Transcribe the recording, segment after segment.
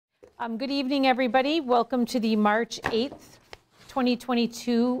Good evening, everybody. Welcome to the March 8th,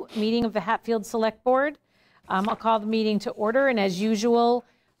 2022 meeting of the Hatfield Select Board. I'll call the meeting to order, and as usual,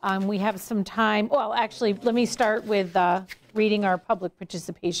 we have some time. Well, actually, let me start with reading our public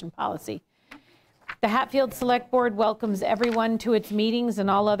participation policy. The Hatfield Select Board welcomes everyone to its meetings and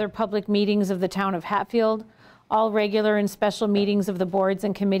all other public meetings of the town of Hatfield. All regular and special meetings of the boards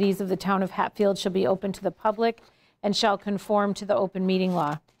and committees of the town of Hatfield shall be open to the public and shall conform to the open meeting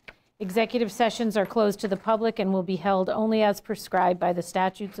law. Executive sessions are closed to the public and will be held only as prescribed by the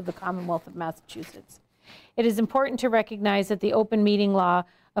statutes of the Commonwealth of Massachusetts. It is important to recognize that the open meeting law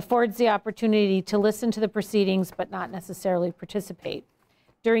affords the opportunity to listen to the proceedings but not necessarily participate.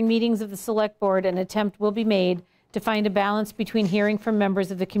 During meetings of the Select Board, an attempt will be made to find a balance between hearing from members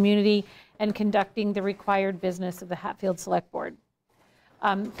of the community and conducting the required business of the Hatfield Select Board.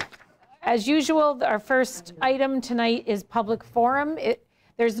 As usual, our first item tonight is public forum.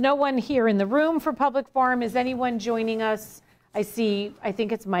 There's no one here in the room for public forum. Is anyone joining us? I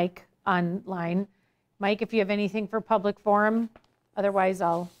think it's Mike online. Mike, if you have anything for public forum, otherwise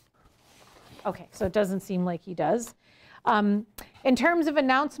okay, so it doesn't seem like he does. In terms of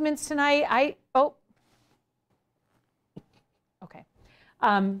announcements tonight, I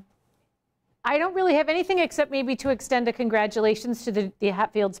don't really have anything except maybe to extend a congratulations to the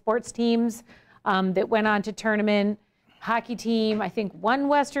Hatfield sports teams that went on to tournament. Hockey team, I think, won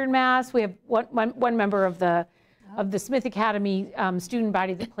Western Mass. We have one member of the Smith Academy student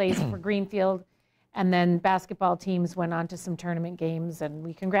body that plays for Greenfield, and then basketball teams went on to some tournament games, and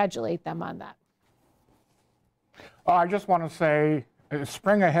we congratulate them on that. I just want to say,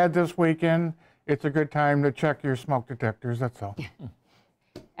 spring ahead this weekend. It's a good time to check your smoke detectors, that's all.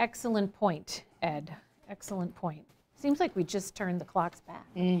 Excellent point, Ed. Excellent point. Seems like we just turned the clocks back.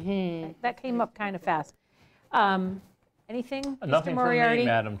 Mm-hmm. That came up kind of fast. Anything, Nothing Mr. Moriarty? for me,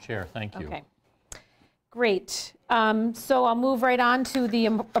 Madam Chair. Thank you. Okay. Great. So I'll move right on to the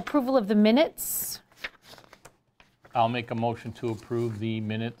approval of the minutes. I'll make a motion to approve the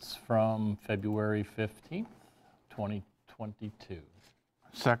minutes from February 15th, 2022.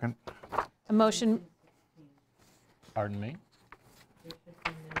 Second. A motion. Pardon me?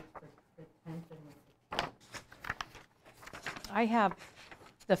 I have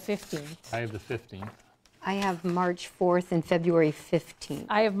the 15th. I have the 15th. I have March 4th and February 15th.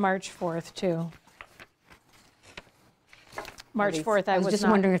 I have March 4th, too. March 4th, I was just not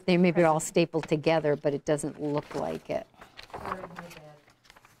wondering if they maybe all stapled together, but it doesn't look like it.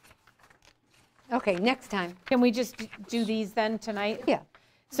 Okay, next time. Can we just do these then tonight? Yeah.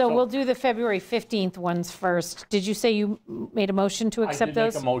 So we'll do the February 15th ones first. Did you say you made a motion to accept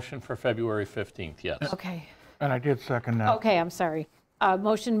those? I did make a motion for February 15th, yes. Okay. And I did second that. Okay, I'm sorry.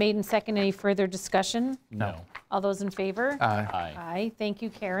 Motion made and second. Any further discussion? No. All those in favor? Aye. Aye. Aye. Thank you,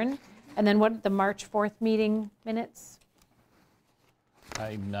 Karen. And then what, the March 4th meeting minutes?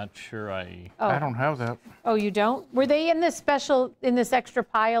 I'm not sure I don't have that. Oh, you don't? Were they in this extra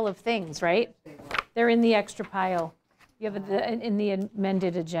pile of things, right? They're in the extra pile. You have it in the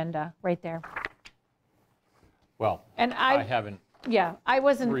amended agenda, right there. Well, And I haven't. Yeah, I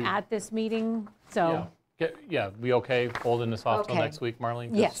wasn't at this meeting, so. Yeah, we okay holding this off till Okay. next week, Marlene?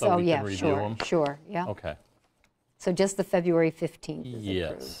 Just Yes, so oh we yeah, can review sure, them? sure, yeah. Okay. So just the February 15th is approved.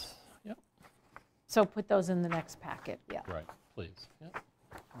 Yes. Yep. So put those in the next packet. Yeah. Right, please. Yep.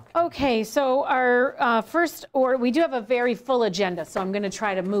 Okay, so our we do have a very full agenda, so I'm going to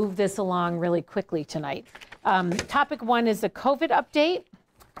try to move this along really quickly tonight. Topic 1 is the COVID update.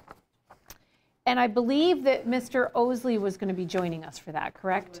 And I believe that Mr. Osley was going to be joining us for that,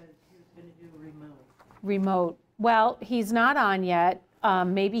 correct? He was going to do remote. Remote. Well, he's not on yet.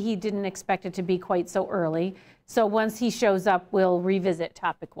 Maybe he didn't expect it to be quite so early. So once he shows up, we'll revisit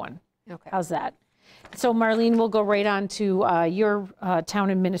topic 1. Okay. How's that? So Marlene, we'll go right on to your town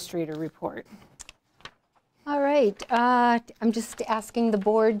administrator report. All right, I'm just asking the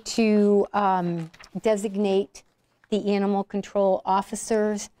board to designate the animal control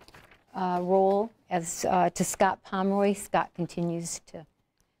officer's role as to Scott Pomeroy. Scott continues to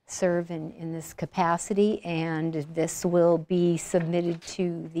serve in this capacity, and this will be submitted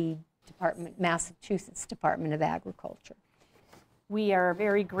to the Massachusetts Department of Agriculture. We are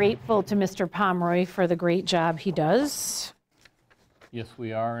very grateful to Mr. Pomeroy for the great job he does. Yes,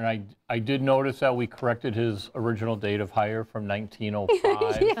 we are, and I did notice that we corrected his original date of hire from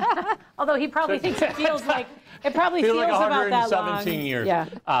 1905. Yeah. Although he probably thinks it feels like, about that long. 117 years Yeah.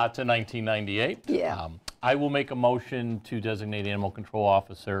 To 1998. Yeah. I will make a motion to designate Animal Control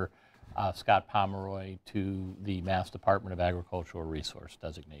Officer Scott Pomeroy to the Mass Department of Agricultural Resource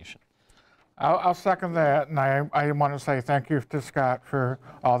designation. I'll second that, and I want to say thank you to Scott for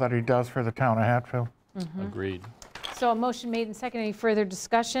all that he does for the town of Hatfield. Agreed. So a motion made and seconded. Any further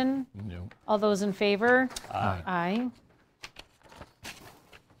discussion? No. All those in favor? Aye. Aye.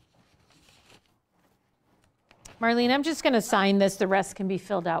 Marlene, I'm just going to sign this. The rest can be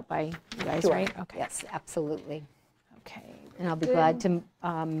filled out by you guys, Sure. right? Okay. Yes, absolutely. Okay. And I'll be glad to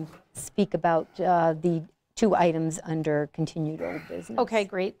speak about the 2 items under continued old business. Okay,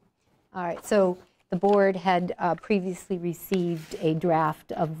 great. All right, so the board had previously received a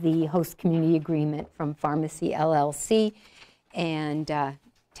draft of the host community agreement from Farmacy LLC, and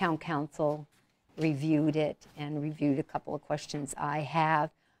town council reviewed it and reviewed a couple of questions I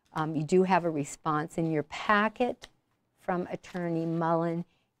have. You do have a response in your packet from Attorney Mullen,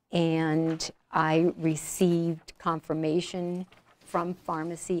 and I received confirmation from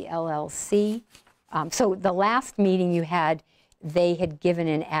Farmacy LLC. So the last meeting you had, they had given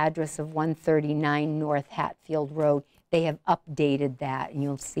an address of 139 North Hatfield Road. They have updated that, and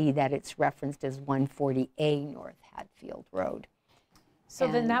you'll see that it's referenced as 140A North Hatfield Road. So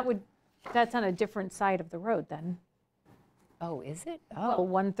then And- that's on a different side of the road then? Oh, is it? Well, Oh.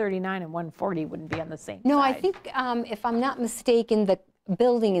 139 and 140 wouldn't be on the same side. No, I think, if I'm not mistaken, the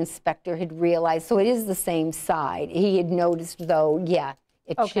building inspector had realized, so it is the same side. He had noticed, though, yeah,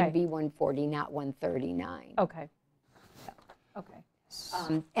 it Okay. should be 140, not 139. Okay. Okay.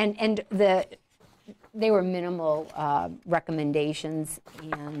 And they were minimal recommendations,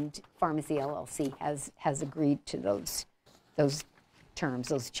 and Farmacy LLC has agreed to those terms,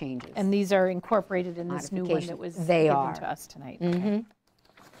 those changes. And these are incorporated in this new one that was They given are. to us tonight? Okay.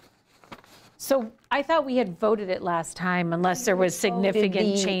 So I thought we had voted it last time unless there was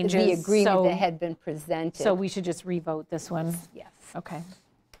significant changes. The agreement so- that had been presented. So we should just revote this one? Yes. Okay.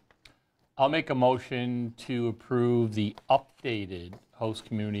 I'll make a motion to approve the updated host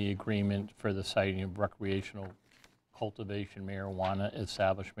community agreement for the siting of recreational cultivation marijuana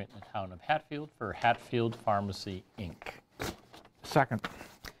establishment in the town of Hatfield for Hatfield Pharmacy, Inc. Second.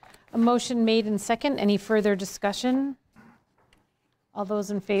 A motion made and second. Any further discussion? All those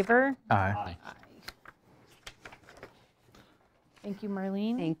in favor? Aye. Thank you,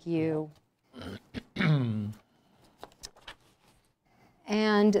 Marlene. Thank you.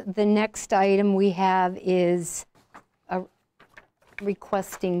 And the next item we have is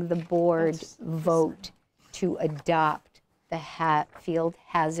requesting the board vote to adopt the Hatfield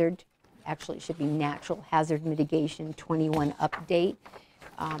Hazard, actually it should be Natural Hazard Mitigation 21 update.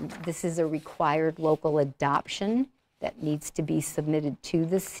 This is a required local adoption that needs to be submitted to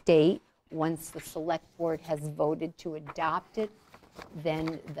the state. Once the select board has voted to adopt it,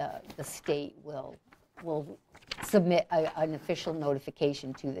 then the state will submit an official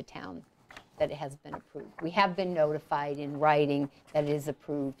notification to the town that it has been approved. We have been notified in writing that it is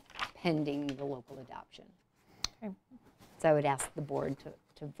approved pending the local adoption. Okay. So I would ask the board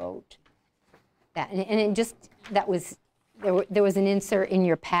to vote that. And it just, that was, there was an insert in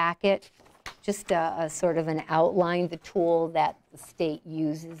your packet, just a sort of an outline, the tool that the state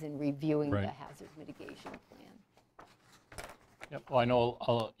uses in reviewing the Right. hazard mitigation plan. Yep, well, I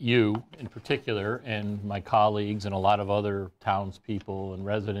know you in particular, and my colleagues, and a lot of other townspeople and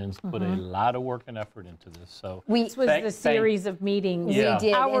residents put a lot of work and effort into this, so. This was Thank- the thank- series of meetings. Yeah. We did,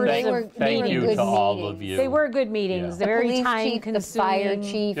 and Hours they of were Thank you good to all of meetings. you. They were good meetings, Yeah. very Police time chief, consuming. the fire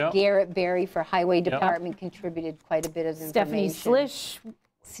chief, Yep. Garrett Berry for Highway Department contributed quite a bit of Stephanie information. Slish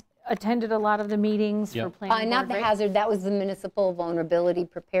attended a lot of the meetings for Yep. planning Not board, the right? hazard, that was the municipal vulnerability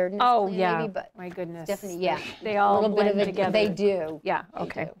preparedness Oh, plan, yeah, maybe, but my goodness. Stephanie, yeah. They all A little bit of blend it, together. they do. Yeah, They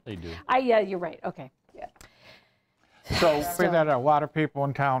okay. do. They do. Yeah, you're right, okay. Yeah. So that a lot of people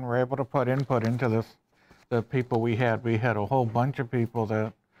in town were able to put input into this. The people we had a whole bunch of people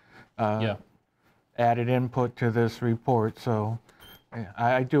that Yeah, added input to this report. So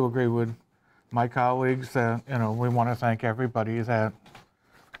I do agree with my colleagues that, we want to thank everybody that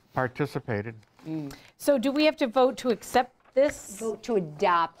participated. So do we have to vote to accept this? Vote to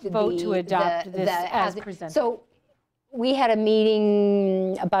adopt Vote to adopt the this as hazard- presented. So we had a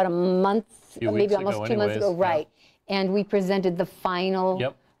meeting about a month, Few maybe weeks almost ago 2 months ago, anyways, yeah. right. And we presented the final.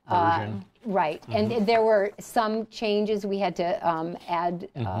 yep, version. Right, and there were some changes, we had to add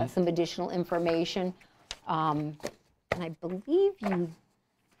some additional information. And I believe you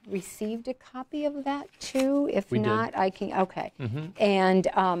received a copy of that too? If We did. not, I can, okay. And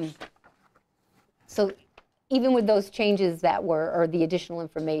so even with those changes that were, or the additional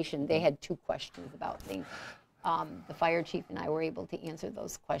information, they had 2 questions about things. The fire chief and I were able to answer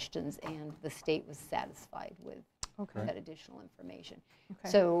those questions, and the state was satisfied with that additional information. Okay.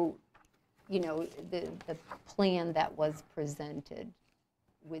 So, the plan that was presented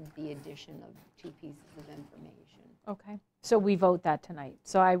with the addition of 2 pieces of information. Okay, so we vote that tonight.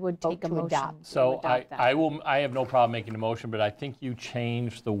 So I would take a to motion. adopt. to So adopt that. I have no problem making the motion, but I think you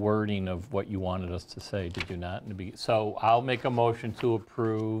changed the wording of what you wanted us to say, did you not? So I'll make a motion to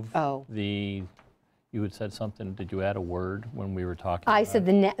approve Oh. you had said something, did you add a word when we were talking I about said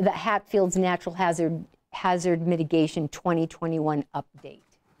the Hatfield's Natural Hazard Mitigation 2021 update.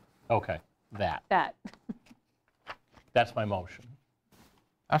 Okay, That. that's my motion.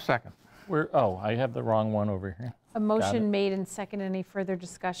 A second. Oh, I have the wrong one over here. A motion made and second. Any further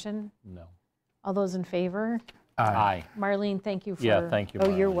discussion? No. All those in favor? Aye. Marlene, thank you for. Yeah, thank you.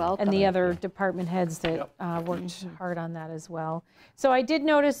 Oh, you're Marlene. welcome. And the other department heads that worked hard on that as well. So I did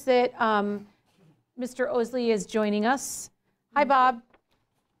notice that Mr. Osley is joining us. Hi, Bob.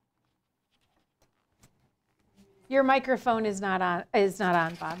 Your microphone is not on,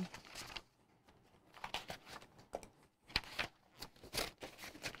 Bob.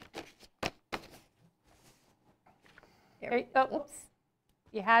 Oops.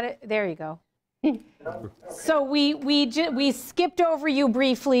 You had it, there you go. So we skipped over you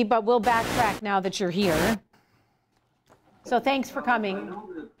briefly, but we'll backtrack now that you're here. So thanks for I coming. know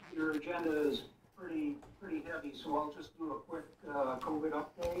that your agenda is pretty heavy, so I'll just do a quick COVID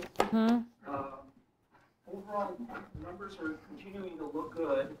update. Overall, the numbers are continuing to look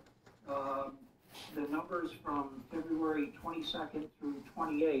good. The numbers from February 22nd through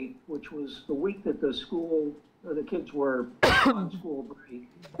 28th, which was the week that the kids were on school break,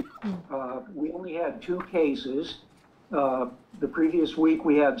 we only had 2 cases. The previous week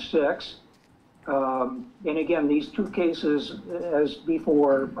we had 6. And again, these 2 cases, as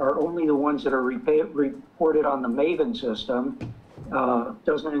before, are only the ones that are reported on the Maven system.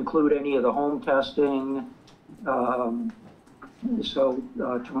 Doesn't include any of the home testing. So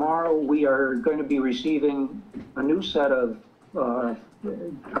tomorrow we are going to be receiving a new set of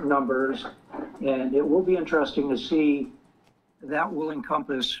numbers, and it will be interesting to see. That will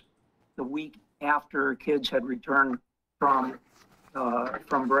encompass the week after kids had returned from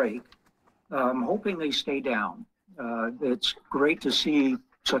break. I'm hoping they stay down. It's great to see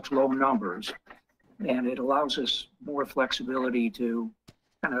such low numbers, and it allows us more flexibility to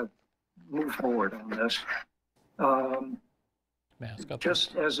kind of move forward on this. Mask up.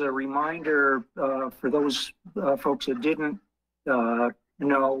 Just as a reminder, for those folks that didn't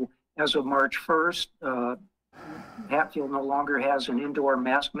know, as of March 1st, Hatfield no longer has an indoor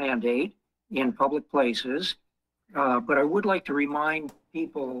mask mandate in public places. But I would like to remind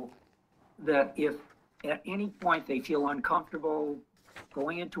people that if at any point they feel uncomfortable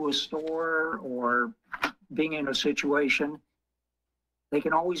going into a store or being in a situation, they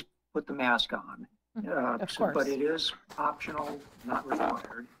can always put the mask on. Of course. But it is optional, not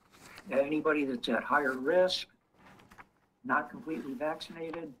required. Anybody that's at higher risk, not completely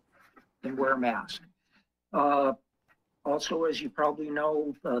vaccinated, can wear a mask. Also, as you probably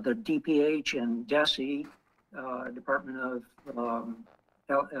know, the DPH and DESE, Department of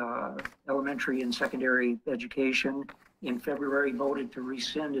Elementary and Secondary Education, in February voted to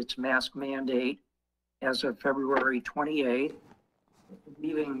rescind its mask mandate as of February 28th,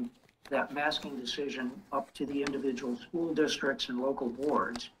 leaving that masking decision up to the individual school districts and local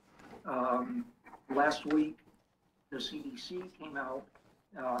boards. Last week, the CDC came out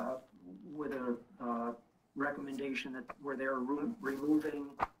with a recommendation where they're removing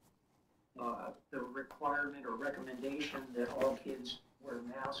the requirement or recommendation that all kids wear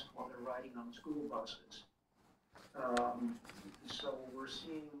masks while they're riding on school buses. So we're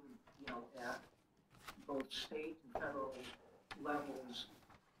seeing, at both state and federal levels,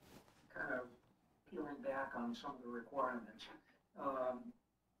 kind of peeling back on some of the requirements.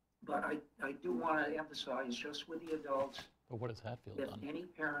 But I do want to emphasize, just with the adults, But what has Hatfield if done? any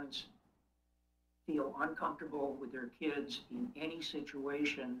parents feel uncomfortable with their kids in any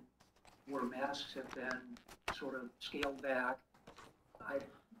situation where masks have been sort of scaled back, I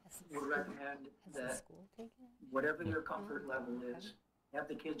would recommend that whatever their comfort level is, have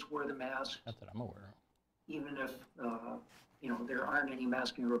the kids wear the mask, Not that I'm aware of. even if there aren't any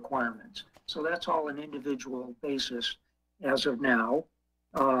masking requirements. So that's all an individual basis as of now.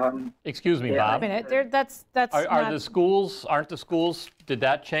 Excuse me, Yeah, Bob. Wait a minute, that's Are not, the schools, aren't the schools, did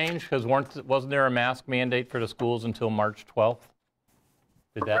that change? Because wasn't there a mask mandate for the schools until March 12th?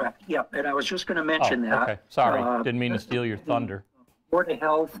 Did that? Correct. Yep, and I was just going to mention that. Okay, sorry, didn't mean to steal your thunder. Board of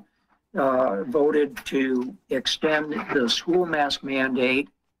Health voted to extend the school mask mandate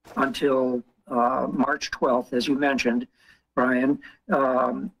until March 12th, as you mentioned, Brian.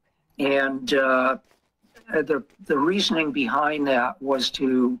 And the reasoning behind that was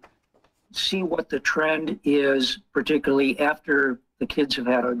to see what the trend is, particularly after the kids have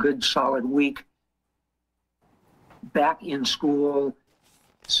had a good solid week back in school,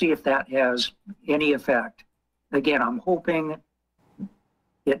 see if that has any effect. Again, I'm hoping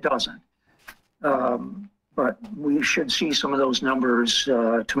it doesn't. But we should see some of those numbers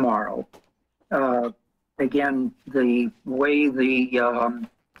tomorrow. Again, the way the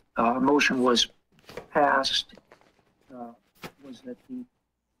motion was passed was that the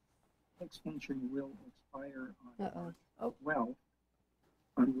extension will expire on March 12th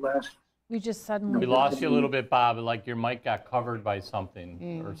unless We just We suddenly, lost you a little bit, Bob, like your mic got covered by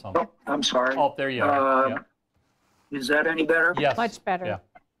something or something. Oh, I'm sorry. Oh, there you are. Yep. Is that any better? Yes. much better. Yeah.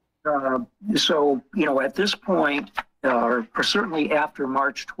 So, at this point, or certainly after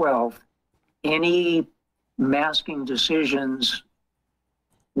March 12th, any masking decisions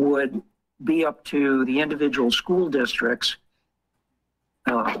would be up to the individual school districts.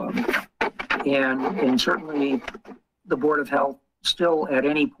 And certainly the Board of Health still at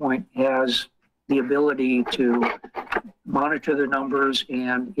any point has the ability to monitor the numbers,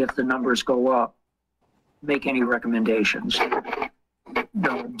 and if the numbers go up, make any recommendations.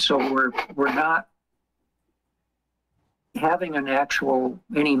 So we're not having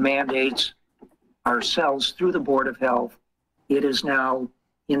any mandates ourselves through the Board of Health. It is now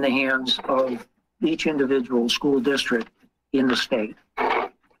in the hands of each individual school district in the state.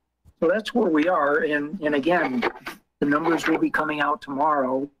 So that's where we are. And again, the numbers will be coming out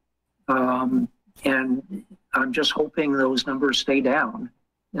tomorrow. And I'm just hoping those numbers stay down.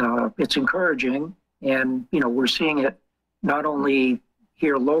 It's encouraging. And, we're seeing it not only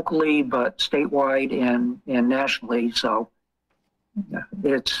here locally, but statewide and nationally. So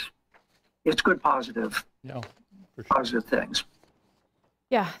it's good, positive things.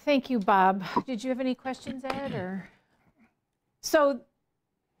 Yeah, thank you, Bob. Did you have any questions, Ed, or? So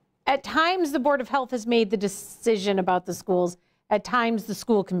at times, the Board of Health has made the decision about the schools. At times, the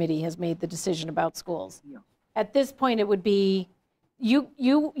school committee has made the decision about schools. Yeah. At this point, it would be,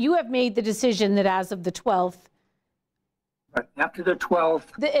 you have made the decision that as of the 12th. But after the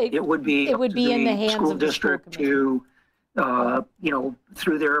 12th, it would be in the hands school of the district school to,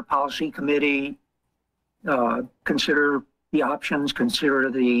 through their policy committee, consider the options,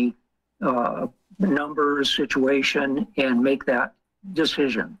 consider the numbers, situation, and make that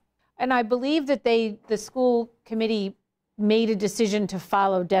decision. And I believe that the school committee made a decision to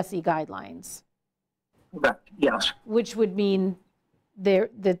follow DESI guidelines, Correct, yes. which would mean that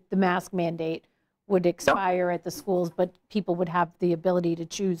the mask mandate would expire at the schools, but people would have the ability to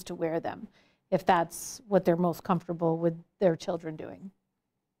choose to wear them if that's what they're most comfortable with their children doing.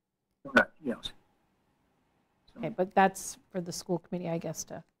 Correct, yes. Okay, but that's for the school committee, I guess,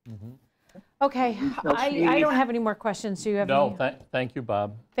 to. Okay, I don't have any more questions. Do you have any? No, thank you,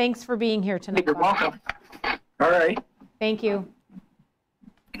 Bob. Thanks for being here tonight. You're Bob. welcome. All right. Thank you.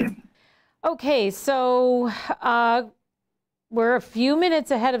 Okay, so we're a few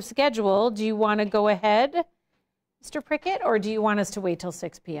minutes ahead of schedule. Do you want to go ahead, Mr. Pricket, or do you want us to wait till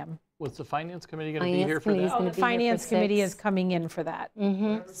 6 p.m.? Was the Finance Committee going to be here for that? Oh, the Finance Committee is coming in for that.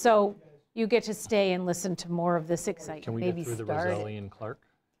 So you get to stay and listen to more of this excitement. Can we Maybe get through the start it. Roselli and Clark?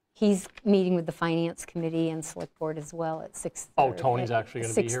 He's meeting with the Finance Committee and Select Board as well at 6:30. Oh, Tony's actually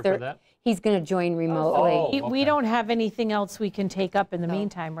going to be here for that? He's going to join remotely. Oh, We okay. don't have anything else we can take up in the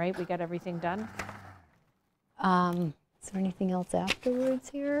meantime, right? We got everything done? Is there anything else afterwards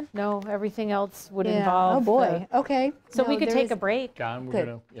here? No, everything else would Yeah. involve. Oh, boy. Okay. So we No, could there take is- a break. John, we're Good.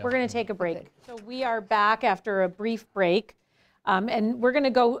 going to. We're going to take a break. So we are back after a brief break. And we're going to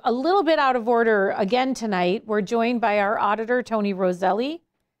go a little bit out of order again tonight. We're joined by our auditor, Tony Roselli.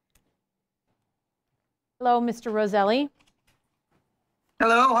 Hello, Mr. Roselli.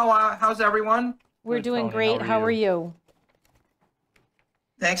 Hello, how's everyone? We're Good, doing Tony. great. How How are are you?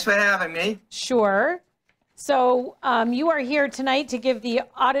 Thanks for having me. Sure. So you are here tonight to give the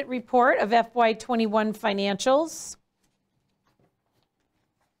audit report of FY21 financials.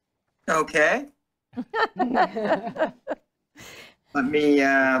 Okay. Let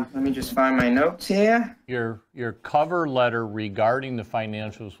me just find my notes here. Your cover letter regarding the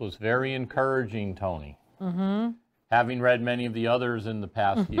financials was very encouraging, Tony. Having read many of the others in the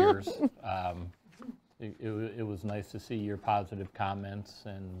past years, it was nice to see your positive comments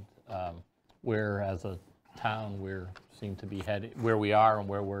and where, as a town, we seem to be heading, where we are and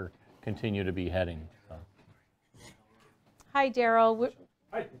where we're continue to be heading. So. Hi, Daryl.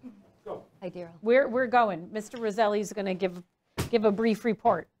 Hi, Daryl. We're going. Mr. Roselli's going to give a brief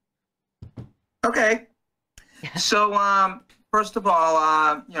report. Okay. So first of all,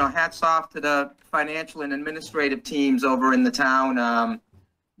 hats off to the financial and administrative teams over in the town.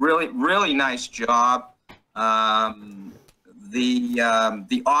 Really nice job.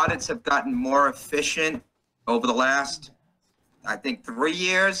 The audits have gotten more efficient over the last, I think, 3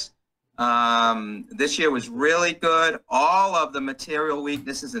 years. This year was really good. All of the material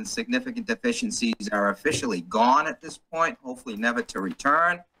weaknesses and significant deficiencies are officially gone at this point, hopefully never to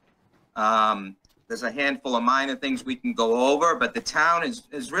return. There's a handful of minor things we can go over, but the town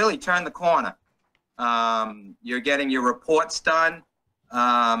has really turned the corner. You're getting your reports done,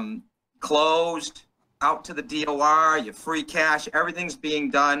 closed, out to the DOR, your free cash, everything's being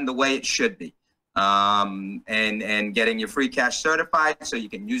done the way it should be. And getting your free cash certified so you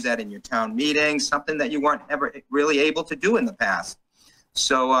can use that in your town meetings, something that you weren't ever really able to do in the past.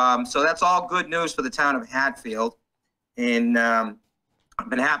 So, so that's all good news for the town of Hatfield. And I've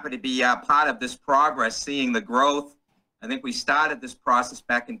been happy to be part of this progress, seeing the growth. I think we started this process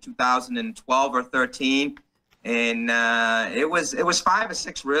back in 2012 or 13. And it was 5 or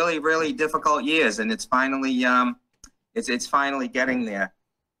 6 really difficult years, and it's finally it's finally getting there.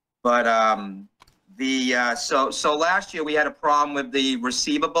 But so last year we had a problem with the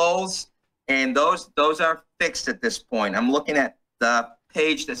receivables, and those are fixed at this point. I'm looking at the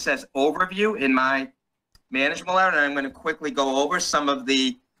page that says overview in my management letter, and I'm going to quickly go over some of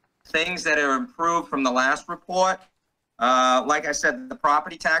the things that are improved from the last report. Like I said, the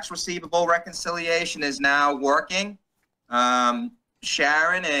property tax receivable reconciliation is now working.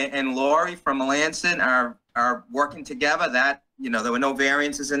 Sharon and Lori from Melanson are working together. That, there were no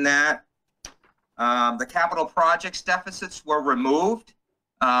variances in that. The capital projects deficits were removed.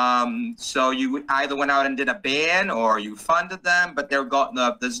 So you either went out and did a ban or you funded them, but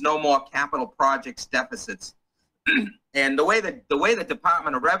there's no more capital projects deficits. And the way the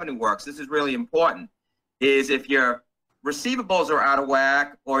Department of Revenue works, this is really important, is if your receivables are out of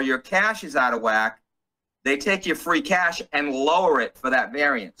whack or your cash is out of whack, they take your free cash and lower it for that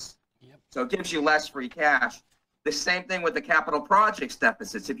variance. Yep. So it gives you less free cash. The same thing with the capital projects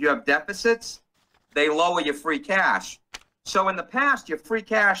deficits. If you have deficits, they lower your free cash. So in the past, your free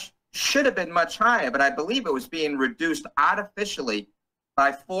cash should have been much higher, but I believe it was being reduced artificially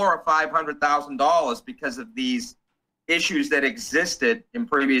by $400,000 or $500,000 because of these issues that existed in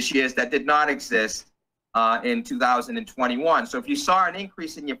previous years that did not exist in 2021. So if you saw an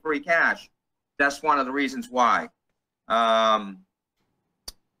increase in your free cash, that's one of the reasons why. Your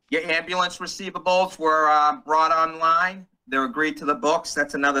ambulance receivables were brought online. They're agreed to the books.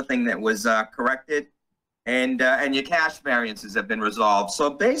 That's another thing that was corrected. And your cash variances have been resolved. So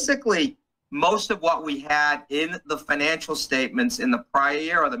basically, most of what we had in the financial statements in the prior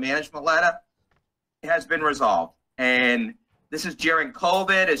year or the management letter has been resolved. And this is during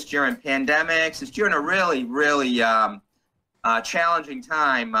COVID, it's during pandemics, it's during a really challenging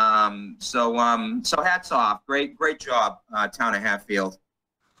time. So hats off. Great job, Town of Hatfield.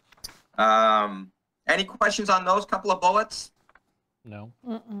 Any questions on those couple of bullets? No.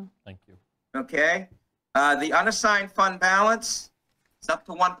 Thank you. Okay. The unassigned fund balance is up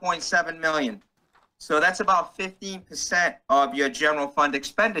to 1.7 million. So that's about 15% of your general fund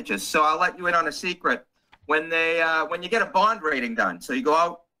expenditures. So I'll let you in on a secret. When you get a bond rating done, so you go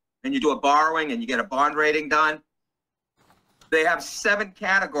out and you do a borrowing and you get a bond rating done, they have 7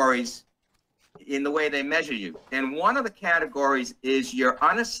 categories in the way they measure you. And one of the categories is your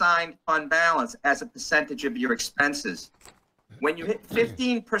unassigned fund balance as a percentage of your expenses. When you hit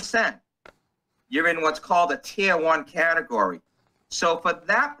 15%, you're in what's called a tier 1 category. So for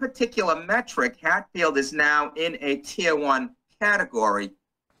that particular metric, Hatfield is now in a tier 1 category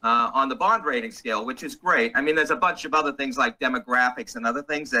on the bond rating scale, which is great. I mean, there's a bunch of other things like demographics and other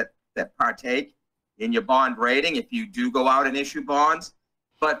things that partake in your bond rating if you do go out and issue bonds.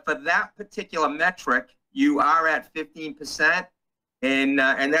 But for that particular metric, you are at 15%, and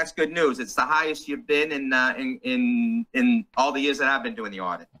that's good news. It's the highest you've been in all the years that I've been doing the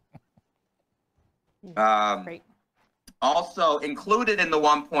audit. Great. Also included in the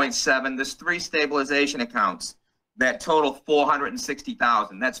 1.7, there's 3 stabilization accounts that total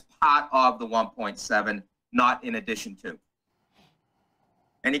 460,000. That's part of the 1.7, not in addition to.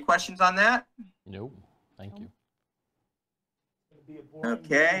 Any questions on that? No, thank you.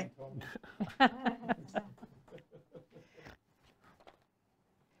 Okay.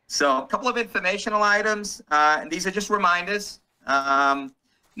 So a couple of informational items, and these are just reminders.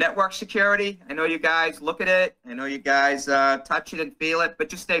 Network security, I know you guys look at it, I know you guys touch it and feel it, but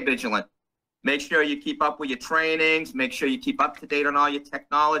just stay vigilant. Make sure you keep up with your trainings, make sure you keep up to date on all your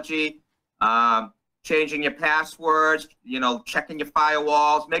technology, changing your passwords, checking your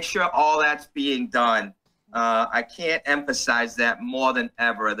firewalls, make sure all that's being done. I can't emphasize that more than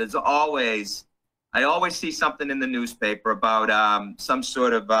ever. I always see something in the newspaper about some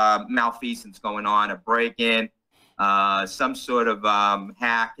sort of malfeasance going on, a break-in. some sort of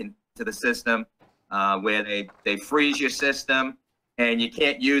hack into the system where they freeze your system and you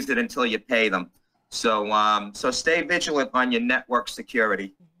can't use it until you pay them. So so stay vigilant on your network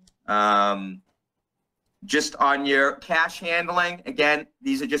security. Just on your cash handling, again,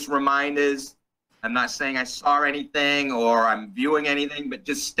 these are just reminders. I'm not saying I saw anything or I'm viewing anything, but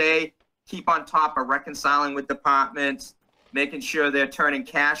just keep on top of reconciling with departments, making sure they're turning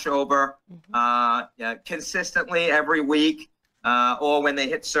cash over consistently every week, or when they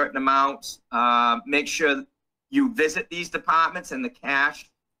hit certain amounts. Make sure you visit these departments and the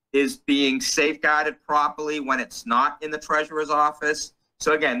cash is being safeguarded properly when it's not in the treasurer's office.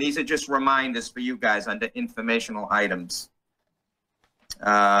 So again, these are just reminders for you guys under informational items.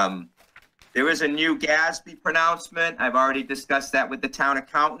 There is a new GASB pronouncement. I've already discussed that with the town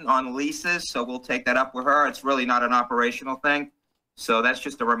accountant on leases, so we'll take that up with her. It's really not an operational thing. So that's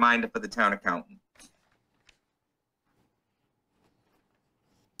just a reminder for the town accountant.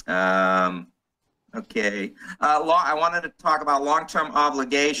 Okay. I wanted to talk about long-term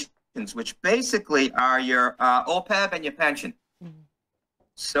obligations, which basically are your OPEB and your pension.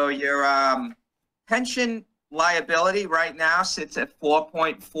 So your pension liability right now sits at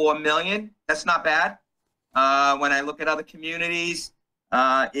 4.4 million. That's not bad. When I look at other communities,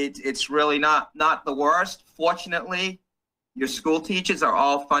 it's really not the worst. Fortunately, your school teachers are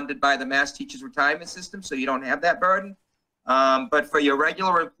all funded by the Mass Teachers Retirement System, so you don't have that burden. But for your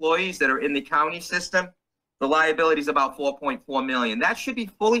regular employees that are in the county system, the liability is about 4.4 million. That should be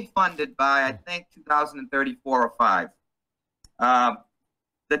fully funded by, I think, 2034 or 5.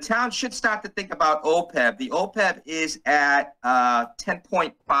 The town should start to think about OPEB. The OPEB is at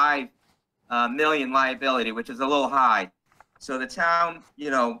 10.5 million liability, which is a little high. So the town,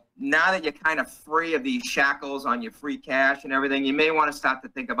 now that you're kind of free of these shackles on your free cash and everything, you may want to start to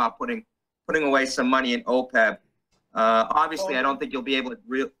think about putting away some money in OPEB. Obviously, I don't think you'll be able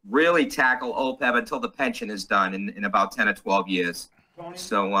to really tackle OPEB until the pension is done in about 10 or 12 years.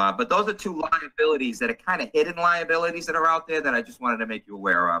 So, but those are two liabilities that are kind of hidden liabilities that are out there that I just wanted to make you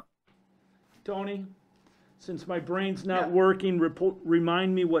aware of. Tony, since my brain's not working,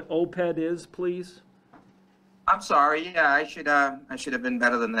 remind me what OPEB is, please. I'm sorry. Yeah, I should have been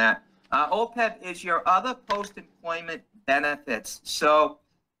better than that. OPEB is your other post-employment benefits. So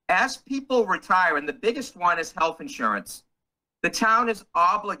as people retire, and the biggest one is health insurance, the town is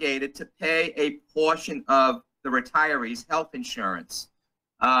obligated to pay a portion of the retirees' health insurance.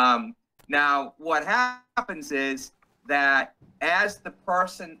 Now, what happens is that as the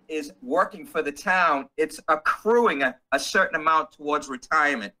person is working for the town, it's accruing a certain amount towards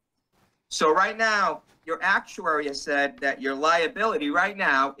retirement. So right now, your actuary has said that your liability right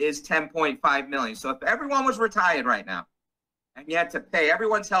now is 10.5 million. So if everyone was retired right now and you had to pay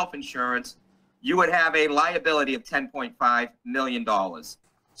everyone's health insurance, you would have a liability of $10.5 million.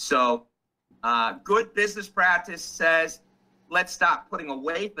 So good business practice says, let's stop putting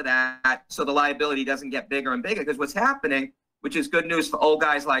away for that so the liability doesn't get bigger and bigger. Because what's happening, which is good news for old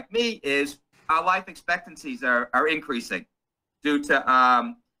guys like me, is our life expectancies are increasing due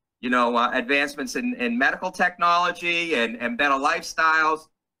to advancements in medical technology and better lifestyles.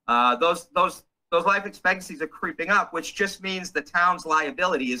 Those life expectancies are creeping up, which just means the town's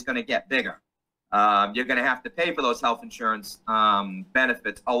liability is going to get bigger. You're going to have to pay for those health insurance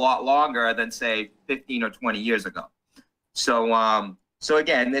benefits a lot longer than, say, 15 or 20 years ago. So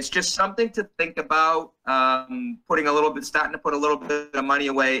again, it's just something to think about. Starting to put a little bit of money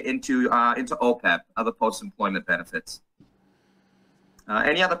away into OPEB, other post-employment benefits.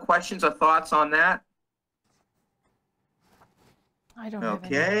 Any other questions or thoughts on that? I don't have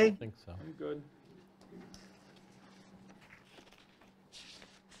any. Okay. I think so. I'm good.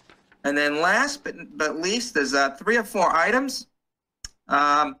 And then last but least, there's 3 or 4 items.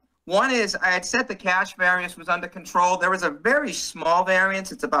 One is, I had said the cash variance was under control. There was a very small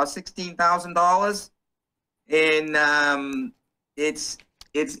variance. It's about $16,000. And it's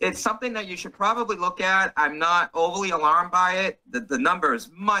something that you should probably look at. I'm not overly alarmed by it. The number is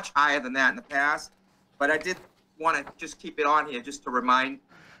much higher than that in the past. But I did want to just keep it on here just to remind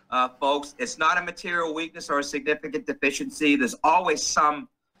folks, it's not a material weakness or a significant deficiency. There's always some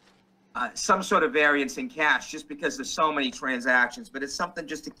sort of variance in cash just because there's so many transactions, but it's something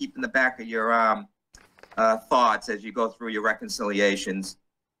just to keep in the back of your thoughts as you go through your reconciliations.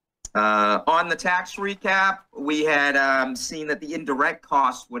 On the tax recap, we had seen that the indirect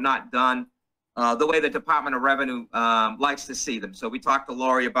costs were not done the way the Department of Revenue likes to see them. So we talked to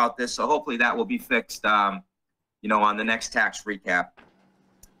Lori about this, so hopefully that will be fixed on the next tax recap.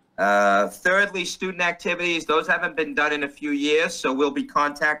 Thirdly, student activities, those haven't been done in a few years, so we'll be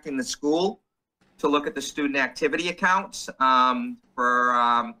contacting the school to look at the student activity accounts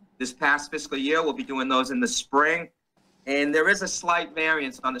for this past fiscal year. We'll be doing those in the spring. And there is a slight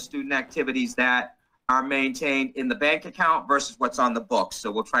variance on the student activities that are maintained in the bank account versus what's on the books.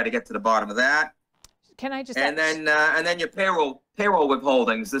 So we'll try to get to the bottom of that. Can I just? And then your payroll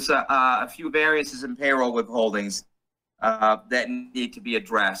withholdings. There's a few variances in payroll withholdings that need to be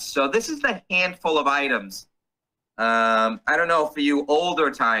addressed. So this is the handful of items. I don't know for you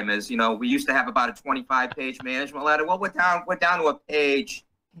older timers, you know, we used to have about a 25-page management letter. Well, we're down to a page,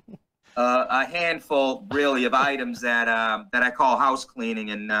 a handful really of items that I call house cleaning.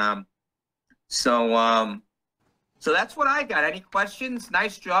 And so that's what I got. Any questions?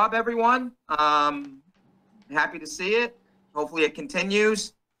 Nice job, everyone. Happy to see it. Hopefully it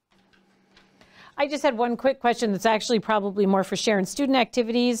continues. I just had one quick question that's actually probably more for Sharon. Student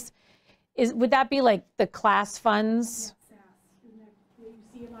activities, would that be like the class funds? SAS. You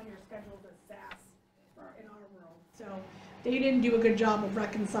see them on your schedules as SAS in our world. So they didn't do a good job of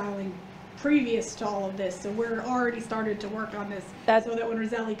reconciling previous to all of this. So we're already started to work on this so that when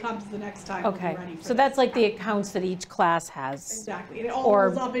Roselli comes the next time, we'll be ready for so that's like the accounts that each class has. Exactly. And it all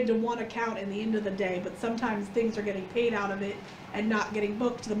rolls up into one account at the end of the day, but sometimes things are getting paid out of it and not getting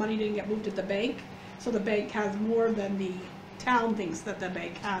booked. The money didn't get moved at the bank. So the bank has more than the town thinks that the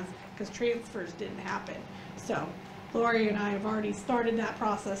bank has because transfers didn't happen. So Lori and I have already started that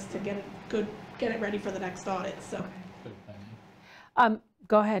process to get it ready for the next audit. So.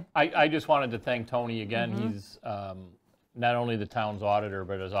 Go ahead. I just wanted to thank Tony again. He's not only the town's auditor,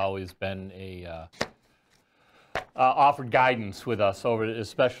 but has always been offered guidance with us over,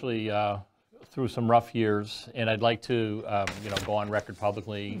 especially through some rough years. And I'd like to, go on record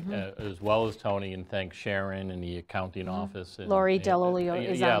publicly, as well as Tony, and thank Sharon and the accounting office. And, Lori Delolio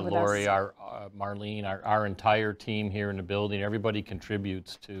is on with us. Lori, Marlene, our entire team here in the building. Everybody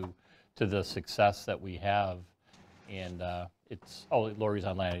contributes to the success that we have. And Lori's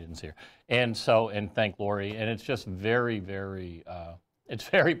online, I didn't see her. And thank Lori. And it's just very, very, it's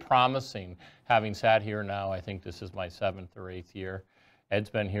very promising having sat here now. I think this is my 7th or 8th year. Ed's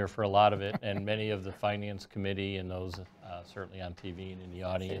been here for a lot of it, and many of the finance committee and those certainly on TV and in the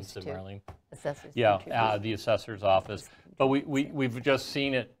audience, and Marlene. Assessors. Yeah, the assessor's office. But we've just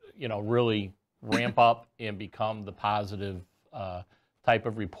seen it, really ramp up and become the positive type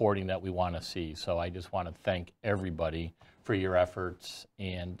of reporting that we want to see. So I just want to thank everybody for your efforts.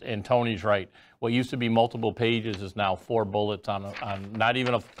 And Tony's right. What used to be multiple pages is now 4 bullets on not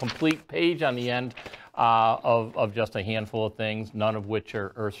even a complete page on the end of just a handful of things, none of which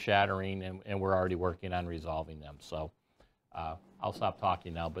are earth-shattering, and we're already working on resolving them. So I'll stop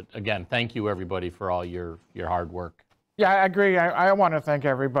talking now. But again, thank you, everybody, for all your hard work. Yeah, I agree. I want to thank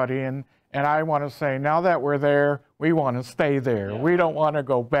everybody, and I want to say, now that we're there, we want to stay there. Yeah. We don't want to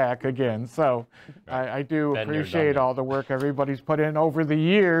go back again. So I do appreciate all the work everybody's put in over the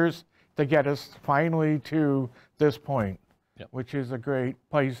years to get us finally to this point, which is a great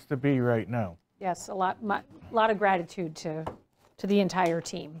place to be right now. Yes, a lot of gratitude to the entire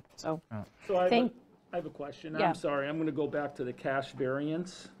team. So I have a question. Yeah. I'm sorry. I'm going to go back to the cash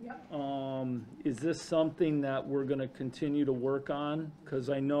variance. Yep. Is this something that we're going to continue to work on? Because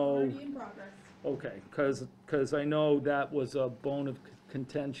I know. Already in progress. Okay, because I know that was a bone of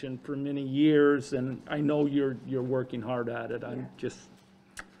contention for many years, and I know you're working hard at it. I'm just.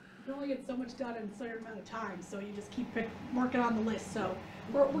 You can only get so much done in a certain amount of time, so you just keep working on the list. So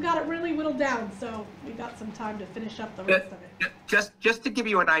we got it really whittled down, so we got some time to finish up the rest of it. Just to give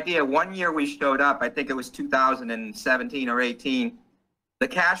you an idea, one year we showed up, I think it was 2017 or 18, the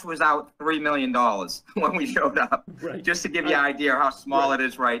cash was out $3 million when we showed up. Right. Just to give you an idea how small it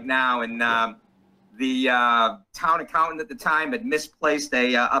is right now. And the town accountant at the time had misplaced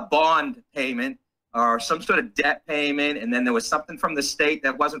a bond payment or some sort of debt payment, and then there was something from the state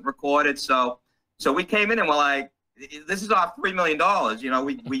that wasn't recorded. So we came in and we're like, this is off $3 million.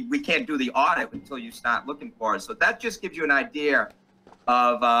 We can't do the audit until you start looking for it. So that just gives you an idea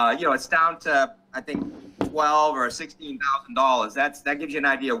of, it's down to, I think, $12,000 or $16,000. That gives you an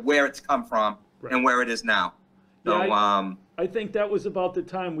idea of where it's come from and where it is now. So, yeah, I think that was about the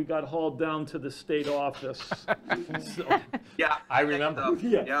time we got hauled down to the state office. Yeah, I remember. So.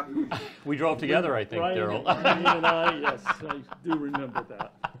 Yeah. We drove together, I think, Daryl. Brian and I, yes, I do remember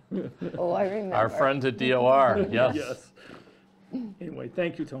that. Oh, I remember. Our friends at DOR, yes. Yes. Anyway,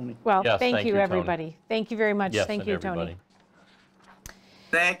 thank you, Tony. Well, yes, thank you, Tony. everybody. Thank you very much. Yes, thank you, everybody. Tony.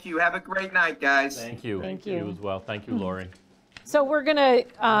 Thank you. Have a great night, guys. Thank you. Thank you. You as well. Thank you, Lori. So we're going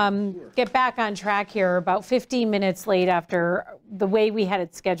to get back on track here about 15 minutes late after the way we had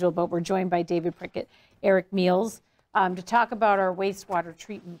it scheduled, but we're joined by David Pricket, Eric Meals, to talk about our wastewater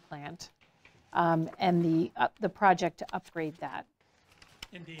treatment plant. and the project to upgrade that.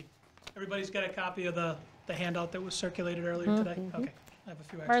 Indeed. Everybody's got a copy of the handout that was circulated earlier today? Okay, I have a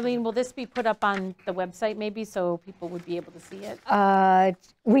few extras. Marlene, will this be put up on the website maybe so people would be able to see it?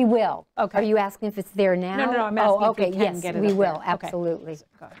 We will. Okay. Are you asking if it's there now? No, I'm asking if we okay, can yes, get it we up will, there. Okay. absolutely.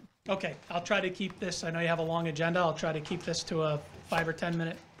 Go ahead. Okay, I'll try to keep this, I know you have a long agenda, I'll try to keep this to a 5 or 10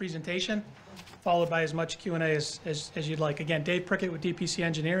 minute presentation, followed by as much Q&A as you'd like. Again, Dave Pricket with DPC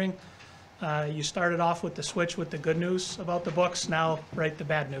Engineering. You started off with the switch with the good news about the books, now write the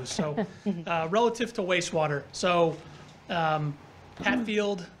bad news. So relative to wastewater, so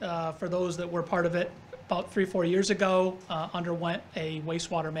Hatfield, for those that were part of it, about 3-4 years ago, underwent a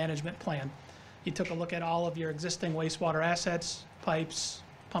wastewater management plan. You took a look at all of your existing wastewater assets, pipes,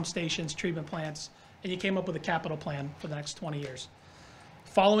 pump stations, treatment plants, and you came up with a capital plan for the next 20 years.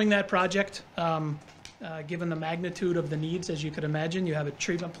 Following that project, given the magnitude of the needs, as you could imagine, you have a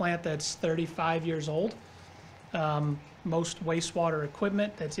treatment plant that's 35 years old. Most wastewater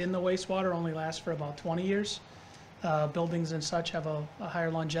equipment that's in the wastewater only lasts for about 20 years. Buildings and such have a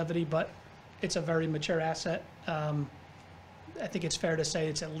higher longevity, but it's a very mature asset. I think it's fair to say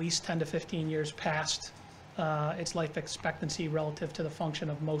it's at least 10 to 15 years past its life expectancy relative to the function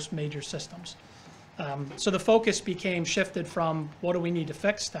of most major systems. So the focus became shifted from what do we need to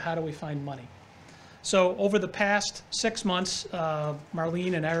fix to how do we find money. So over the past 6 months,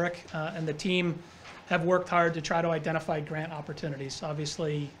 Marlene and Eric and the team have worked hard to try to identify grant opportunities.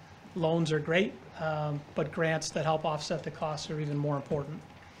 Obviously, loans are great, but grants that help offset the costs are even more important.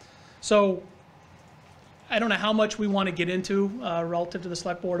 So I don't know how much we want to get into relative to the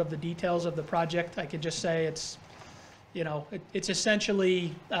select board of the details of the project. I could just say it's, you know, it's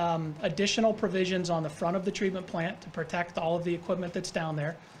essentially additional provisions on the front of the treatment plant to protect all of the equipment that's down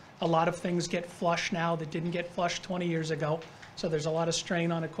there. A lot of things get flushed now that didn't get flushed 20 years ago, so there's a lot of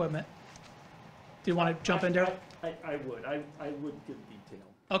strain on equipment. Do you want to jump in there? I would give detail.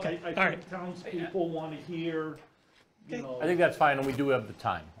 Okay, I all right. think townspeople want to hear, you know. I think that's fine, and we do have the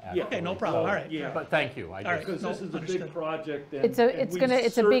time. Yeah. Okay, no problem, all right. Yeah. But thank you. right. Because this is a Understood. big project, and It's a big number. we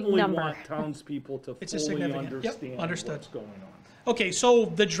certainly want townspeople to It's a fully significant- yep, understand understood. what's going on. Okay, so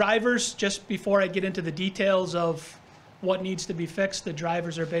the drivers, just before I get into the details of what needs to be fixed, the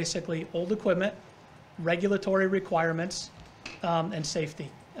drivers are basically old equipment, regulatory requirements, and safety.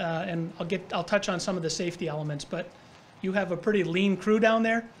 And I'll touch on some of the safety elements, but you have a pretty lean crew down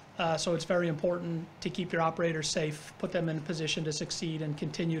there, so it's very important to keep your operators safe, put them in a position to succeed, and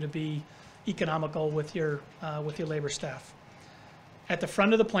continue to be economical with your labor staff. At the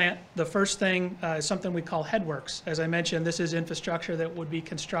front of the plant, the first thing is something we call headworks. As I mentioned, this is infrastructure that would be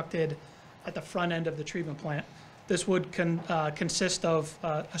constructed at the front end of the treatment plant. This would consist of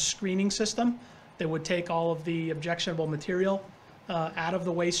a screening system that would take all of the objectionable material out of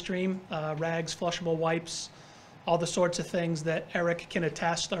the waste stream, rags, flushable wipes, all the sorts of things that Eric can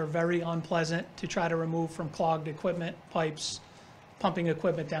attest are very unpleasant to try to remove from clogged equipment, pipes, pumping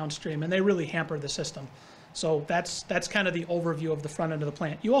equipment downstream, and they really hamper the system. So that's kind of the overview of the front end of the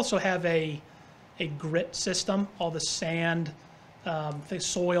plant. You also have a grit system, all the sand, the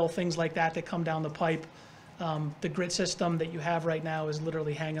soil, things like that come down the pipe. The grit system that you have right now is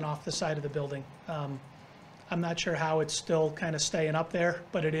literally hanging off the side of the building. I'm not sure how it's still kind of staying up there,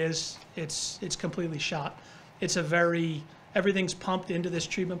 but it is. It's completely shot. It's everything's pumped into this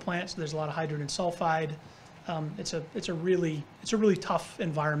treatment plant, so there's a lot of hydrogen sulfide. It's a really tough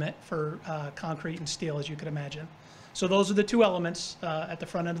environment for concrete and steel, as you could imagine. So those are the two elements at the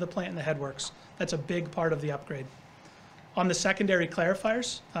front end of the plant and the headworks. That's a big part of the upgrade. On the secondary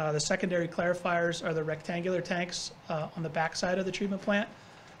clarifiers are the rectangular tanks on the back side of the treatment plant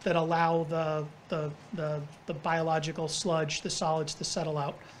that allow the biological sludge, the solids, to settle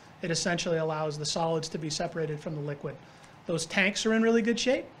out. It essentially allows the solids to be separated from the liquid. Those tanks are in really good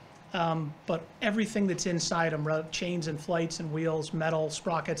shape, but everything that's inside them, chains and flights and wheels, metal,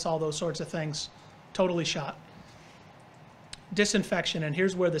 sprockets, all those sorts of things, totally shot. Disinfection, and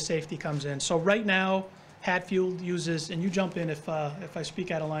here's where the safety comes in. So right now, Hatfield uses, and you jump in if I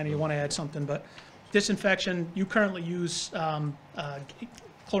speak out of line or you want to add something, but disinfection, you currently use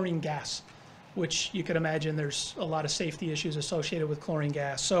chlorine gas, which you could imagine there's a lot of safety issues associated with chlorine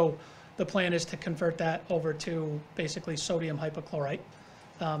gas. So the plan is to convert that over to basically sodium hypochlorite,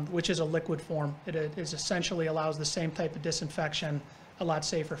 which is a liquid form. It essentially allows the same type of disinfection, a lot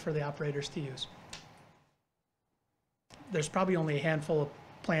safer for the operators to use. There's probably only a handful of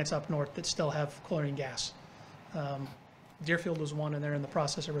plants up north that still have chlorine gas. Deerfield was one, and they're in the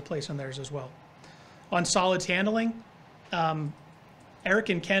process of replacing theirs as well. On solids handling, Eric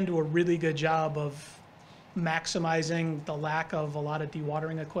and Ken do a really good job of maximizing the lack of a lot of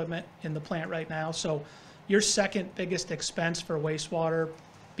dewatering equipment in the plant right now. So your second biggest expense for wastewater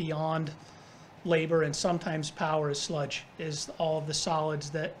beyond labor and sometimes power is sludge, is all of the solids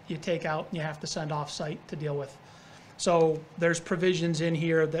that you take out and you have to send off site to deal with. So there's provisions in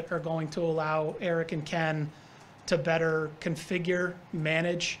here that are going to allow Eric and Ken to better configure,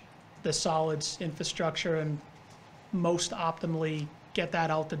 manage the solids infrastructure and most optimally get that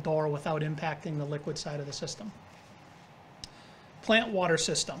out the door without impacting the liquid side of the system. Plant water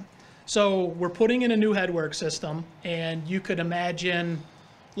system. So we're putting in a new headwork system, and you could imagine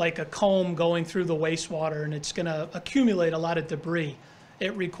like a comb going through the wastewater, and it's going to accumulate a lot of debris.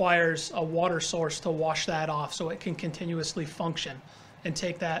 It requires a water source to wash that off so it can continuously function and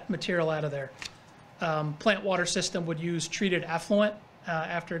take that material out of there. Plant water system would use treated effluent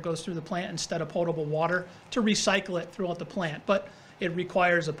after it goes through the plant instead of potable water to recycle it throughout the plant. But it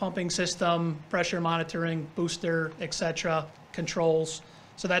requires a pumping system, pressure monitoring, booster, etc., controls.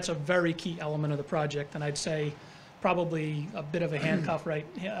 So that's a very key element of the project, and I'd say probably a bit of a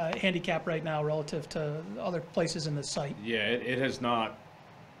handicap right now relative to other places in the site. Yeah, it has not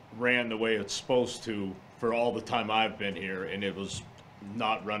ran the way it's supposed to for all the time I've been here, and it was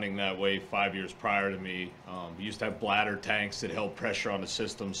not running that way 5 years prior to me. We used to have bladder tanks that held pressure on the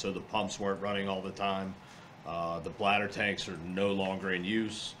system so the pumps weren't running all the time. The bladder tanks are no longer in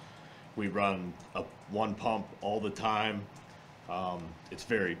use. We run one pump all the time. It's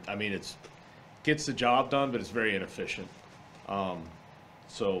very, I mean, it's gets the job done, but it's very inefficient.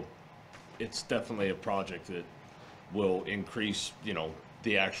 So it's definitely a project that will increase, you know,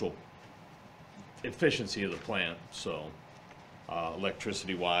 the actual efficiency of the plant. So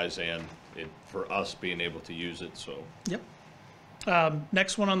electricity wise, and for us being able to use it. So yep.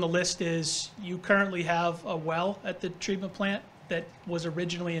 Next one on the list is you currently have a well at the treatment plant that was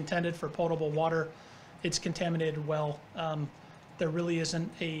originally intended for potable water. It's contaminated well. There really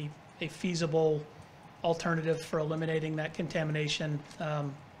isn't a feasible alternative for eliminating that contamination.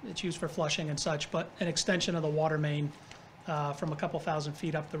 It's used for flushing and such, but an extension of the water main from a couple thousand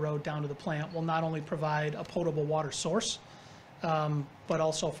feet up the road down to the plant will not only provide a potable water source, but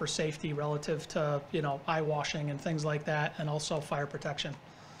also for safety relative to, you know, eye washing and things like that, and also fire protection.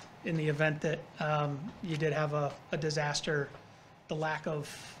 In the event that you did have a disaster, the lack of,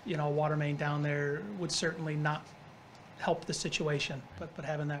 you know, water main down there would certainly not help the situation, but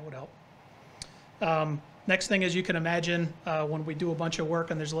having that would help. Next thing, as you can imagine, when we do a bunch of work,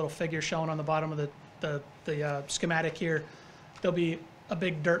 and there's a little figure shown on the bottom of the schematic here, there'll be a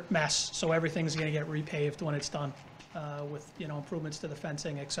big dirt mess, so everything's going to get repaved when it's done, with, you know, improvements to the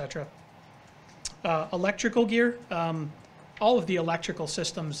fencing, etc. Electrical gear, all of the electrical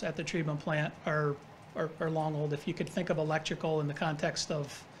systems at the treatment plant are long old. If you could think of electrical in the context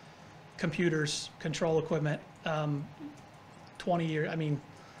of computers, control equipment, 20 years, I mean,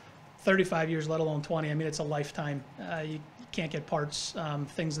 35 years, let alone 20. I mean, it's a lifetime. You can't get parts.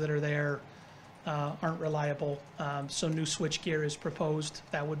 Things that are there aren't reliable. So new switch gear is proposed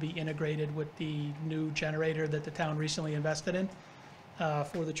that would be integrated with the new generator that the town recently invested in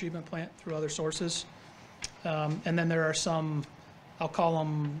for the treatment plant through other sources. And then there are some, I'll call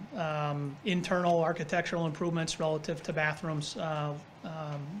them internal architectural improvements relative to bathrooms,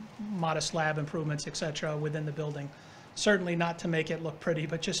 modest lab improvements, et cetera, within the building. Certainly not to make it look pretty,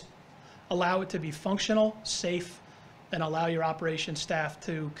 but just allow it to be functional, safe, and allow your operations staff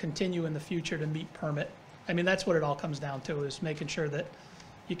to continue in the future to meet permit. I mean, that's what it all comes down to, is making sure that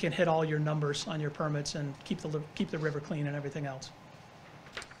you can hit all your numbers on your permits and keep the river clean and everything else.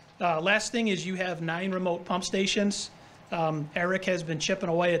 Last thing is you have 9 remote pump stations. Eric has been chipping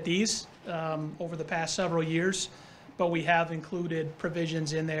away at these over the past several years, but we have included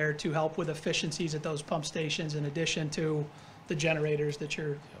provisions in there to help with efficiencies at those pump stations, in addition to the generators that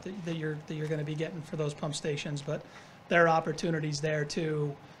you're going to be getting for those pump stations. But there are opportunities there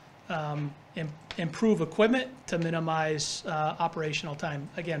to improve equipment to minimize operational time.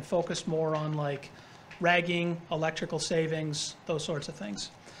 Again, focus more on like ragging, electrical savings, those sorts of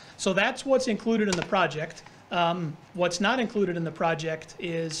things. So that's what's included in the project. What's not included in the project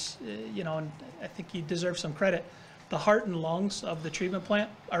is, you know, and I think you deserve some credit, the heart and lungs of the treatment plant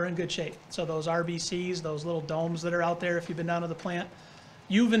are in good shape. So those RBCs, those little domes that are out there, if you've been down to the plant,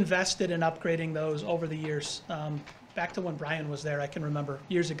 you've invested in upgrading those over the years. Back to when Brian was there, I can remember,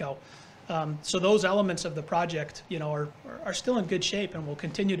 years ago. So those elements of the project, you know, are still in good shape and will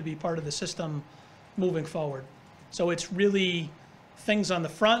continue to be part of the system moving forward. So it's really things on the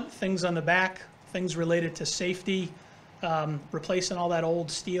front, things on the back, things related to safety, replacing all that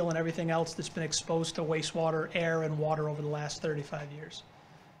old steel and everything else that's been exposed to wastewater, air, and water over the last 35 years.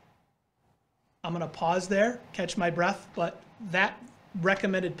 I'm going to pause there, catch my breath, but that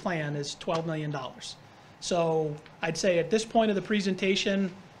recommended plan is $12 million. So I'd say at this point of the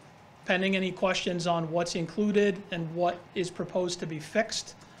presentation, pending any questions on what's included and what is proposed to be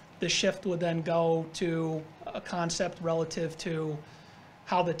fixed, the shift would then go to a concept relative to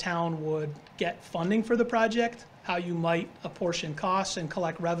how the town would get funding for the project, how you might apportion costs and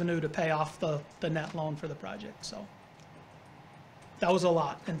collect revenue to pay off the net loan for the project. So that was a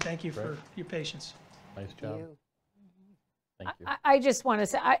lot, and thank you for your patience. Nice job. Thank you. I just want to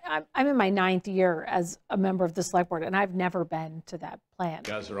say, I'm in my 9th year as a member of the select board, and I've never been to that plant.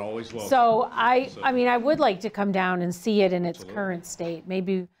 You guys are always welcome. So I mean, I would like to come down and see it in its current state.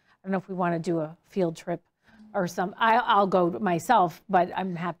 Maybe, I don't know if we want to do a field trip or some, I'll go myself, but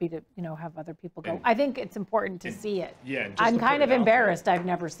I'm happy to, have other people go. I think it's important to see it. Yeah. and just I'm to put kind it of out embarrassed I've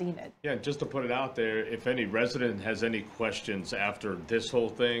never seen it. Yeah, just to put it out there, if any resident has any questions after this whole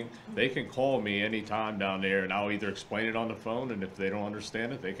thing, they can call me anytime down there, and I'll either explain it on the phone, and if they don't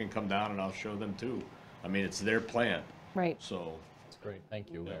understand it, they can come down and I'll show them too. I mean, it's their plan. Right. So. That's great.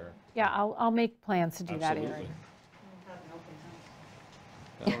 Thank you, Eric. Yeah, I'll make plans to do that, Absolutely. Aaron.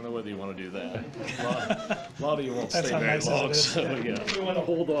 I don't know whether you want to do that. A lot of you won't That's stay how very nice that long, is. so yeah. We want to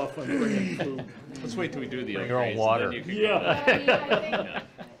hold off on bringing food. Let's wait till we do the Bring your own upgrades, and water. then you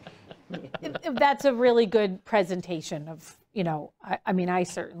can go. That's a really good presentation of, I mean, I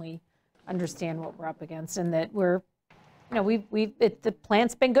certainly understand what we're up against, and that we're, the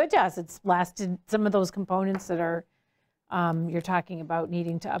plant's been good to us. It's lasted, some of those components that are, you're talking about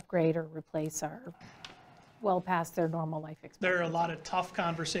needing to upgrade or replace are well past their normal life expectancy. There are a lot of tough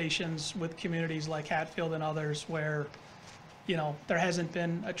conversations with communities like Hatfield and others where, there hasn't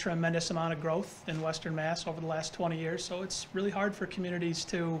been a tremendous amount of growth in Western Mass over the last 20 years. So it's really hard for communities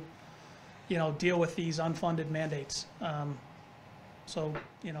to, deal with these unfunded mandates. So,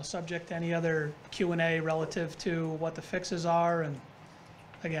 subject to any other Q&A relative to what the fixes are. And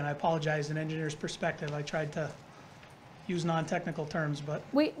again, I apologize, in an engineer's perspective, I tried to use non-technical terms, but.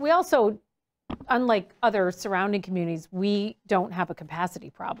 We also, unlike other surrounding communities, we don't have a capacity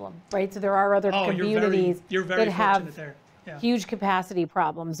problem, right? So there are other communities you're very that have fortunate there. Yeah. huge capacity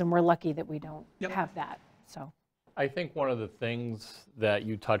problems, and we're lucky that we don't have that, so. I think one of the things that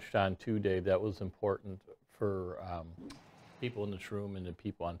you touched on too, Dave, that was important for people in this room and the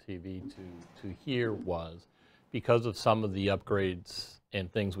people on TV to hear was, because of some of the upgrades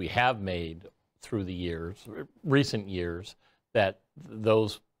and things we have made through the years, recent years, that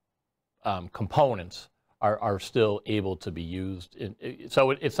those components are still able to be used.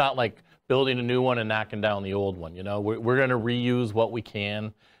 So it's not like building a new one and knocking down the old one. We're going to reuse what we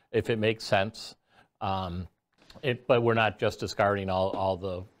can if it makes sense. But we're not just discarding all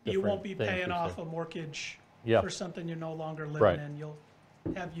the different You won't be things paying we off say. a mortgage Yeah. for something you're no longer living Right. in. You'll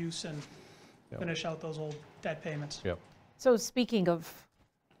have use and finish out those old debt payments. Yep. So speaking of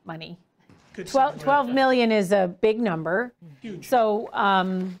money, Good 12 million is a big number. Huge. So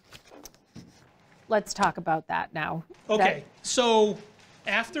let's talk about that now. Okay, so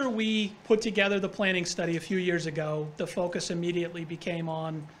after we put together the planning study a few years ago, the focus immediately became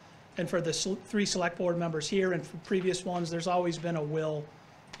on, and for the 3 select board members here and for previous ones, there's always been a will,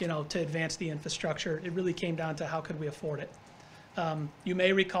 to advance the infrastructure. It really came down to how could we afford it. You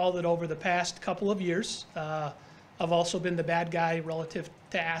may recall that over the past couple of years, I've also been the bad guy relative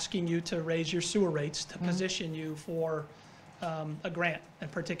to asking you to raise your sewer rates to position you for a grant,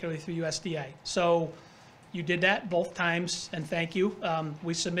 and particularly through USDA. So you did that both times, and thank you.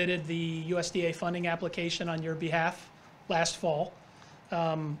 We submitted the USDA funding application on your behalf last fall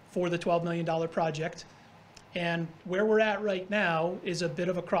for the $12 million project. And where we're at right now is a bit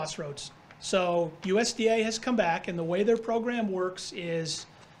of a crossroads. So USDA has come back, and the way their program works is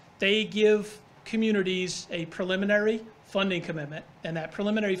they give communities a preliminary funding commitment, and that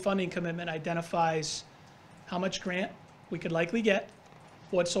preliminary funding commitment identifies how much grant we could likely get,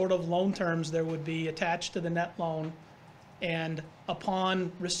 what sort of loan terms there would be attached to the net loan, and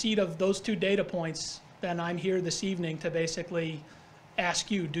upon receipt of those 2 data points, then I'm here this evening to basically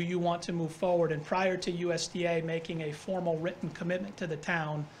ask you, do you want to move forward? And prior to USDA making a formal written commitment to the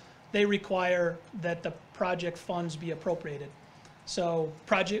town, they require that the project funds be appropriated. So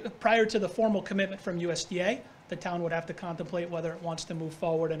prior to the formal commitment from USDA, the town would have to contemplate whether it wants to move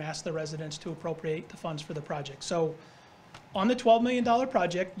forward and ask the residents to appropriate the funds for the project. So on the $12 million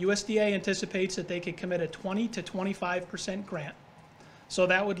project, USDA anticipates that they could commit a 20 to 25% grant. So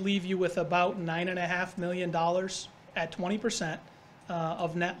that would leave you with about $9.5 million at 20%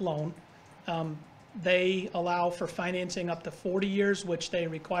 of net loan. They allow for financing up to 40 years, which they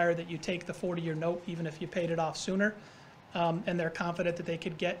require that you take the 40-year note even if you paid it off sooner. and they're confident that they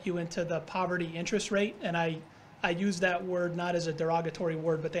could get you into the poverty interest rate. And I use that word not as a derogatory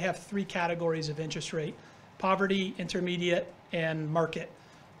word, but they have 3 categories of interest rate: poverty, intermediate, and market.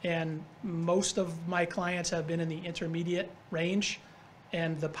 And most of my clients have been in the intermediate range,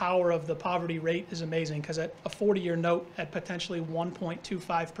 and the power of the poverty rate is amazing, because at a 40-year note at potentially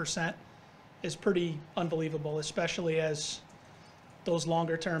 1.25% is pretty unbelievable, especially as those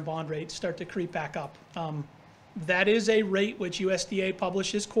longer-term bond rates start to creep back up. That is a rate which USDA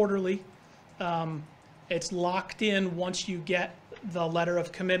publishes quarterly. It's locked in once you get the letter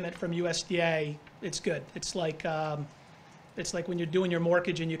of commitment from USDA. It's good. It's like when you're doing your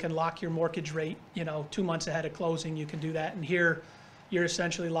mortgage and you can lock your mortgage rate, 2 months ahead of closing, you can do that. And here, you're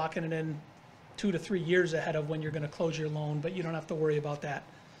essentially locking it in 2 to 3 years ahead of when you're going to close your loan, but you don't have to worry about that.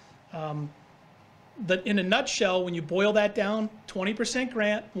 In a nutshell, when you boil that down, 20%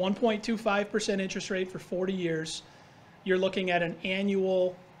 grant, 1.25% interest rate for 40 years, you're looking at an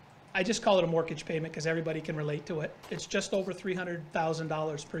annual, I just call it a mortgage payment because everybody can relate to it. It's just over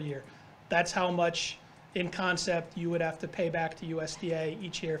 $300,000 per year. That's how much, in concept, you would have to pay back to USDA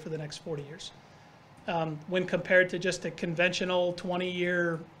each year for the next 40 years. When compared to just a conventional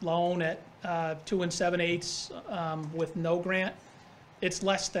 20-year loan at 2 7/8 with no grant, it's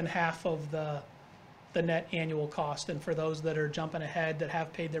less than half of the net annual cost. And for those that are jumping ahead, that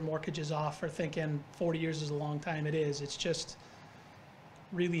have paid their mortgages off, or thinking 40 years is a long time, it is. It's just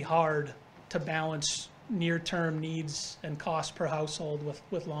really hard to balance near-term needs and cost per household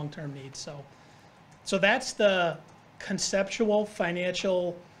with long-term needs. So that's the conceptual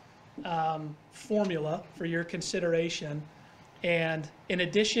financial formula for your consideration. And in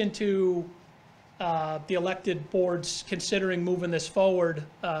addition to the elected boards considering moving this forward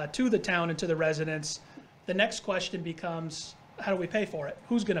to the town and to the residents, the next question becomes, how do we pay for it?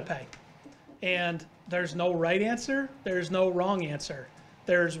 Who's going to pay? And there's no right answer. There's no wrong answer.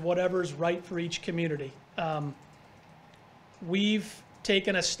 There's whatever's right for each community. We've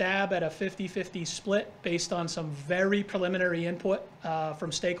taken a stab at a 50-50 split based on some very preliminary input from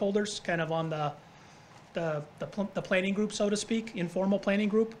stakeholders, kind of on the planning group, so to speak, informal planning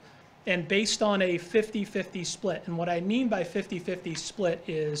group. And based on a 50-50 split, and what I mean by 50-50 split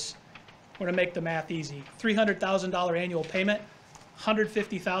is, we're going to make the math easy. $300,000 annual payment,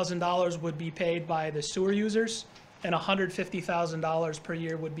 $150,000 would be paid by the sewer users, and $150,000 per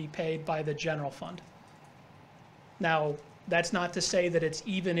year would be paid by the general fund. Now, that's not to say that it's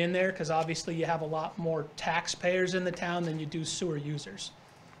even in there, because obviously you have a lot more taxpayers in the town than you do sewer users.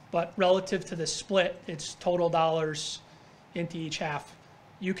 But relative to the split, it's total dollars into each half.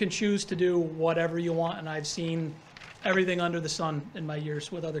 You can choose to do whatever you want, and I've seen everything under the sun in my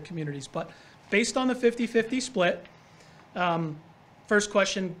years with other communities. But based on the 50-50 split, first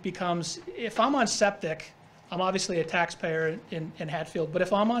question becomes, if I'm on septic, I'm obviously a taxpayer in Hatfield, but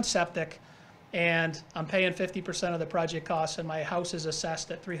if I'm on septic and I'm paying 50% of the project costs and my house is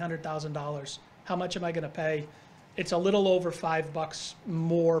assessed at $300,000, how much am I going to pay? It's a little over $5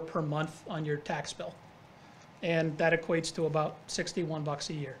 more per month on your tax bill. And that equates to about $61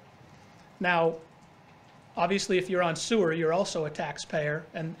 a year. Now, obviously, if you're on sewer, you're also a taxpayer,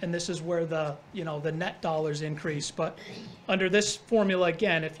 and this is where the net dollars increase. But under this formula,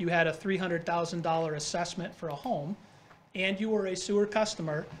 again, if you had a $300,000 assessment for a home, and you were a sewer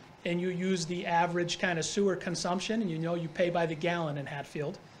customer, and you use the average kind of sewer consumption, and you pay by the gallon in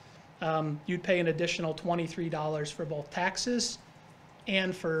Hatfield, you'd pay an additional $23 for both taxes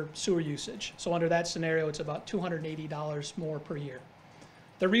and for sewer usage. So under that scenario, it's about $280 more per year.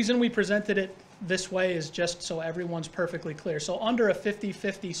 The reason we presented it this way is just so everyone's perfectly clear. So under a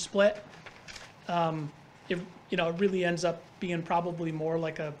 50-50 split, it really ends up being probably more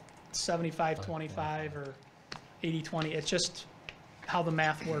like a 75-25 or 80-20. It's just how the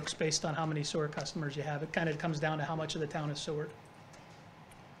math works based on how many sewer customers you have. It kind of comes down to how much of the town is sewered.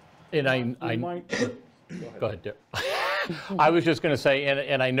 And go ahead, Dick. I was just going to say,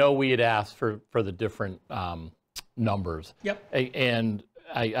 and I know we had asked for the different numbers. Yep. And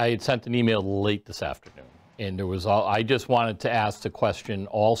I had sent an email late this afternoon, and I just wanted to ask the question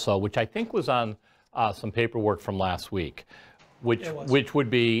also, which I think was on some paperwork from last week, which would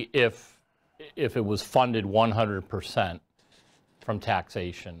be if it was funded 100% from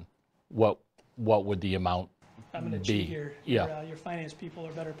taxation, what would the amount I'm going to cheat here. Yeah. Your finance people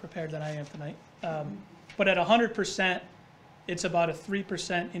are better prepared than I am tonight. But at 100%, it's about a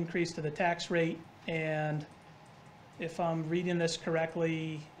 3% increase to the tax rate. And if I'm reading this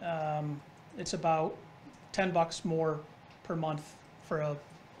correctly, it's about $10 more per month for a.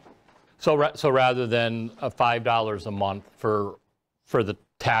 So rather than $5 a month for the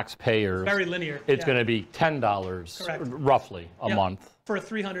taxpayers. Very linear. It's yeah. going to be $10 Correct. roughly a Yep. month. For a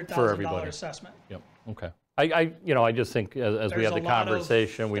For $300,000 everybody. assessment. Yep, okay. I just think as we There's have the a lot of-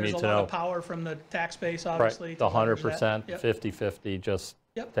 conversation, we need to There's a lot know. of power from the tax base, Right, obviously. the to leverage 100%, that. Yep. 50/50, just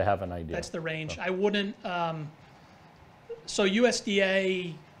Yep. to have an idea. That's the range. I wouldn't, so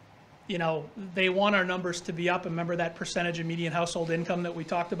USDA, they want our numbers to be up. Remember that percentage of median household income that we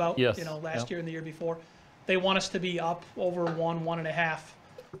talked about? Yes, Last yep. year and the year before. They want us to be up over 1.5.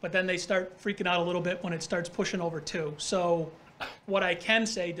 But then they start freaking out a little bit when it starts pushing over 2. So what I can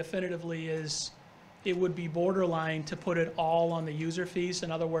say definitively is it would be borderline to put it all on the user fees.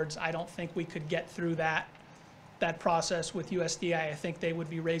 In other words, I don't think we could get through that process with USDA. I think they would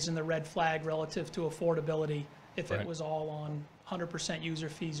be raising the red flag relative to affordability if Right. it was all on 100% user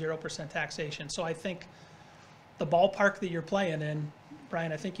fee, 0% taxation. So I think the ballpark that you're playing in,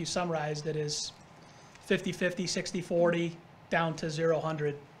 Brian, I think you summarized it as 50-50, 60-40, down to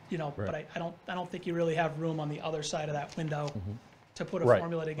 0-100. But I don't think you really have room on the other side of that window to put a Right,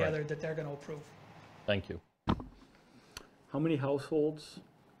 formula together right. that they're going to approve. Thank you. How many households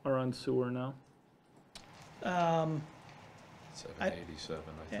are on sewer now? 787,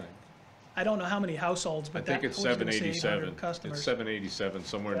 I think. I don't know how many households, I but think that it's was gonna say 787. 800 customers. It's 787,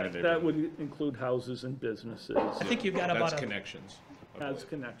 somewhere in that That neighborhood. would include houses and businesses I think you've got about That's a, connections. as I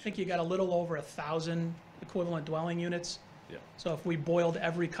connections. think you got a little over 1,000 equivalent dwelling units. Yeah. So if we boiled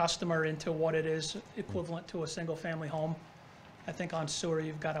every customer into what it is equivalent to a single-family home, I think on sewer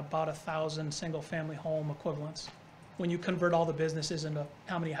you've got about 1,000 single-family home equivalents. When you convert all the businesses into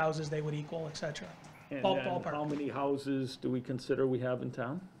how many houses they would equal, et cetera. And Ball- then ballpark. how many houses do we consider we have in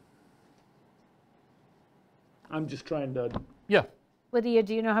town? I'm just trying to, Yeah, Lydia,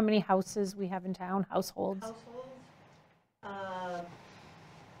 do you know how many houses we have in town, households? Households,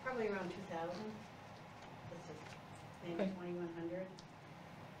 probably around 2,000. Maybe 2,100.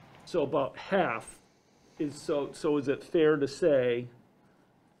 so about half is, so is it fair to say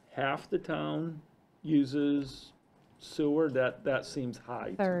half the town uses sewer? That seems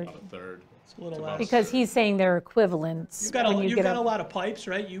high. to Third. me. About a third. It's a little about less. Because he's saying they're equivalents. You've got when a, you you've get got up- a lot of pipes,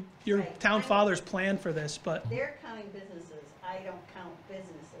 right? Your Right. town fathers planned for this, but They're counting businesses. I don't count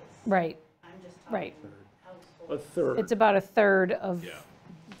businesses. Right, I'm just Right. talking A households. third. it's about a third of, Yeah,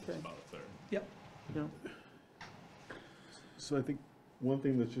 it's about a third. yep. Yeah. So I think one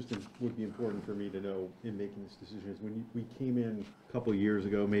thing that's just would be important for me to know in making this decision is when we came in a couple of years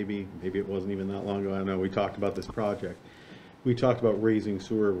ago, maybe it wasn't even that long ago, I don't know, we talked about this project. We talked about raising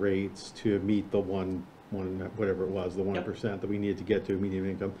sewer rates to meet the whatever it was, the 1% that we needed to get to median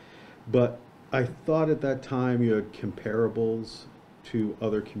income. But I thought at that time you had comparables to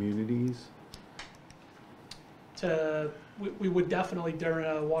other communities. We would definitely during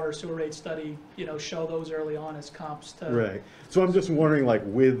a water sewer rate study, show those early on as comps to. Right. So I'm just wondering, like,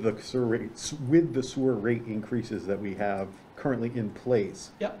 with the sewer rate increases that we have currently in place,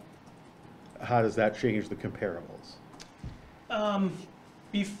 Yep. how does that change the comparables?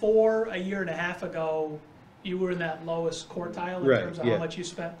 Before a year and a half ago, you were in that lowest quartile in Right, terms of yeah. how much you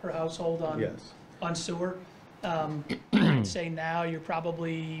spent per household Yes. on sewer. I'd say now you're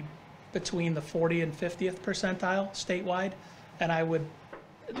probably between the 40 and 50th percentile statewide. And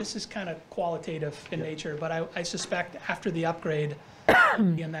this is kind of qualitative in nature, but I suspect after the upgrade,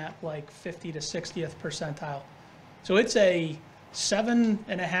 in that like 50 to 60th percentile. So it's a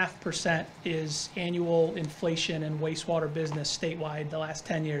 7.5% is annual inflation in wastewater business statewide the last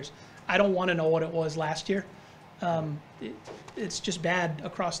 10 years. I don't want to know what it was last year. It's just bad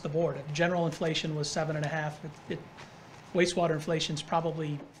across the board. General inflation was 7.5. Wastewater inflation is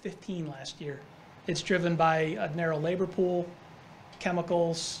probably 15 last year. It's driven by a narrow labor pool,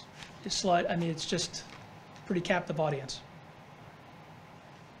 chemicals, it's just pretty captive audience.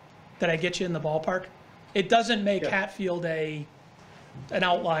 Did I get you in the ballpark? It doesn't make Hatfield an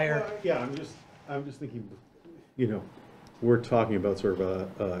outlier. Well, yeah, I'm just thinking, we're talking about sort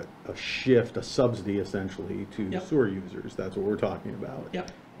of a shift, a subsidy essentially to Yep. sewer users. That's what we're talking about.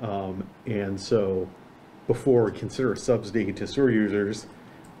 Yep. And so before we consider a subsidy to sewer users,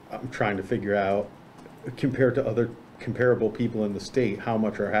 I'm trying to figure out, compared to other comparable people in the state, how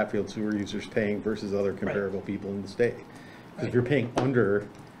much are Hatfield sewer users paying versus other comparable people in the state? Because if you're paying under,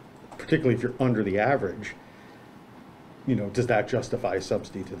 particularly if you're under the average, does that justify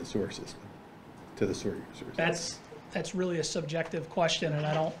subsidy to the sewer system, to the sewer users? That's really a subjective question, and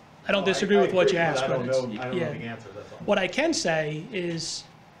I don't disagree with what you asked. I don't but know the yeah. answer, that's all. What I can say is,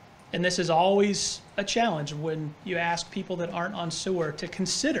 and this is always a challenge when you ask people that aren't on sewer to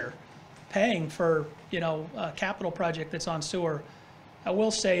consider paying for, a capital project that's on sewer. I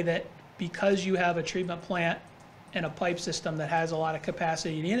will say that because you have a treatment plant and a pipe system that has a lot of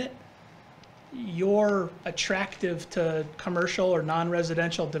capacity in it, you're attractive to commercial or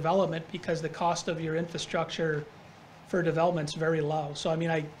non-residential development because the cost of your infrastructure for development's very low. So I mean,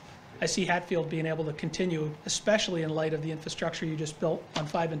 I see Hatfield being able to continue, especially in light of the infrastructure you just built on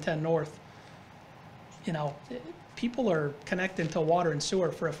 5 and 10 North. You know, people are connecting to water and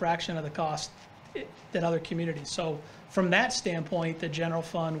sewer for a fraction of the cost than other communities. So from that standpoint, the general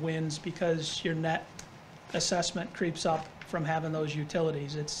fund wins because your net assessment creeps up from having those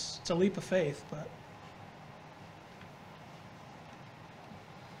utilities. It's a leap of faith, but.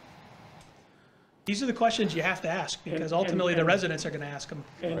 These are the questions you have to ask because ultimately the residents are going to ask them.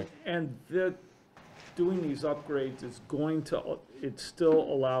 And doing these upgrades is going to, it still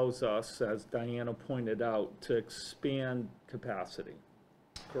allows us, as Diana pointed out, to expand capacity,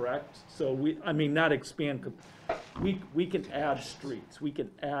 correct? So I mean, not expand, we can add streets, we can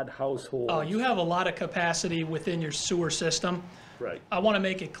add households. Oh, you have a lot of capacity within your sewer system. Right. I want to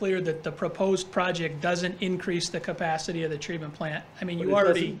make it clear that the proposed project doesn't increase the capacity of the treatment plant. I mean, But you it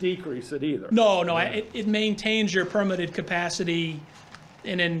already. doesn't decrease it either. No, it maintains your permitted capacity,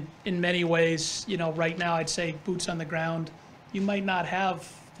 and in many ways, you know, right now I'd say boots on the ground, you might not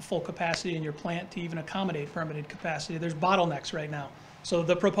have the full capacity in your plant to even accommodate permitted capacity. There's bottlenecks right now. So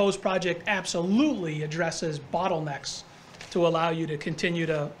the proposed project absolutely addresses bottlenecks to allow you to continue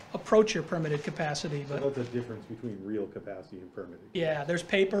to approach your permitted capacity. But So that's the difference between real capacity and permitting. yeah, there's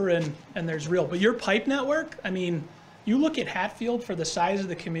paper and there's real. But your pipe network, I mean, you look at Hatfield for the size of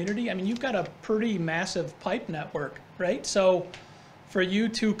the community, I mean, you've got a pretty massive pipe network, right? So for you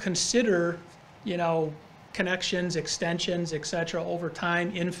to consider, you know, connections, extensions, et cetera, over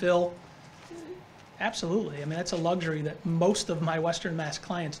time, infill, absolutely. I mean, that's a luxury that most of my Western Mass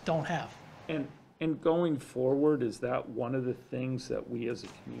clients don't have. And going forward, is that one of the things that we as a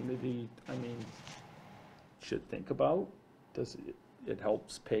community, I mean, should think about? Does it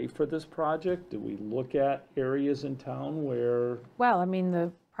helps pay for this project? Do we look at areas in town where? Well, I mean,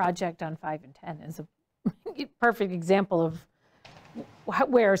 the project on 5 and 10 is a perfect example of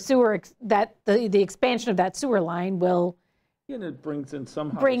where the expansion of that sewer line will And it brings in some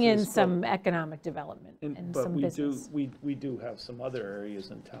bring in houses, some economic development and but some we business. we do have some other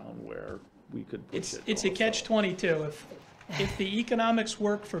areas in town where we could push it. It's a catch-22. If the economics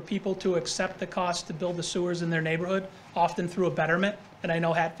work for people to accept the cost to build the sewers in their neighborhood, often through a betterment, and I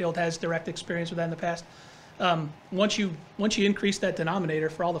know Hatfield has direct experience with that in the past, once you increase that denominator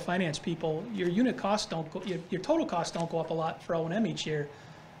for all the finance people, your unit costs don't go, your total costs don't go up a lot for O&M each year.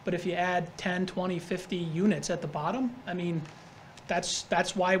 But if you add 10, 20, 50 units at the bottom, I mean,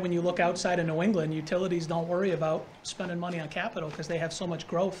 that's why when you look outside of New England, utilities don't worry about spending money on capital because they have so much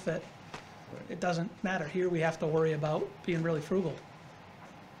growth that it doesn't matter. Here we have to worry about being really frugal.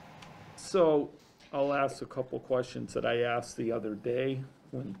 So I'll ask a couple questions that I asked the other day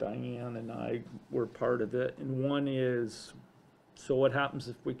when Diane and I were part of it. And one is, so what happens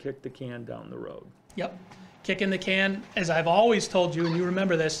if we kick the can down the road? Yep. Kicking the can, as I've always told you, and you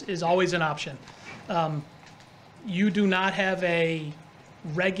remember this, is always an option. You do not have a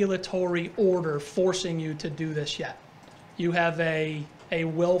regulatory order forcing you to do this yet. You have a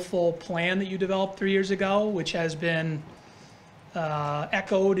willful plan that you developed 3 years ago, which has been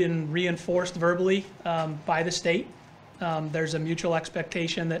echoed and reinforced verbally by the state. There's a mutual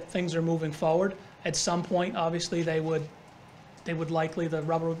expectation that things are moving forward. At some point, obviously, they would likely, the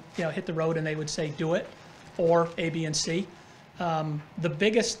rubber, hit the road and they would say, do it, or A, B, and C. The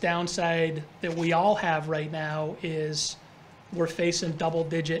biggest downside that we all have right now is we're facing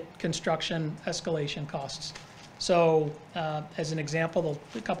double-digit construction escalation costs. So as an example,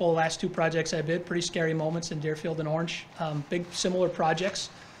 a couple of the last 2 projects I bid, pretty scary moments in Deerfield and Orange, big similar projects.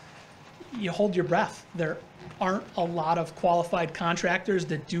 You hold your breath. There aren't a lot of qualified contractors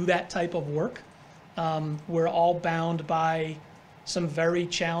that do that type of work. We're all bound by some very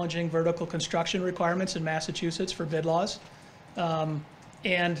challenging vertical construction requirements in Massachusetts for bid laws.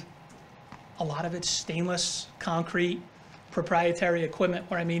 And a lot of it's stainless, concrete, proprietary equipment,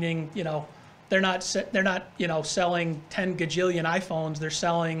 where meaning, they're not selling 10 gajillion iPhones, they're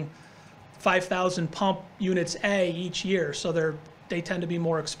selling 5,000 pump units each year. So they tend to be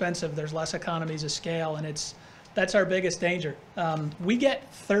more expensive. There's less economies of scale, and that's our biggest danger. We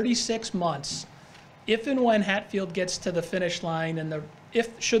get 36 months if and when Hatfield gets to the finish line, and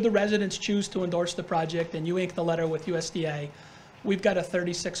should the residents choose to endorse the project and you ink the letter with USDA, we've got a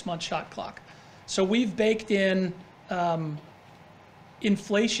 36-month shot clock. So we've baked in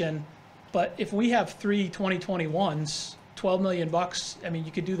inflation, but if we have 3 2021s, $12 million, I mean,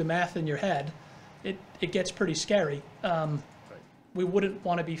 you could do the math in your head. It gets pretty scary. We wouldn't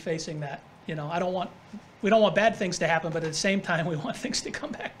want to be facing that You know, we don't want bad things to happen, but at the same time, we want things to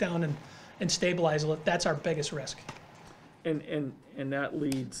come back down and stabilize. That's our biggest risk. And that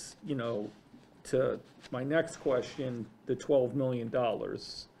leads, you know, to my next question, the $12 million.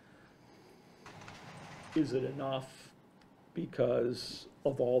 Is it enough because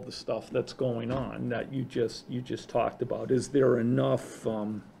of all the stuff that's going on that you just talked about? Is there enough,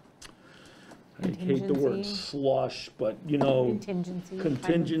 I hate the word slush, but, you know,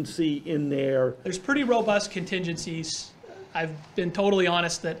 contingency in there? There's pretty robust contingencies. I've been totally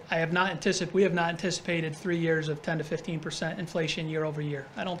honest that we have not anticipated 3 years of 10 to 15% inflation year over year.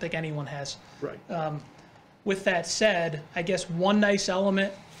 I don't think anyone has. Right. With that said, I guess one nice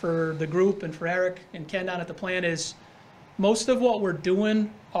element for the group and for Eric and Ken down at the plant is most of what we're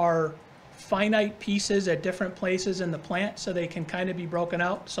doing are finite pieces at different places in the plant, so they can kind of be broken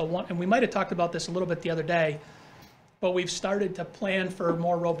out. And we might have talked about this a little bit the other day, but we've started to plan for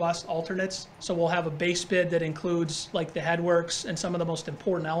more robust alternates. So we'll have a base bid that includes like the headworks and some of the most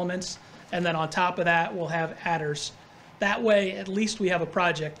important elements. And then on top of that, we'll have adders. That way, at least we have a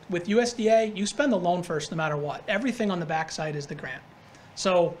project. With USDA, you spend the loan first no matter what. Everything on the backside is the grant.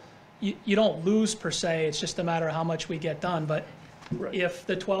 So you don't lose per se, it's just a matter of how much we get done. But right. If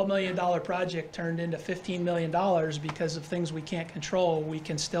the $12 million project turned into $15 million because of things we can't control, we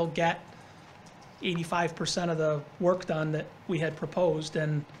can still get 85% of the work done that we had proposed.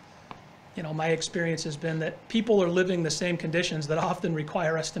 And you know, my experience has been that people are living the same conditions that often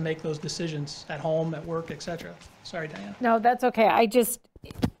require us to make those decisions at home, at work, etc. Sorry, Diana. No, that's okay.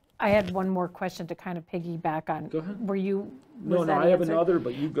 I had one more question to kind of piggyback on. Go ahead. Were you? No, I have another,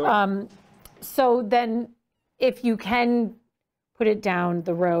 but you go. So then, if you can put it down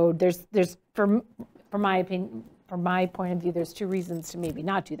the road, there's from my opinion, from my point of view, there's two reasons to maybe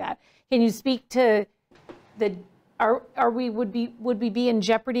not do that. Can you speak to would we be in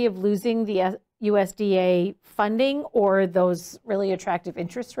jeopardy of losing the USDA funding or those really attractive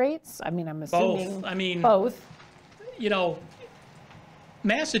interest rates? I mean, I'm assuming both. I mean, both. You know,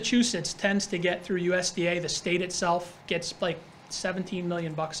 Massachusetts tends to get through USDA. The state itself gets like $17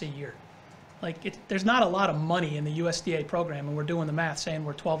 million a year. Like, there's not a lot of money in the USDA program, and we're doing the math saying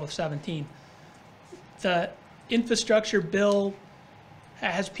we're 12 of 17. The infrastructure bill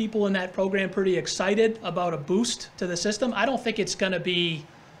has people in that program pretty excited about a boost to the system. I don't think it's going to be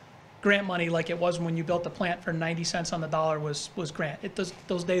grant money like it was when you built the plant for 90 cents on the dollar was grant.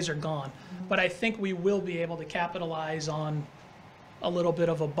 Those days are gone. Mm-hmm. But I think we will be able to capitalize on a little bit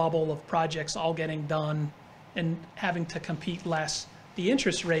of a bubble of projects all getting done and having to compete less. The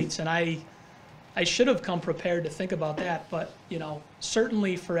interest rates, and I should have come prepared to think about that, but you know,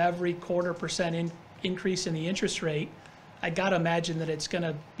 certainly for every 0.25% increase in the interest rate, I gotta imagine that it's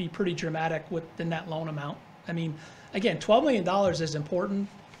gonna be pretty dramatic with the net loan amount. I mean, again, $12 million is important,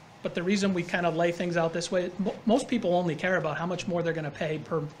 but the reason we kind of lay things out this way, most people only care about how much more they're gonna pay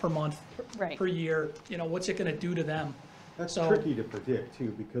per month, right. per year, you know, what's it gonna do to them? That's tricky to predict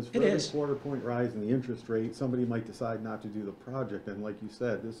too, because for every quarter-point rise in the interest rate, somebody might decide not to do the project. And like you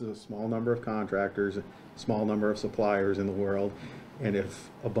said, this is a small number of contractors, a small number of suppliers in the world. And if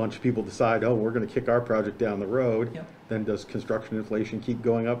a bunch of people decide, oh, we're going to kick our project down the road, yep. Then does construction inflation keep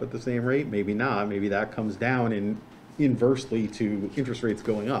going up at the same rate? Maybe not. Maybe that comes down inversely to interest rates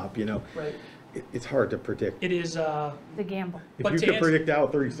going up. You know, right. It's hard to predict. It is the gamble. If you could predict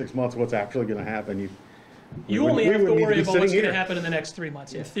out 36 months what's actually going to happen, you only have to worry about what's going to happen in the next 3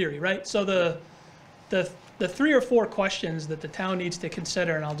 months, in theory, right? So the 3 or 4 questions that the town needs to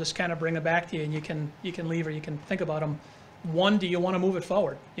consider, and I'll just kind of bring it back to you, and you can leave or you can think about them. One, do you want to move it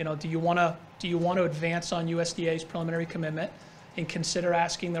forward? You know, do you want to advance on USDA's preliminary commitment and consider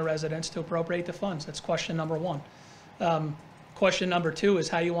asking the residents to appropriate the funds? That's question number 1. Question number 2 is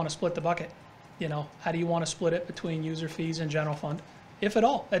how you want to split the bucket. You know, how do you want to split it between user fees and general fund, if at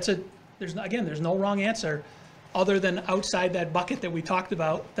all? There's no wrong answer other than outside that bucket that we talked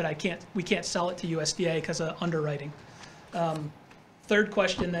about that we can't sell it to USDA because of underwriting. Third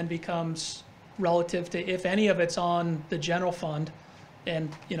question then becomes relative to if any of it's on the general fund, and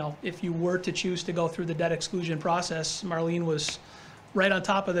you know, if you were to choose to go through the debt exclusion process, Marlene was right on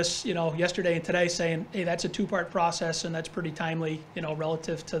top of this, you know, yesterday and today saying, hey, that's a 2-part process and that's pretty timely, you know,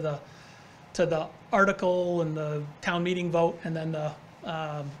 relative to the article and the town meeting vote and then the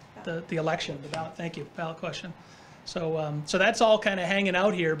election, the ballot. Thank you, ballot question. So that's all kind of hanging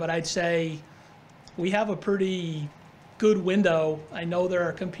out here, but I'd say we have a pretty good window. I know there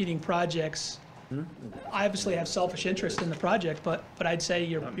are competing projects. I obviously have selfish interest in the project, but I'd say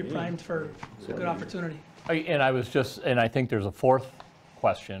you're primed for a good opportunity. And I think there's a 4th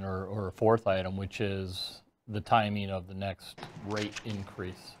question or a 4th item, which is the timing of the next rate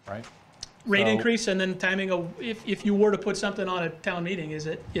increase, right? rate So- increase and then timing of, if you were to put something on a town meeting, is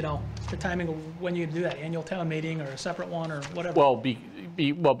it, the timing of when you do that, annual town meeting or a separate one or whatever? Well,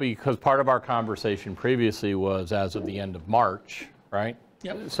 because part of our conversation previously was as of the end of March, right?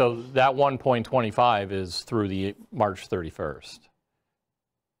 Yep. So that 1.25 is through the March 31st,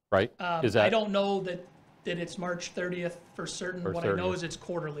 right? Is I that, don't know that it's March 30th for certain. For What I know 30th. is it's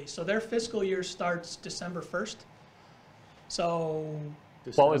quarterly. So their fiscal year starts December 1st. So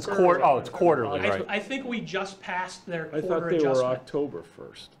well, it's quarterly, right? I think we just passed their I quarter thought they adjustment. were October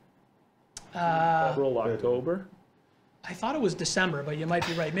 1st. April, October? I thought it was December, but you might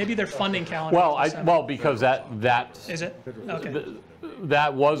be right. Maybe their funding calendar Well, is December. because that's. Is it? Okay.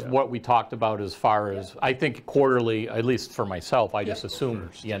 That was what we talked about as far as, I think quarterly, at least for myself, I just assumed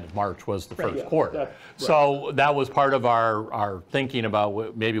the end of March was the first yeah, quarter. right. So that was part of our thinking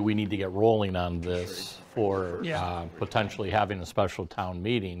about maybe we need to get rolling on this for Yeah. potentially having a special town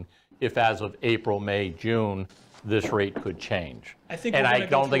meeting if as of April, May, June, this rate could change. I think And we're I gonna go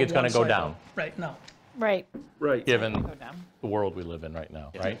don't think through it's going to one go cycle. down, Right, no. Right. Right. given Go down. the world we live in right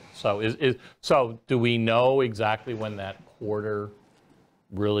now, right? So so do we know exactly when that quarter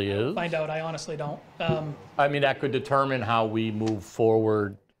really is? Find out, I honestly don't. I mean, that could determine how we move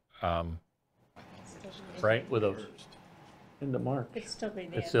forward, right, with a, End of March. It's still be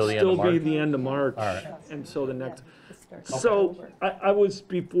it's still the end Still of be March. the end of March. All right. And so the next, so I was,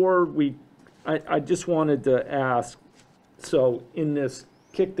 before we, I just wanted to ask, so in this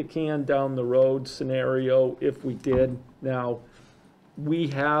kick the can down the road scenario, if we did, now, we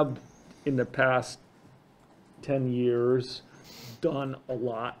have in the past 10 years done a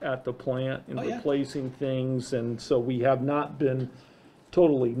lot at the plant in Oh, yeah. replacing things, and so we have not been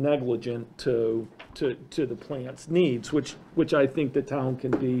totally negligent to the plant's needs, which I think the town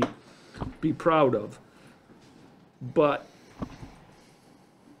can be proud of. But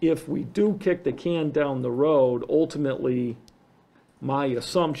if we do kick the can down the road, ultimately, my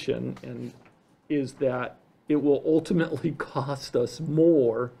assumption is that it will ultimately cost us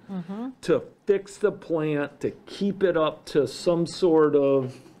more to fix the plant, to keep it up to some sort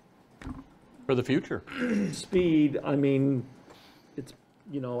of For the future. speed. I mean, it's,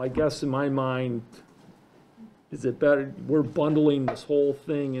 I guess in my mind, is it better, we're bundling this whole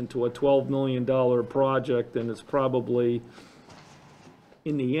thing into a $12 million project, and it's probably,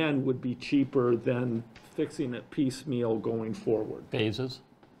 in the end, would be cheaper than fixing it piecemeal going forward. Phases?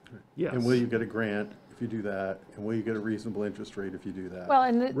 Yes. And will you get a grant if you do that? And will you get a reasonable interest rate if you do that? Well,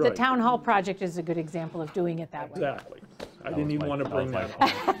 and the Right. town hall project is a good example of doing it that way. Exactly. I didn't was even my- want to that was bring my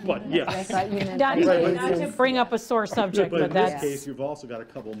that up, but I yes. thought you meant. Not Right. not to bring up a sore subject, But but in this that's, case, you've also got a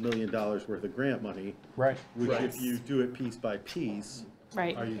couple $1 million worth of grant money, Right. which Right. if you do it piece by piece,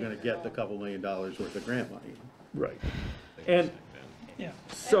 right. are you gonna get the couple $1 million worth of grant money? Right. And Yeah.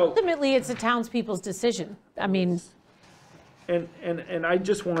 so, Ultimately, it's the townspeople's decision. I mean, and I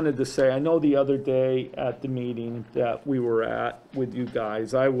just wanted to say, I know the other day at the meeting that we were at with you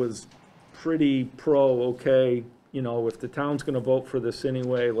guys, I was pretty okay, if the town's gonna vote for this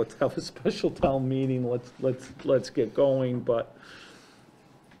anyway, let's have a special town meeting, let's get going, but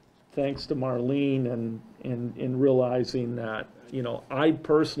thanks to Marlene and in realizing that, I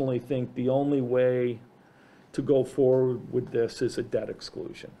personally think the only way to go forward with this is a debt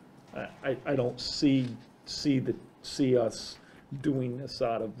exclusion. I don't see us doing this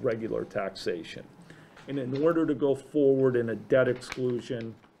out of regular taxation. And in order to go forward in a debt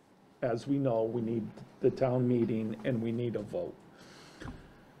exclusion, as we know, we need the town meeting and we need a vote.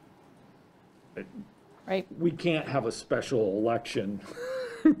 right, We can't have a special election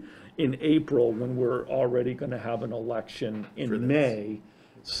in April when we're already gonna have an election For in this. May.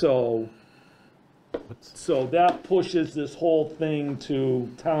 So that pushes this whole thing to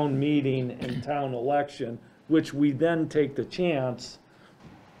town meeting and town election, which we then take the chance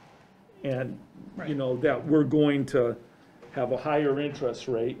and, that we're going to have a higher interest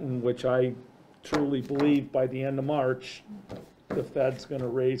rate, in which I truly believe by the end of March, the Fed's gonna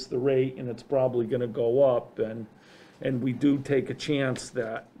raise the rate and it's probably gonna go up, and we do take a chance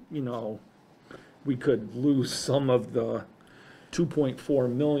that, we could lose some of the 2.4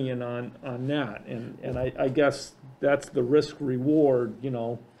 million on that, and I guess that's the risk reward,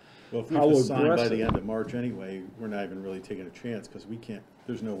 Well, if we How have to sign by aggressive? the end of March anyway, we're not even really taking a chance, because we can't,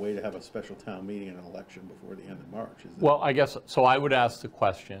 there's no way to have a special town meeting and an election before the end of March, is there? Well, I guess, so I would ask the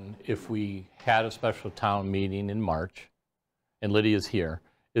question, if we had a special town meeting in March, and Lydia's here,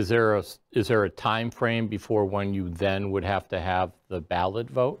 is there a time frame before when you then would have to have the ballot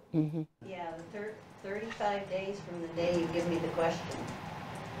vote? Yeah, the 35 days from the day you give me the question.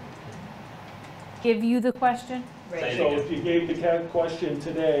 give you the question? Right. so if you gave the question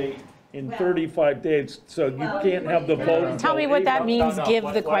today, in 35 days, so you can't have the vote. Tell me what that means, give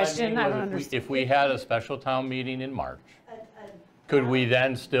the question, I don't If understand. we had a special town meeting in March, could we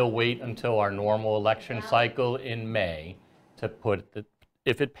then still wait until our normal election cycle in May to put,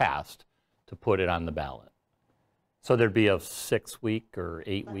 if it passed, to put it on the ballot? So there'd be a 6-week or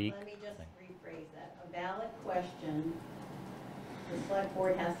 8-week? Let me just rephrase that. A ballot question, the select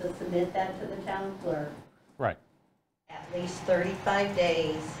board has to submit that to the town clerk Right. at least 35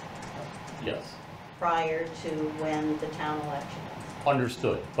 days Yes. prior to when the town election is.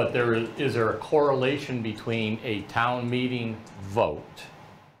 Understood, but is there a correlation between a town meeting vote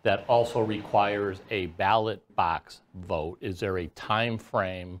that also requires a ballot box vote? Is there a time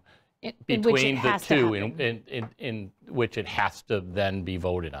frame In which it between the has to two happen. in which it has to then be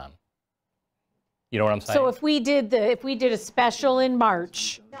voted on? You know what I'm saying? So if we did a special in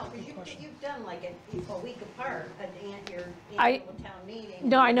March, No, because you've done like a week apart, your I- annual town meeting.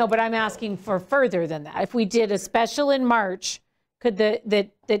 no, I know, but I'm asking for further than that. If we did a special in March, could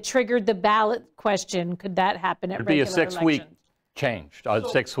that triggered the ballot question, could that happen at It'd be a regular 6-week elections? change, a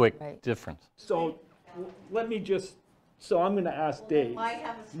 6-week difference. So let me just, so I'm going to ask Dave. might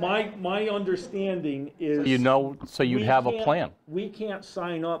have a special- My understanding is. So you'd we have a can't- plan. We can't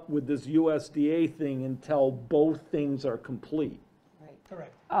sign up with this USDA thing until both things are complete.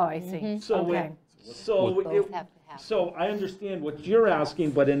 Correct. Oh, I see. So, Okay. so I understand what you're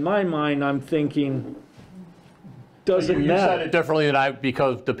asking, but in my mind, I'm thinking, doesn't You said matter. it differently than I,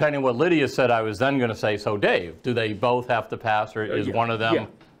 because depending on what Lydia said, I was then going to say, so Dave, do they both have to pass, or is Yeah, one of them,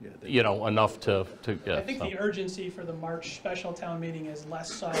 yeah. enough to yeah, I think so. the urgency for the March special town meeting is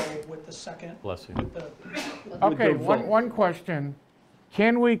less so with the second. Bless you. With the, Okay, the vote. one question.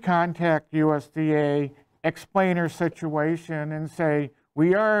 Can we contact USDA, explain our situation, and say,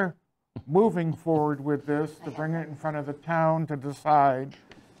 we are moving forward with this to bring it in front of the town to decide?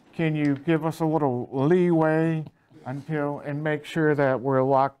 Can you give us a little leeway until, and make sure that we're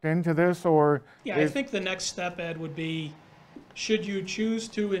locked into this, or? yeah, I think the next step, Ed, would be, should you choose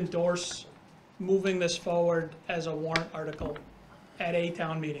to endorse moving this forward as a warrant article at a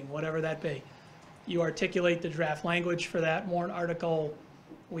town meeting, whatever that be, you articulate the draft language for that warrant article,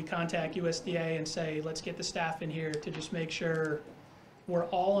 we contact USDA and say, let's get the staff in here to just make sure we're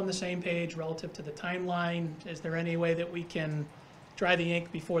all on the same page relative to the timeline. Is there any way that we can dry the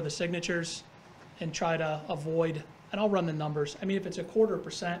ink before the signatures and try to avoid, and I'll run the numbers. I mean, if it's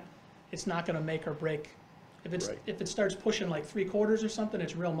 0.25%, it's not gonna make or break. If it starts pushing like 3/4 or something,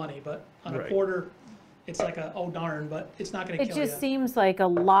 it's real money, but on a Right. quarter, it's like oh darn, but it's not gonna kill It you. just seems like a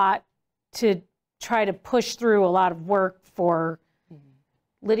lot to try to push through, a lot of work for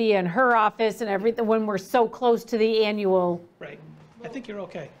Lydia and her office and everything, when we're so close to the annual. Right, I think you're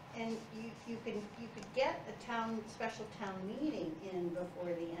okay. And you could get a special town meeting in before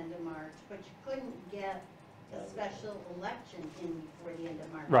the end of March, but you couldn't get a special election in before the end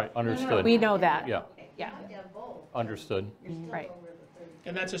of March. Right, understood. We know that. Yeah, Okay, you have to have both. understood. You're still Right. over the 30.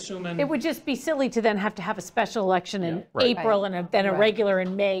 And that's assuming, It would just be silly to then have to have a special election in Right. April and then a regular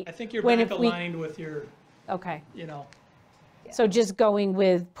in May. I think you're when back if we- aligned with your, Okay, so just going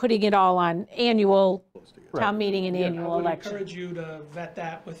with putting it all on annual town meeting and I annual would election. encourage you to vet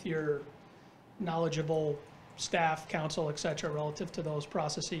that with your knowledgeable staff, council, et cetera, relative to those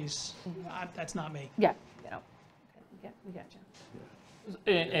processes. That's not me. Yeah, we got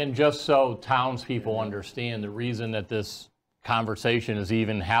you. And just so townspeople understand, the reason that this conversation is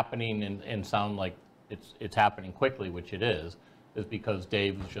even happening and sound like it's happening quickly, which it is because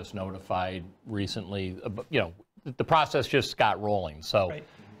Dave was just notified recently, the process just got rolling. So Right.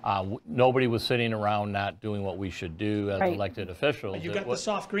 nobody was sitting around not doing what we should do as Right. elected officials. But you It got the was-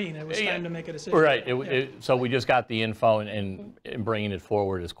 soft green, it was time to make a decision. Right, Yeah. so we just got the info and bringing it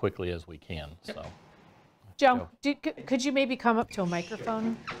forward as quickly as we can, so. Joe, could you maybe come up to a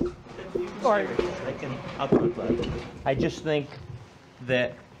microphone? Or, I'll do it, Gladys. I just think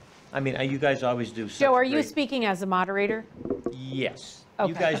that, you guys always do such Joe, are you great- speaking as a moderator? Yes. Okay.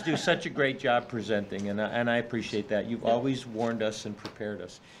 You guys do such a great job presenting, and I appreciate that. You've always warned us and prepared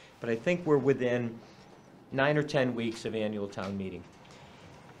us. But I think we're within 9 or 10 weeks of annual town meeting.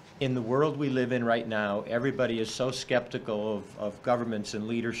 In the world we live in right now, everybody is so skeptical of governments and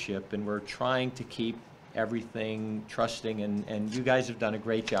leadership, and we're trying to keep everything trusting, and you guys have done a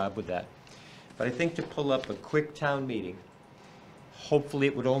great job with that. But I think to pull up a quick town meeting, hopefully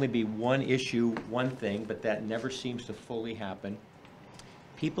it would only be one issue, one thing, but that never seems to fully happen.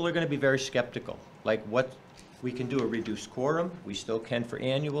 People are going to be very skeptical, like what, we can do a reduced quorum, we still can for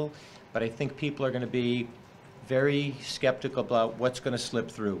annual, but I think people are going to be very skeptical about what's going to slip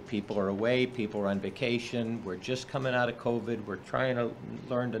through. People are away, people are on vacation, we're just coming out of COVID, we're trying to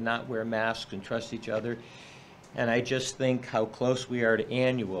learn to not wear masks and trust each other. And I just think how close we are to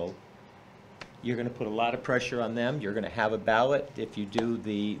annual, you're going to put a lot of pressure on them. You're going to have a ballot if you do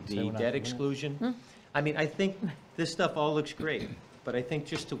the debt exclusion. I mean, I think this stuff all looks great, but I think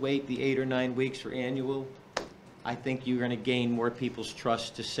just to wait the 8 or 9 weeks for annual, I think you're going to gain more people's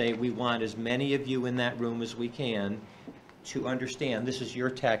trust to say, we want as many of you in that room as we can to understand this is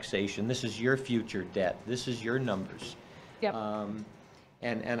your taxation, this is your future debt, this is your numbers. Yep.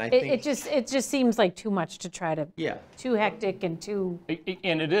 And I think it just seems like too much to try to, too hectic and too.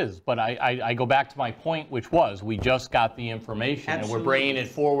 And it is, but I go back to my point, which was, we just got the information, and we're bringing it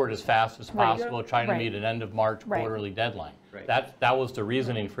forward as fast as possible, trying to meet an end of March quarterly deadline. Right. That was the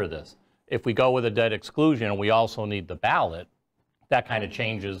reasoning for this. If we go with a debt exclusion, and we also need the ballot, that kind of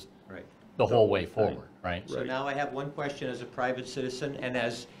changes the whole way forward, right? So now I have one question as a private citizen, and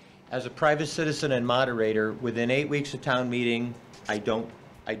as a private citizen and moderator, within 8 weeks of town meeting, I don't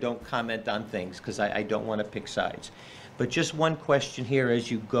comment on things because I don't want to pick sides. But just one question here as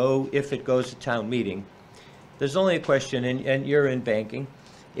you go, if it goes to town meeting, there's only a question, and you're in banking,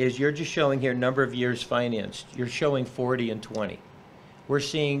 is you're just showing here number of years financed. You're showing 40 and 20. We're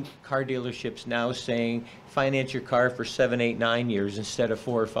seeing car dealerships now saying finance your car for 7, 8, 9 years instead of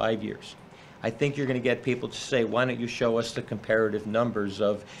 4 or 5 years. I think you're going to get people to say, why don't you show us the comparative numbers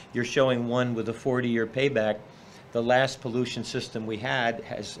of, you're showing one with a 40-year payback. The last pollution system we had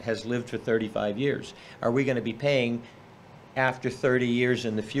has lived for 35 years. Are we going to be paying after 30 years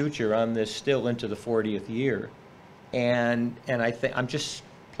in the future on this still into the 40th year? And I think I'm just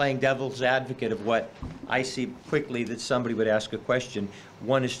playing devil's advocate of what I see quickly that somebody would ask a question.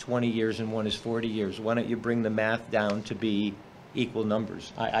 One is 20 years and one is 40 years. Why don't you bring the math down to be equal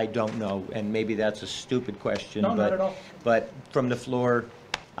numbers? I don't know, and maybe that's a stupid question. No, not at all. But from the floor,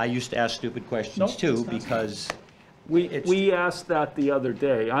 I used to ask stupid questions too, because we asked that the other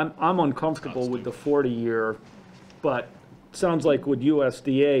day. I'm uncomfortable with the 40-year, but sounds like with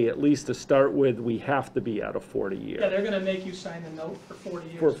USDA, at least to start with, we have to be at a 40-year. Yeah, they're going to make you sign the note for 40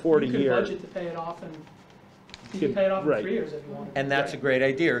 years. For 40 you can years. budget to pay it off, and you can pay it off in 3 years if you want. and that's a great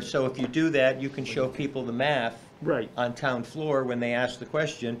idea. So if you do that, you can show people the math on town floor when they ask the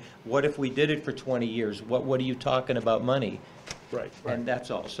question, what if we did it for 20 years? What are you talking about money? Right. And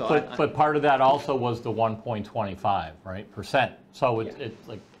that's all. So But part of that also was the 1.25, right, percent. So it's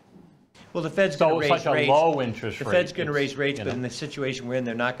like, well, the Fed's going to raise rates. So it's such a low interest rate. The Fed's going to raise rates, but in the situation we're in,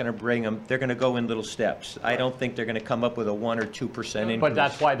 they're not going to bring them. They're going to go in little steps. I don't think they're going to come up with a 1 or 2% increase. But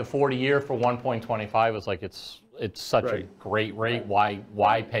that's why the 40-year for 1.25 is like, it's such a great rate.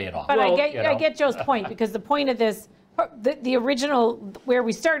 Why pay it off? But I get Joe's point, because the point of this, the original, where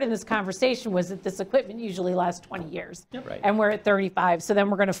we started this conversation was that this equipment usually lasts 20 years. Right. And we're at 35. So then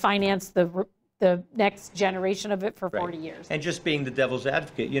we're going to finance the next generation of it for 40 years. And just being the devil's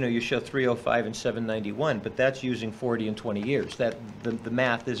advocate, you show 305 and 791, but that's using 40 and 20 years. That the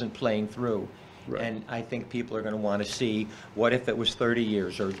math isn't playing through. Right. And I think people are going to want to see, what if it was 30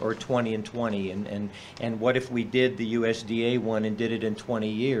 years or 20 and 20, and what if we did the USDA one and did it in 20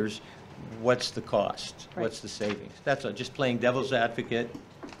 years? What's the cost? Right. What's the savings? That's all, just playing devil's advocate.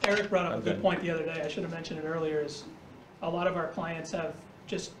 Eric brought up a good point the other day. I should have mentioned it earlier. Is a lot of our clients have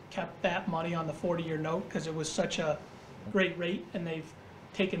just kept that money on the 40-year note because it was such a great rate, and they've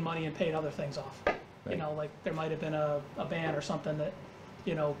taken money and paid other things off. Right. Like there might have been a ban or something that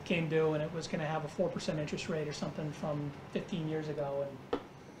came due, and it was going to have a 4% interest rate or something from 15 years ago.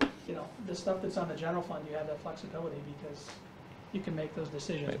 And the stuff that's on the general fund, you have that flexibility because you can make those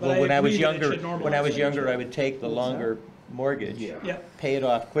decisions. Right. But Well, when I was normalize younger, I would take the longer mortgage, pay it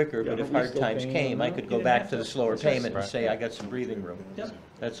off quicker, but if hard times came, I could go back to the slower payment and say, I got some breathing room.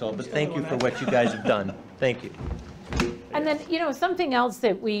 That's all. But thank you for what you guys have done. Thank you. And then, something else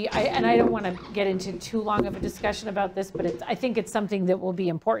that and I don't want to get into too long of a discussion about this, but I think it's something that will be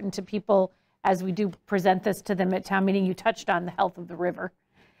important to people as we do present this to them at town meeting. You touched on the health of the river.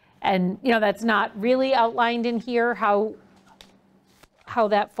 And, that's not really outlined in here, how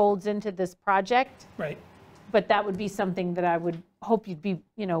that folds into this project. Right. But that would be something that I would hope you'd be,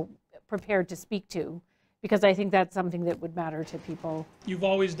 prepared to speak to, because I think that's something that would matter to people. You've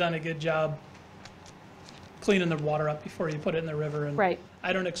always done a good job cleaning the water up before you put it in the river. And right.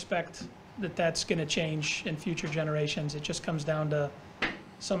 I don't expect that that's going to change in future generations. It just comes down to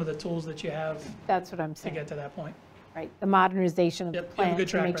some of the tools that you have. That's what I'm saying. To get to that point. Right. The modernization of the plant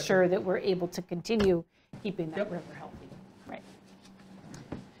to make record. sure that we're able to continue keeping that river healthy. Right.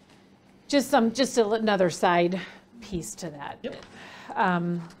 Just another side piece to that.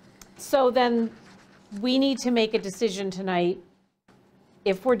 Yep. So then we need to make a decision tonight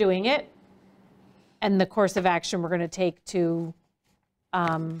if we're doing it and the course of action we're going to take to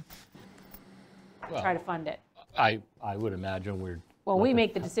try to fund it. I would imagine we're. Well, we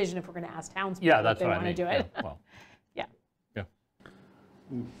make the decision if we're going to ask townspeople Yeah, if that's they what I want mean. to do it. Yeah, well, Yeah, yeah.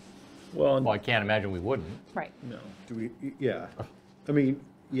 Well, Well, I can't imagine we wouldn't. right. no. Do we, yeah, I mean,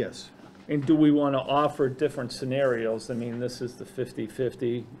 yes. And do we want to offer different scenarios? I mean, this is the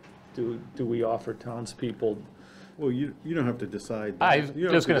 50/50. Do we offer townspeople? Well, you don't have to decide. that. I was You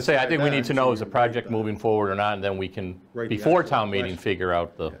don't just have going to say, I decide think we that need to know, until is the you write project that. moving forward or not, and then we can, Write the before actual town meeting, question. figure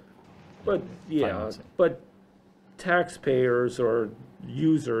out the, But, yeah, Financing. but taxpayers or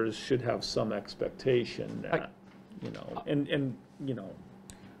users should have some expectation that, you know, and, you know,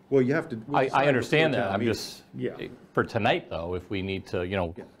 Well, you have to. we'll I decide understand before that, town I'm meeting. just, Yeah. for tonight, though, if we need to,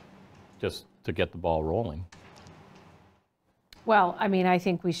 Yeah. just to get the ball rolling, Well, I mean, I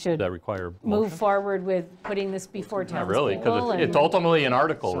think we should does that require move motion? forward with putting this before Not townspeople. really, because it's and ultimately an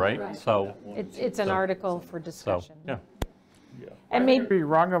article, right? So, It's an article for so, discussion. yeah. And It'd maybe, be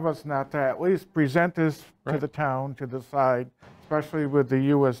wrong of us not to at least present this to the town to decide, especially with the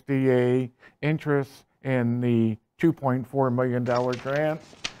USDA interest in the $2.4 million grant.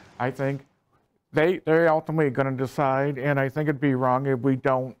 I think they're ultimately going to decide, and I think it'd be wrong if we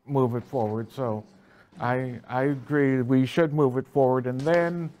don't move it forward. So I agree, we should move it forward, and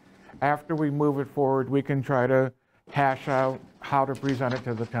then after we move it forward, we can try to hash out how to present it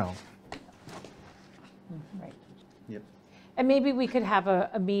to the town. right. Yep. And maybe we could have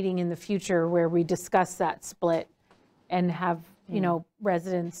a meeting in the future where we discuss that split and have,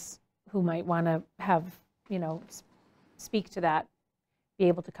 residents who might want to have, speak to that, be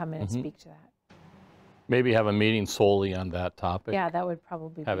able to come in and speak to that. Maybe have a meeting solely on that topic. Yeah, that would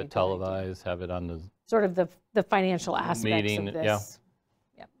probably be Have a it good idea. televised, have it on the, Sort of the financial aspects Meeting, of yeah. this.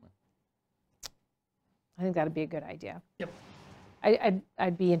 Yep. I think that'd be a good idea. Yep.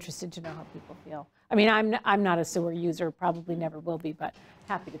 I'd be interested to know how people feel. I mean, I'm not a sewer user, probably never will be, but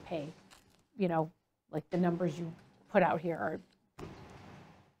happy to pay, like the numbers you put out here are,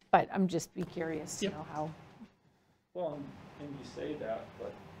 but I'm just be curious to Yep. know how. well, and you say that,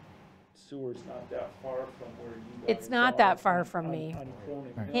 but sewer's not that far from where you guys It's not are that far on- from me. on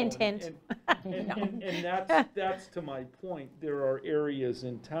Cronin Hill. Hint, hint. And that's to my point. There are areas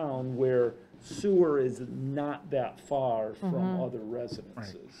in town where sewer is not that far from other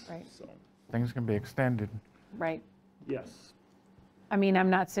residences. Right. So, Things can be extended. Right. yes, I mean, I'm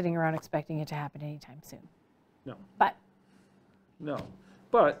not sitting around expecting it to happen anytime soon, no, but no.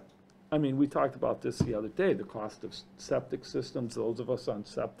 But, I mean, we talked about this the other day, the cost of septic systems, those of us on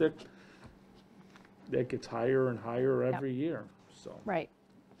septic, that gets higher and higher every year, so. right.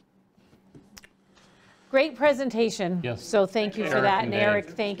 Great presentation. Yes. So thank you for Eric that. and And Dave. Eric,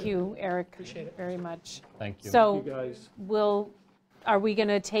 thank you, Eric. Appreciate it. Very much. thank you. So You guys, are we going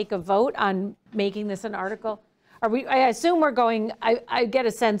to take a vote on making this an article? I assume we're going, I get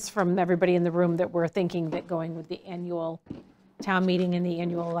a sense from everybody in the room that we're thinking that going with the annual town meeting and the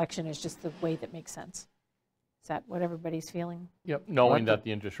annual election is just the way that makes sense. Is that what everybody's feeling? Yep, knowing that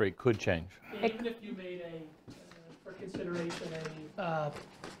the interest rate could change. Even if you made for consideration, a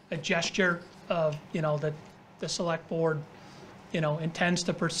gesture of, that the select board, intends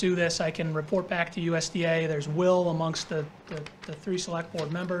to pursue this, I can report back to USDA. There's will amongst the three select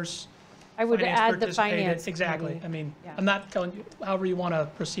board members. I would Finance add the participated. finance. Exactly. committee. I mean, Yeah. I'm not telling you however you want to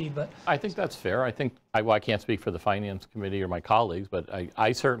proceed, but I think that's fair. I think, I can't speak for the finance committee or my colleagues, but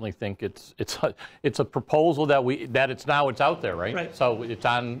I certainly think it's a proposal that it's out there, right? Right. So it's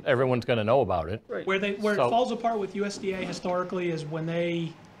on, everyone's going to know about it. where it So- falls apart with USDA historically is when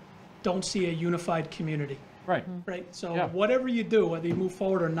they don't see a unified community, Right. right? So Yeah. whatever you do, whether you move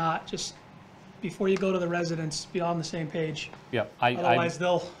forward or not, just before you go to the residents, be on the same page. Yep. Otherwise,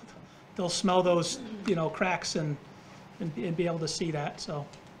 they'll smell those, cracks and be able to see that, so.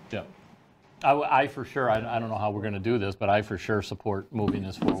 Yeah. I for sure, I don't know how we're going to do this, but I for sure support moving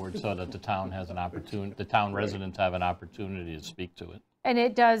this forward so that the town has an opportunity, the town residents have an opportunity to speak to it. And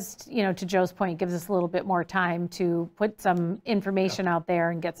it does, to Joe's point, gives us a little bit more time to put some information out there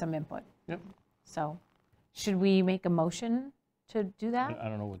and get some input. Yep. So should we make a motion to do that? I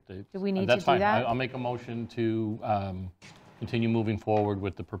don't know what they. Do we need That's to do fine. that? I'll make a motion to continue moving forward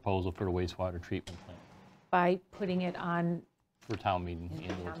with the proposal for the wastewater treatment plant By putting it on for town meeting,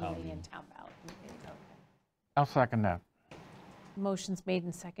 annual town town meeting meeting. and town ballot. Okay. I'll second that. Motion's made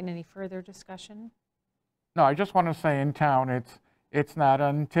and second. Any further discussion? No, I just want to say in town, it's not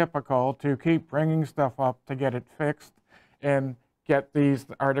untypical to keep bringing stuff up to get it fixed and get these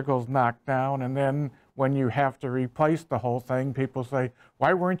articles knocked down. And then when you have to replace the whole thing, people say,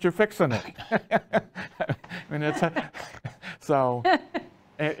 why weren't you fixing it? I mean, so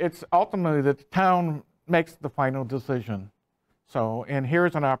it's ultimately the town makes the final decision. So, and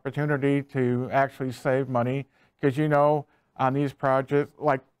here's an opportunity to actually save money, because you know, on these projects,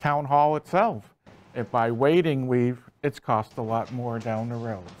 like Town Hall itself, if by waiting, it's cost a lot more down the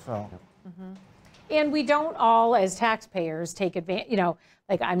road, so. And we don't all, as taxpayers, take advantage, you know,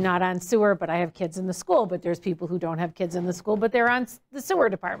 like I'm not on sewer, but I have kids in the school, but there's people who don't have kids in the school, but they're on the sewer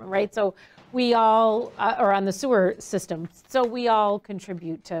department, right? So we all are on the sewer system, so we all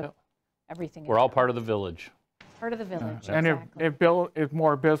contribute to everything. We're all part of the village. Part of the village, And exactly. if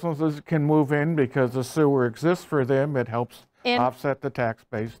more businesses can move in because the sewer exists for them, it helps And offset the tax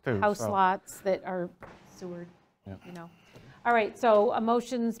base too. house so. lots that are sewered, you know. All right, so a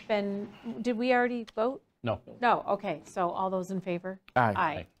motion's been, did we already vote? No. No, okay, so all those in favor? Aye.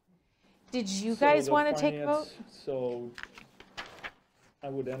 Aye. Did you So guys the want to take a vote? finance- So I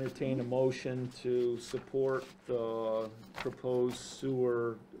would entertain a motion to support the proposed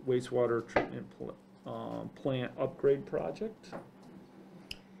sewer wastewater treatment plant upgrade project.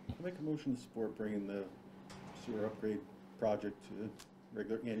 I make a motion to support bringing the sewer upgrade project to the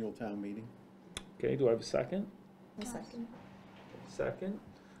regular annual town meeting. Okay, do I have a second? A second. Second.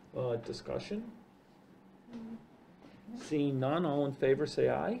 Discussion? Seeing none, all in favor, say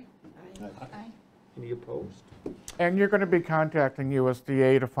aye. Any opposed? And you're going to be contacting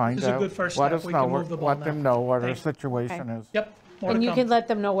USDA to find This is a out. good first Let step. us We know, can move the ball let them now. know what our Thanks. situation is. Yep. more to And you come. can let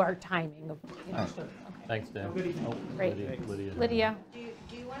them know our timing of, you know. Thanks, Dan. Oh, Great. Lydia. Lydia,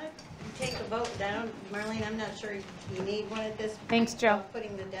 Do you want to take a vote down? Marlene, I'm not sure you need one at this. Thanks, Joe. about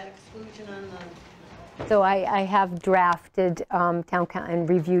Putting the debt exclusion on the, So I have drafted and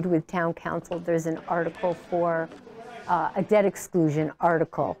reviewed with town council. There's an article for a debt exclusion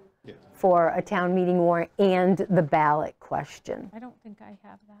article for a town meeting warrant and the ballot question. I don't think I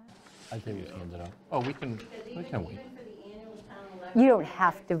have that. I think we handed out. Oh, we can wait. even for the annual town election. You don't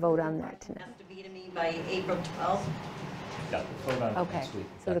have to vote on that tonight. Has to be to me by April 12th. Yeah, vote on it Okay. next week.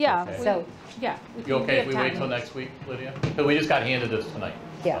 So That's Yeah, okay. So, Yeah. You okay if we wait have till time. next week, Lydia? Because we just got handed this tonight.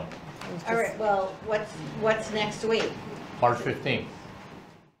 yeah. All right, well, what's next week? March 15th.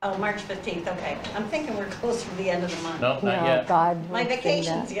 Oh, March 15th, okay. I'm thinking we're close to the end of the month. No, not No, yet. God. My don't say vacation's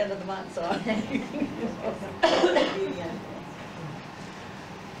that. the end of the month, so.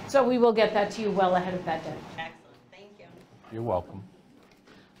 So we will get that to you well ahead of that day. Excellent, thank you. You're welcome.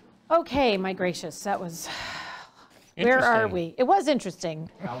 Okay, my gracious, that was, where are Interesting. we? It was interesting.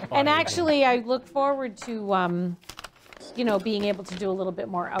 How And funny. actually, I look forward to, you know, being able to do a little bit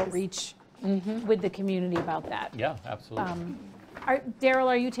more outreach with the community about that. Yeah, absolutely. Daryl,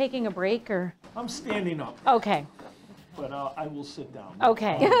 are you taking a break or? I'm standing up, Okay, but I will sit down.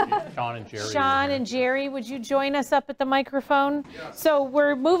 okay. Sean and Jerry. are Sean here. and Jerry, would you join us up at the microphone? So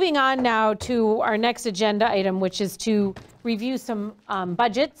we're moving on now to our next agenda item, which is to review some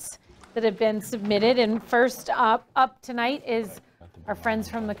budgets that have been submitted. And first up tonight is our friends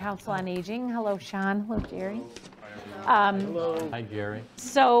from the Council on Aging. Hello, Sean. Hello, Jerry. Hi, Jerry.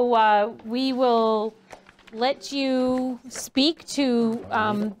 So we will let you speak to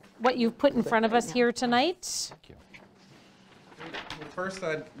what you've put in front of us here tonight. First,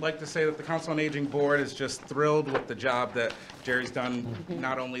 I'd like to say that the Council on Aging Board is just thrilled with the job that Jerry's done,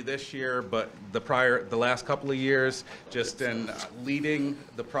 not only this year, but the last couple of years, just in leading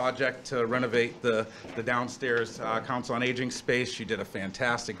the project to renovate the downstairs Council on Aging space. She did a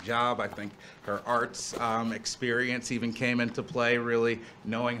fantastic job. I think her arts experience even came into play, really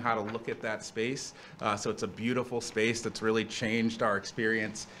knowing how to look at that space. So it's a beautiful space that's really changed our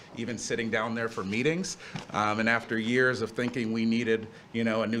experience, even sitting down there for meetings. And after years of thinking we needed, you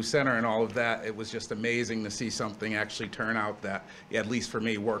know, a new center and all of that, it was just amazing to see something actually turn out that, at least for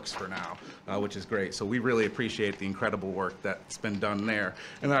me, works for now, which is great. So we really appreciate the incredible work that's been done there.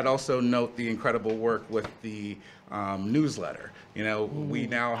 And I'd also note the incredible work with the newsletter. You know, we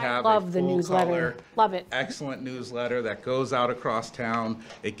now have a Love the full newsletter. color, Love it. excellent newsletter that goes out across town.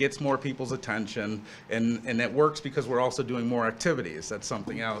 It gets more people's attention, and it works because we're also doing more activities. That's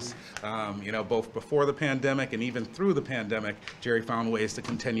something else. You know, both before the pandemic and even through the pandemic, Jerry found ways to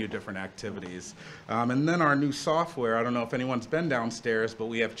continue different activities. And then our new software, I don't know if anyone's been downstairs, but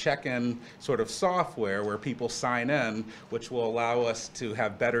we have check-in sort of software where people sign in, which will allow us to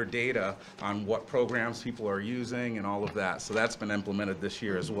have better data on what programs people are using and all of that. So that's been implemented this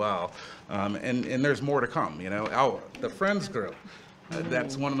year as well. And there's more to come, you know. The Friends group.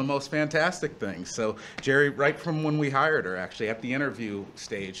 That's one of the most fantastic things. So Jerry, right from when we hired her, actually at the interview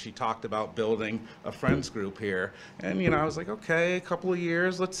stage, she talked about building a friends group here. And, I was like, okay, a couple of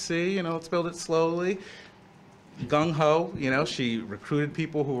years, let's see, let's build it slowly. Gung-ho, she recruited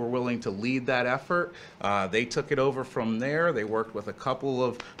people who were willing to lead that effort. They took it over from there. They worked with a couple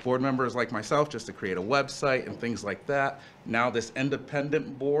of board members like myself just to create a website and things like that. Now this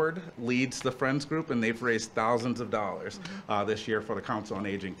independent board leads the Friends Group, and they've raised thousands of dollars this year for the Council on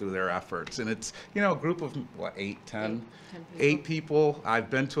Aging through their efforts. And it's, a group of, 8 people. I've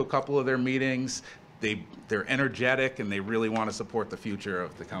been to a couple of their meetings. They're energetic, and they really want to support the future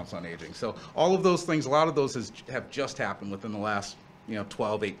of the Council on Aging. So all of those things, a lot of those have just happened within the last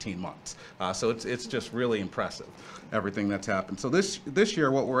 12, 18 months. So it's just really impressive, everything that's happened. So this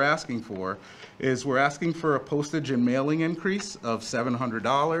year, what we're asking for is we're asking for a postage and mailing increase of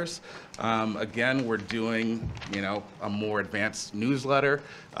 $700. Again, we're doing, a more advanced newsletter.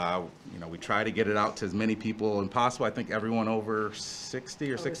 We try to get it out to as many people as possible. I think everyone over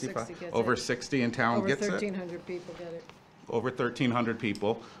 60 or 65, over 60 in town gets it. Over 1,300 people get it. Over 1,300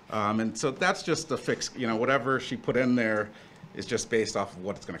 people. And so that's just the fix, whatever she put in there is just based off of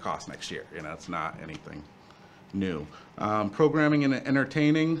what it's going to cost next year. It's not anything new. Programming and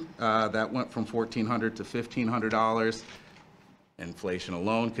entertaining, that went from $1,400 to $1,500. Inflation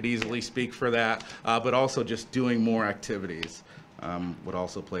alone could easily speak for that, but also just doing more activities would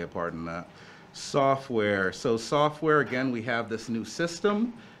also play a part in that. Software. So software, again, we have this new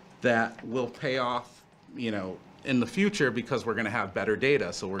system that will pay off, in the future, because we're going to have better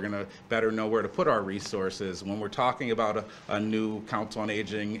data. So we're going to better know where to put our resources. When we're talking about a new Council on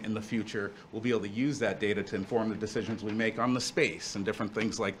Aging in the future, we'll be able to use that data to inform the decisions we make on the space and different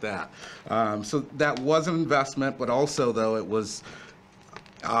things like that. So that was an investment, but also, though, it was,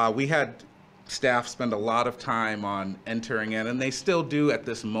 we had staff spend a lot of time on entering in, and they still do at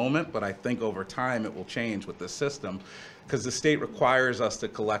this moment, but I think over time it will change with this system, because the state requires us to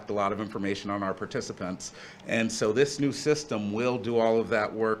collect a lot of information on our participants. And so this new system will do all of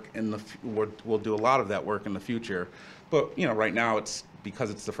that work will do a lot of that work in the future. But, right now it's, because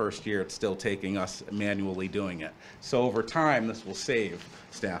it's the first year, it's still taking us manually doing it. So over time, this will save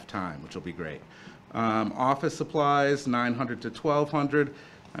staff time, which will be great. Office supplies, $900 to $1,200.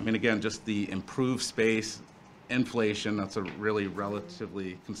 Again, just the improved space, inflation, that's a really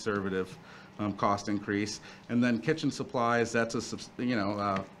relatively conservative cost increase. And then kitchen supplies, that's a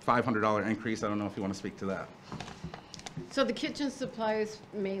 $500 increase. I don't know if you want to speak to that. So the kitchen supplies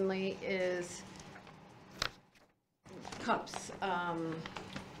mainly is cups. I'm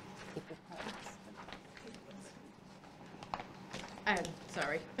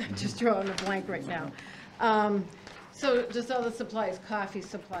sorry, just drawing a blank right now. So just all the supplies, coffee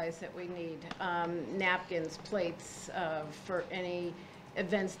supplies that we need, napkins, plates for any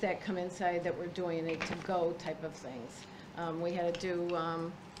events that come inside that we're doing, any to-go type of things. We had to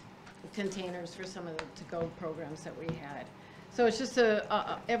do containers for some of the to-go programs that we had. So it's just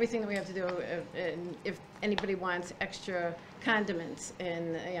everything that we have to do, and if anybody wants extra condiments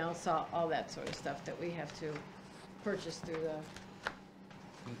and salt, all that sort of stuff that we have to purchase through the.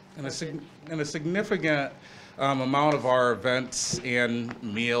 And a significant amount of our events and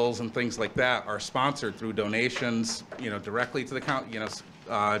meals and things like that are sponsored through donations, directly to the county.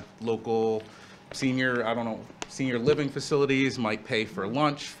 Local senior living facilities might pay for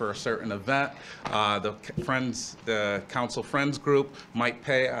lunch for a certain event. The Council Friends Group might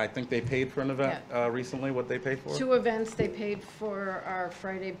pay. I think they paid for an event recently. What they paid for? 2 events. They paid for our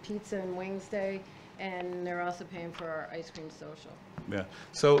Friday pizza and wings day, and they're also paying for our ice cream social. Yeah.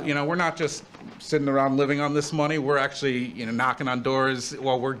 So, we're not just sitting around living on this money. We're actually, knocking on doors.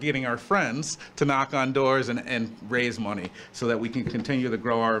 Well, we're getting our friends to knock on doors and raise money so that we can continue to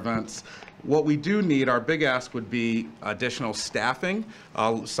grow our events. What we do need, our big ask would be additional staffing.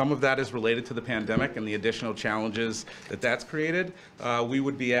 Some of that is related to the pandemic and the additional challenges that's created. We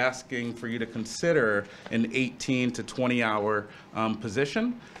would be asking for you to consider an 18 to 20 hour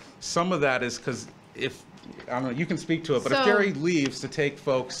position. Some of that is because I don't know, you can speak to it, but if Jerry leaves to take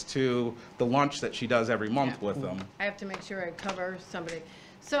folks to the lunch that she does every month with them. I have to make sure I cover somebody.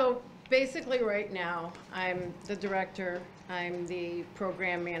 So basically right now, I'm the director, I'm the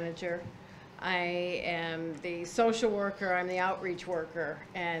program manager, I am the social worker, I'm the outreach worker,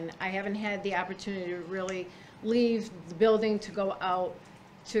 and I haven't had the opportunity to really leave the building to go out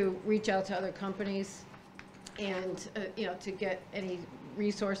to reach out to other companies and to get any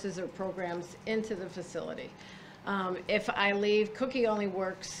resources or programs into the facility. If I leave, Cookie only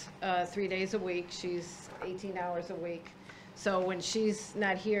works 3 days a week. She's 18 hours a week. So when she's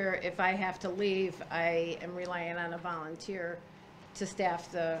not here, if I have to leave, I am relying on a volunteer to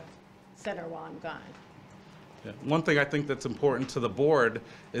staff the center while I'm gone. Yeah. One thing I think that's important to the board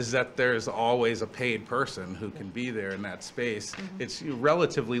is that there's always a paid person who can be there in that space. It's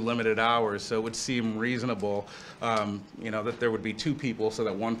relatively limited hours, so it would seem reasonable, that there would be two people so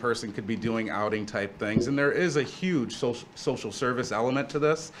that one person could be doing outing type things. And there is a huge social service element to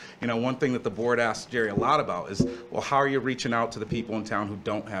this. One thing that the board asked Jerry a lot about is, well, how are you reaching out to the people in town who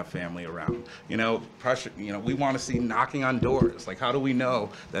don't have family around? Pressure, we want to see knocking on doors. Like, how do we know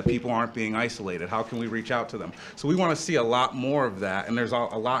that people aren't being isolated? How can we reach out to them? So we want to see a lot more of that, and there's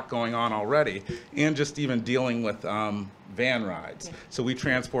a lot going on already, and just even dealing with van rides. Yeah. So we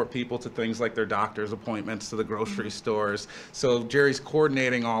transport people to things like their doctor's appointments, to the grocery stores. So Jerry's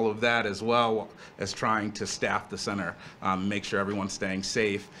coordinating all of that as well as trying to staff the center, make sure everyone's staying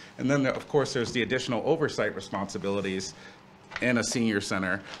safe. And then, of course, there's the additional oversight responsibilities in a senior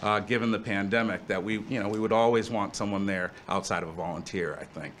center, given the pandemic, that we would always want someone there outside of a volunteer, I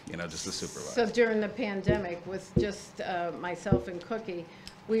think, just a supervisor. So during the pandemic, with just myself and Cookie,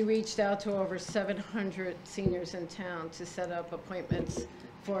 we reached out to over 700 seniors in town to set up appointments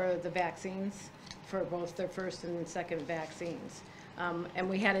for the vaccines, for both their first and second vaccines. And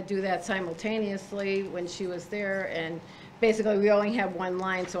we had to do that simultaneously when she was there, and basically we only had one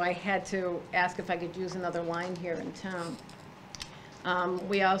line, so I had to ask if I could use another line here in town.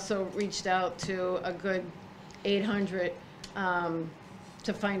 We also reached out to a good 800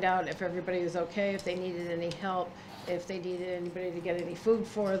 to find out if everybody was okay, if they needed any help, if they needed anybody to get any food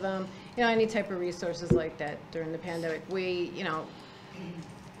for them, any type of resources like that during the pandemic. We,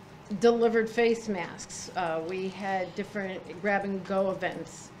 delivered face masks. We had different grab-and-go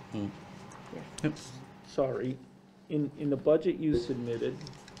events. Yeah. Sorry, in the budget you submitted,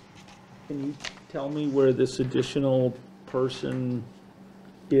 can you tell me where this additional person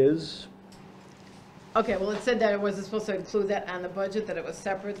is? Okay, well, it said that it wasn't supposed to include that on the budget, that it was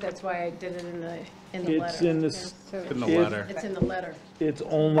separate. That's why I did it in the letter. It's in the letter. It's in the letter. It's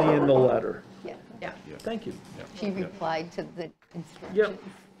only in the letter. Yeah. Thank you. She replied to the instructions. Yep.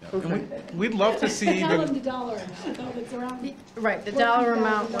 Okay. We'd love to see Tell them even, the dollar amount, though, it's around. Right, the dollar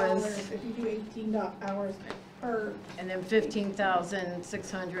amount $14,000 was, If you do 18 hours per, and then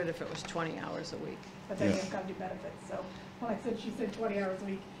 15,600 if it was 20 hours a week. but then you've got to do benefits, so when I said, she said 20 hours a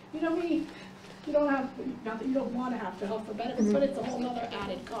week, me, you don't have, not that you don't want to have to help for benefits, but it's a whole other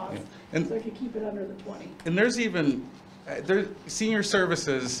added cost. And- So I could keep it under the 20. and there's even, senior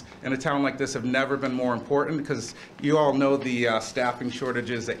services in a town like this have never been more important, because you all know the staffing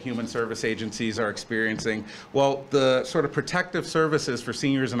shortages that human service agencies are experiencing. Well, the sort of protective services for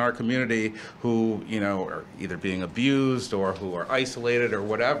seniors in our community who, are either being abused or who are isolated or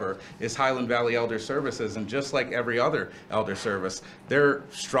whatever, is Highland Valley Elder Services. And just like every other elder service, they're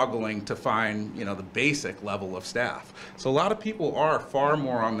struggling to find, the basic level of staff. So a lot of people are far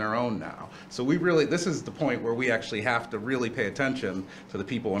more on their own now. So this is the point where we actually have to really pay attention to the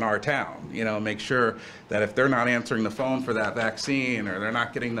people in our town, make sure that if they're not answering the phone for that vaccine, or they're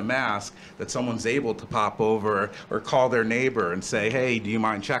not getting the mask, that someone's able to pop over or call their neighbor and say, hey, do you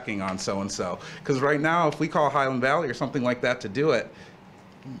mind checking on so-and-so? Because right now, if we call Highland Valley or something like that to do it,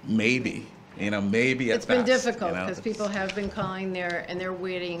 maybe at It's been best, difficult, because people have been calling there, and they're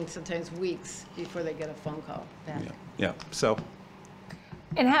waiting sometimes weeks before they get a phone call back. Yeah, so,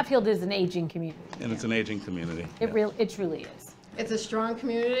 And Hatfield is an aging community. and it's an aging community. It truly is. It's a strong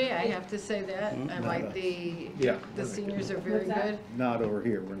community, I have to say that, Mm-hmm. and like the Yeah. seniors are very good. Not over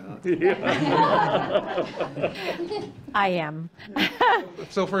here, we're not. I am.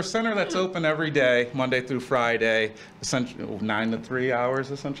 So for a center that's open every day, Monday through Friday, essentially 9 to 3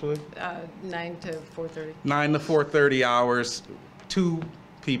 hours, essentially? 9 to 4:30. 9 to 4:30 hours, 2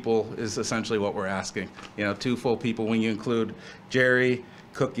 people is essentially what we're asking. 2 full people when you include Jerry,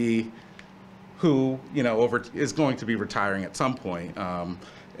 Cookie, who, is going to be retiring at some point,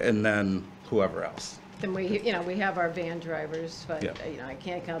 and then whoever else. And we have our van drivers, but, Yeah. I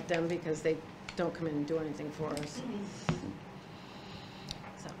can't count them because they don't come in and do anything for us.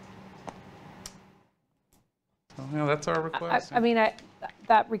 So, Well, that's our request. I mean,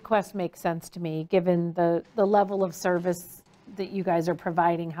 that request makes sense to me, given the level of service that you guys are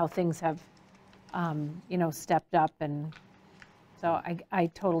providing, how things have, stepped up, and so I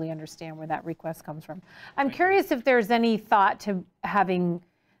totally understand where that request comes from. I'm curious if there's any thought to having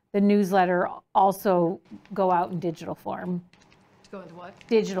the newsletter also go out in digital form. to go into what?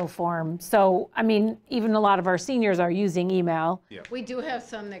 Digital form. So, I mean, even a lot of our seniors are using email. We do have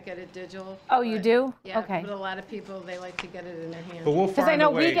some that get it digital. Oh, you but- do? Yeah, Okay. but a lot of people, they like to get it in their hands. But we'll Because I find know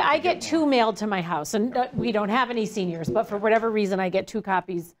a way I to get 2 mailed to my house, and we don't have any seniors, but for whatever reason, I get 2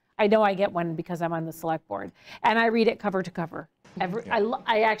 copies. I know I get one because I'm on the select board, and I read it cover to cover.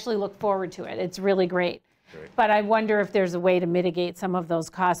 I actually look forward to it. It's really great. But I wonder if there's a way to mitigate some of those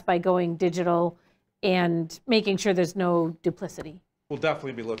costs by going digital and making sure there's no duplicity. We'll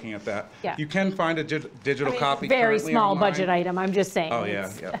definitely be looking at that. Yeah. You can find a digital copy Very currently small online. budget item, I'm just saying. Oh, yeah,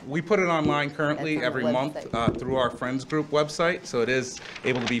 yeah. We put it online currently every month through our Friends Group website, so it is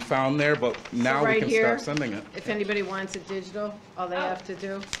able to be found there, but now we right can here, start sending it. If anybody wants it digital, all they have to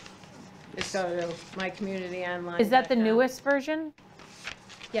do is go to mycommunityonline.com. Is that the newest version?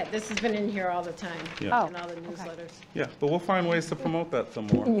 Yeah, this has been in here all the time, Yeah. in all the newsletters. Yeah, but we'll find ways to promote that some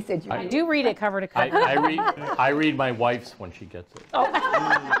more. You said you I do read it cover to cover. I read my wife's when she gets it.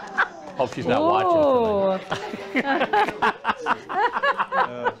 Hope she's not watching tonight.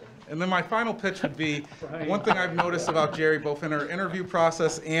 And then my final pitch would be, one thing I've noticed about Jerry, both in her interview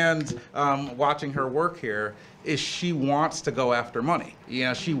process and watching her work here, is she wants to go after money. You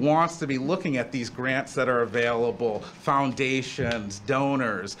know, she wants to be looking at these grants that are available, foundations,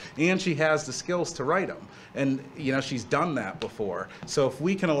 donors, and she has the skills to write them. And, you know, she's done that before. So if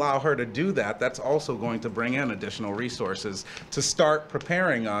we can allow her to do that, that's also going to bring in additional resources to start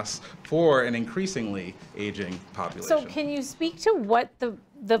preparing us for an increasingly aging population. So can you speak to what the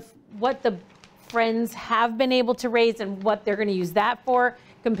Friends have been able to raise and what they're going to use that for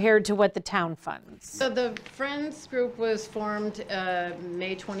compared to what the town funds? So the Friends group was formed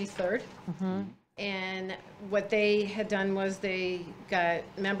May 23rd. And what they had done was they got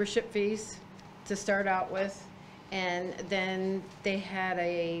membership fees to start out with, and then they had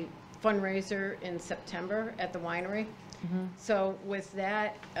a fundraiser in September at the winery. So with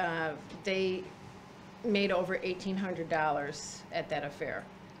that, they made over $1,800 at that affair.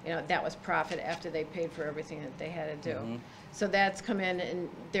 You know, that was profit after they paid for everything that they had to do. So that's come in, and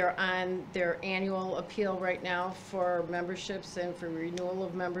they're on their annual appeal right now for memberships and for renewal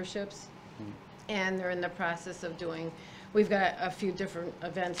of memberships. And they're in the process of doing, we've got a few different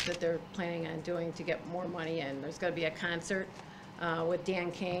events that they're planning on doing to get more money in. There's going to be a concert with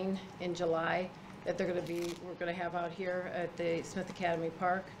Dan Kane in July that we're going to have out here at the Smith Academy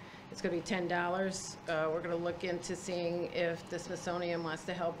Park. It's going to be $10. We're going to look into seeing if the Smithsonian wants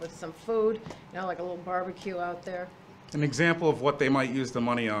to help with some food, you know, like a little barbecue out there. An example of what they might use the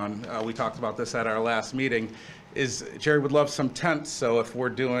money on, we talked about this at our last meeting, is Jerry would love some tents. So if we're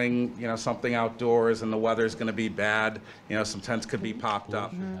doing, you know, something outdoors and the weather's going to be bad, you know, some tents could be popped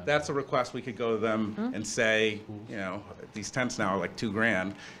up. That's a request we could go to them and say, you know, these tents now are like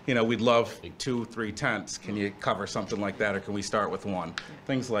 $2,000. You know, we'd love 2-3 tents. Can you cover something like that, or can we start with one?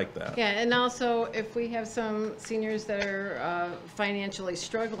 Things like that. Yeah, and also if we have some seniors that are financially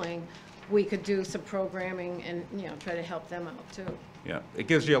struggling, we could do some programming and, you know, try to help them out too. Yeah, it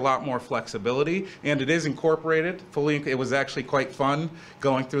gives you a lot more flexibility, and it is incorporated fully. It was actually quite fun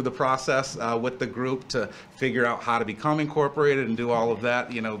going through the process with the group to figure out how to become incorporated and do all of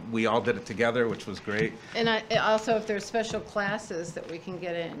that. You know, we all did it together, which was great. And also, if there's special classes that we can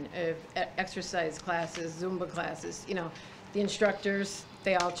get in, if exercise classes, Zumba classes, you know, the instructors,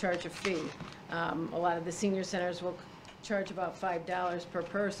 they all charge a fee. A lot of the senior centers will charge about $5 per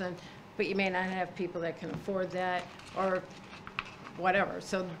person, but you may not have people that can afford that, or whatever.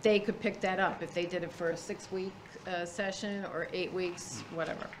 So they could pick that up if they did it for a 6-week session or 8 weeks,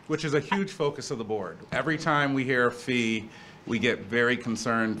 whatever. Which is a huge focus of the board. Every time we hear a fee, we get very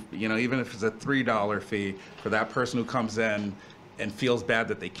concerned, you know, even if it's a $3 fee for that person who comes in and feels bad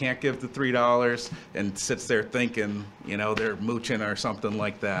that they can't give the $3 and sits there thinking, you know, they're mooching or something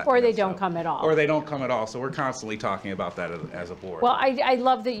like that. Or they don't come at all. Or they don't come at all. So we're constantly talking about that as a board. Well, I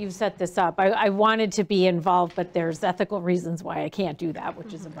love that you've set this up. I wanted to be involved, but there's ethical reasons why I can't do that,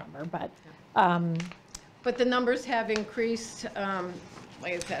 which is a bummer. But the numbers have increased.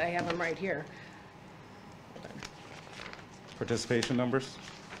 Like I said, I have them right here. Participation numbers?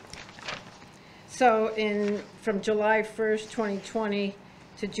 So from July 1st, 2020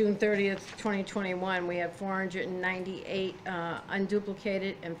 to June 30th, 2021, we have 498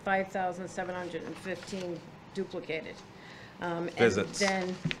 unduplicated and 5,715 duplicated. Visits.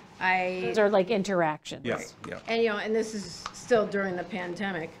 And then those are like interactions. Yes. Yeah. And, you know, and this is still during the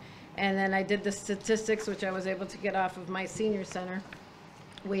pandemic. And then I did the statistics, which I was able to get off of my senior center.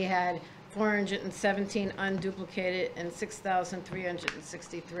 We had 417 unduplicated and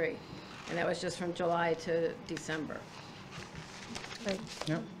 6,363. And that was just from July to December. Great.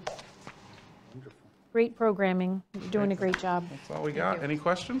 Yep. Great programming. You're doing a great job. That's all we got. Any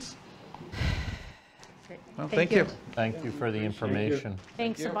questions? Great. Well, thank you. Thank you for the information.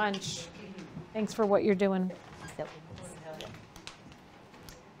 Thanks a bunch. Thanks for what you're doing.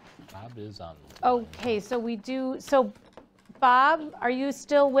 Bob is on. Okay, so Bob, are you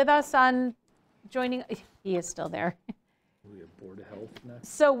still with us on joining? He is still there. We have Board of Health next.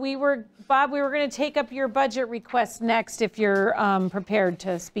 So Bob, we were going to take up your budget request next if you're prepared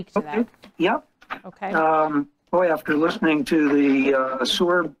to speak to that. Yep. Okay. Boy, after listening to the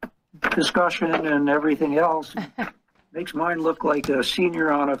sewer discussion and everything else, makes mine look like a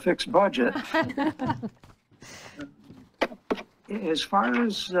senior on a fixed budget. As far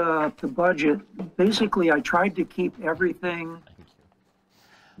as the budget, basically I tried to keep everything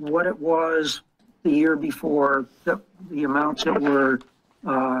what it was the year before, the amounts that were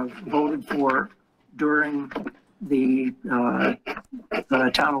voted for during the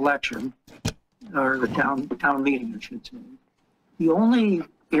town election, or the town meeting, I should say. The only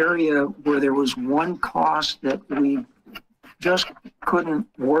area where there was one cost that we just couldn't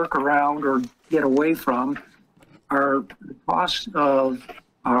work around or get away from are the costs of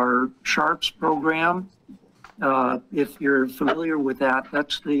our Sharps program. If you're familiar with that,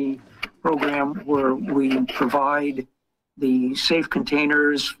 that's the program where we provide the safe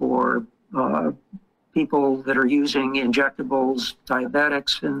containers for people that are using injectables,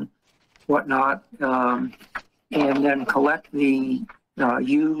 diabetics and whatnot, and then collect the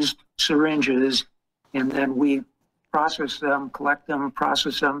used syringes, and then we process them, collect them,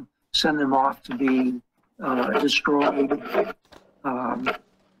 process them, send them off to be destroyed.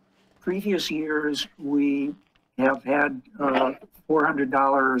 Previous years, we have had $400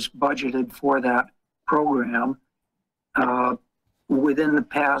 budgeted for that program. Within the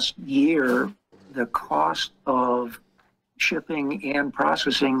past year, the cost of shipping and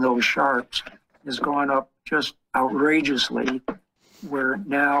processing those Sharps has gone up just outrageously, where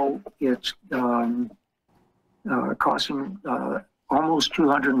now it's costing almost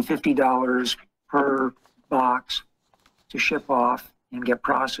 $250 per box to ship off and get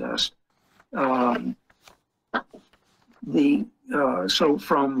processed. So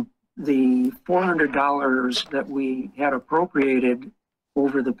from the $400 that we had appropriated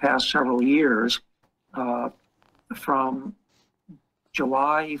over the past several years, from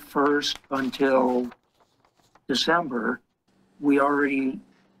July 1st until December, we already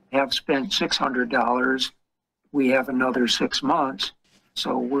have spent $600. We have another 6 months.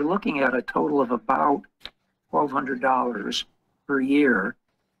 So we're looking at a total of about $1,200 per year,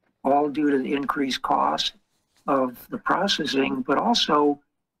 all due to the increased cost of the processing, but also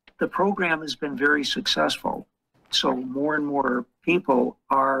the program has been very successful. So more and more people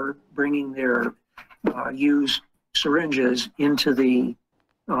are bringing their used syringes into the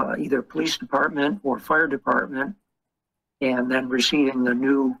either police department or fire department, and then receiving the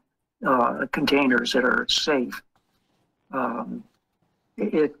new containers that are safe.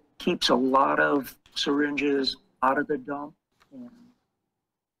 It keeps a lot of syringes out of the dump and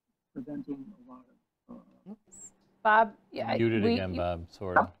preventing a lot of... Bob? Muted again, Bob,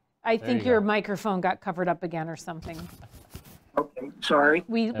 sort of. I think your microphone got covered up again or something. Okay, sorry.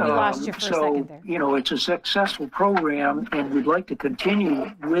 We lost you for a second there. You know, it's a successful program and we'd like to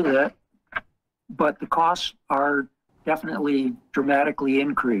continue with it, but the costs are definitely dramatically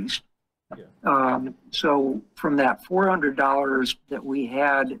increased. Yeah. So from that $400 that we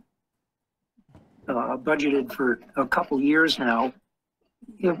had budgeted for a couple years now,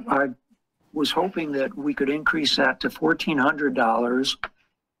 I was hoping that we could increase that to $1,400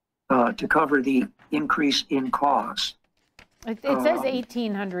 to cover the increase in cost. It says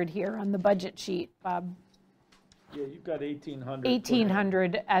 1,800 here on the budget sheet, Bob. Yeah, you've got 1,800.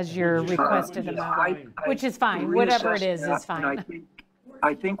 1,800 as your requested amount, which is fine. Whatever it is fine.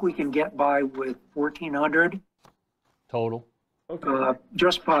 I think we can get by with 1,400 total. Okay.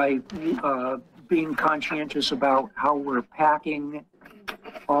 Just by being conscientious about how we're packing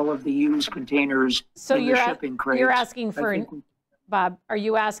all of the used containers in the shipping crates. You're asking for Bob, are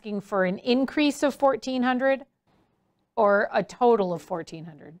you asking for an increase of 1,400 or a total of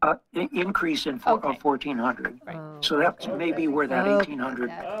 1,400? Increase of 1,400. Right. So that's maybe where that 1,800.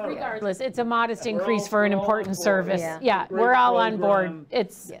 Regardless, it's a modest increase for an important service. Yeah, we're all on board.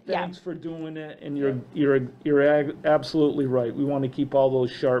 It's Thanks for doing it, and you're absolutely right. We want to keep all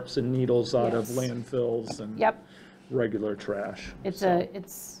those sharps and needles out of landfills and regular trash.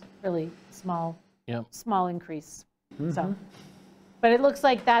 It's really small increase. So. But it looks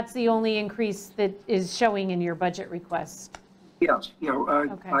like that's the only increase that is showing in your budget request. Yes,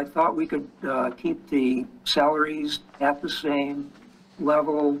 I thought we could keep the salaries at the same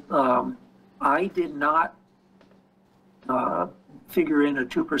level. I did not figure in a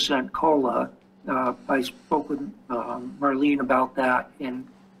 2% COLA. I spoke with Marlene about that. And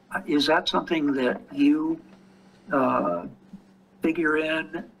is that something that you figure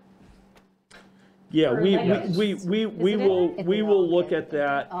in? Yeah, we Isn't will look at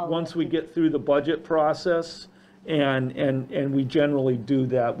that once we get through the budget process, and we generally do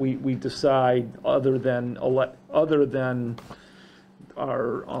that. We decide other than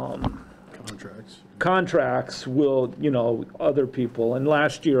our contracts will, other people. And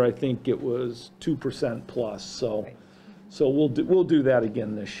last year, I think it was 2% plus, so we'll do that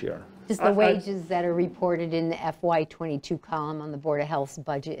again this year. Just the wages that are reported in the FY22 column on the Board of Health's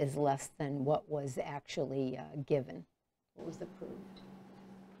budget is less than what was actually given, what was approved.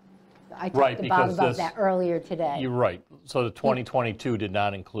 I Right, talked because about that earlier today. You're right. So the 2022 did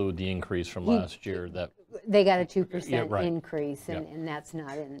not include the increase from last year that. They got a 2% Yeah, right. increase, and that's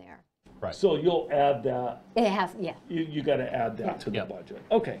not in there. Right. So you'll add that. It has, yeah. You got to add that to the Yeah. budget.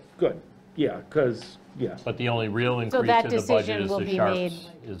 Okay, good. Yeah, because, yeah. But the only real So increase that in the budget decision is will the be Sharps. made.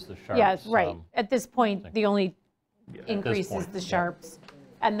 Is the Sharps. Yeah, right. At this point, the only increase is point, the yeah. Sharps.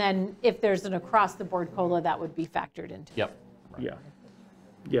 And then if there's an across-the-board COLA, that would be factored into. Yep. Yeah,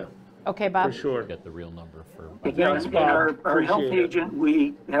 yeah, Okay, for Bob? sure. Get the real number for. Again, Thanks, in Bob. our health Appreciate it. agent,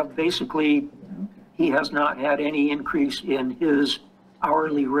 we have basically, he has not had any increase in his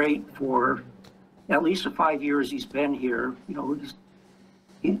hourly rate for at least the 5 years he's been here.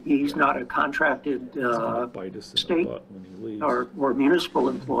 He's not a contracted Bite us in the state butt when he leaves. or municipal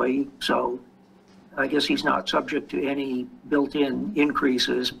employee, so I guess he's not subject to any built-in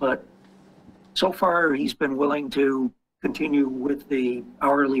increases, but so far he's been willing to continue with the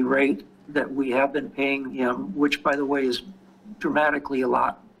hourly rate that we have been paying him, which, by the way, is dramatically a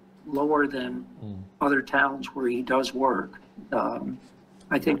lot lower than other towns where he does work.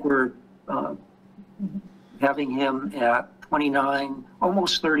 I think we're having him at $29,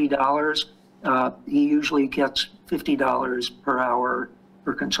 almost $30. He usually gets $50 per hour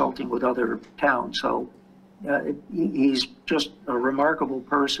for consulting with other towns. So he's just a remarkable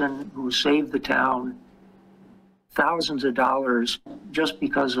person who saved the town thousands of dollars just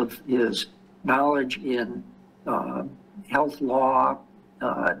because of his knowledge in health law.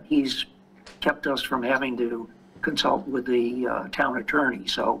 He's kept us from having to consult with the town attorney.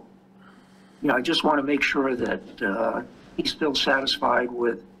 So, I just want to make sure that he's still satisfied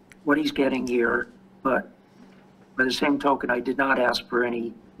with what he's getting here. But by the same token, I did not ask for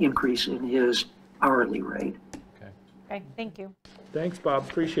any increase in his hourly rate. Okay, thank you. Thanks, Bob,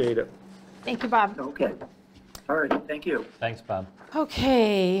 appreciate it. Thank you, Bob. Okay. All right. Thank you. Thanks, Bob.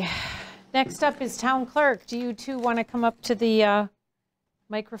 Okay, next up is Town Clerk. Do you two want to come up to the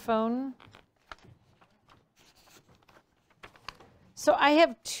microphone? So I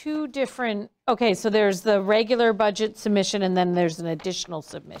have two different, okay, so there's the regular budget submission and then there's an additional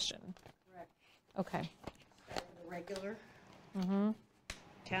submission. Correct. Okay. The regular.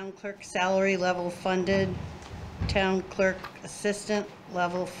 Town clerk salary level funded, town clerk assistant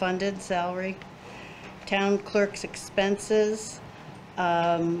level funded salary, town clerk's expenses, They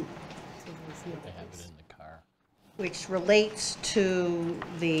have it in the car. which relates to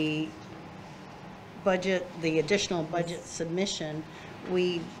the budget, the additional budget submission.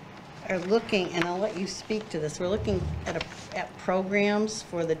 We are looking, and I'll let you speak to this, we're looking at programs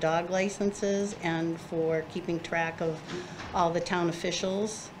for the dog licenses and for keeping track of all the town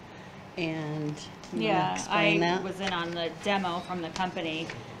officials. And you wanna explain that? I was in on the demo from the company,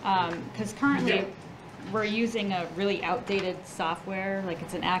 because currently we're using a really outdated software, like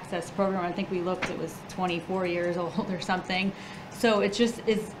it's an access program. I think we looked, it was 24 years old or something. So it just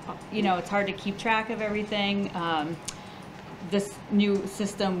is, it's hard to keep track of everything. This new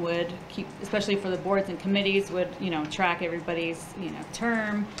system would keep, especially for the boards and committees, would, track everybody's,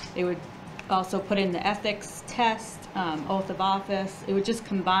 term. It would also put in the ethics test, oath of office. It would just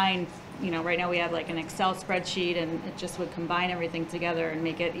combine, right now we have like an Excel spreadsheet, and it just would combine everything together and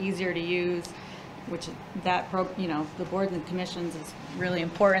make it easier to use, which the boards and commissions is really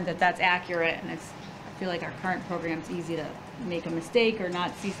important that that's accurate. And I feel like our current program's easy to make a mistake or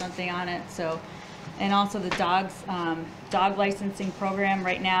not see something on it. So, and also the dog licensing program.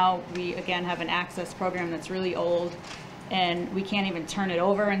 Right now, we again have an access program that's really old, and we can't even turn it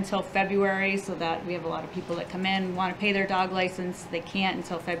over until February, so that we have a lot of people that come in, want to pay their dog license, they can't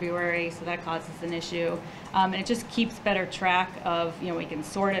until February, so that causes an issue. And it just keeps better track of, we can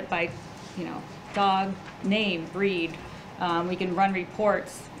sort it by, dog, name, breed. We can run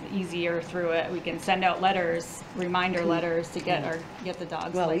reports easier through it. We can send out letters, reminder letters to get the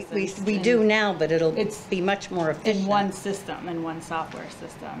dogs licensed. We do now, but it'll be much more efficient. In one system, in one software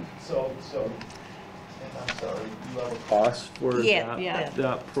system. So, I'm sorry, you have a cost for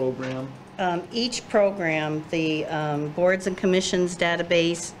that program? Each program, the boards and commissions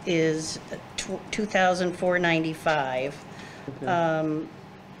database is $2,495.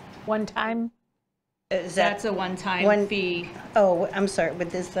 One time? Is that That's a one-time fee. Oh, I'm sorry,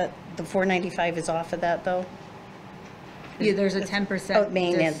 but is that, the 495 is off of that, though? Yeah, there's a 10%. Oh,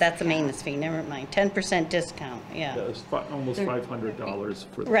 maintenance, that's a maintenance fee, never mind, 10% discount, yeah. That was almost $500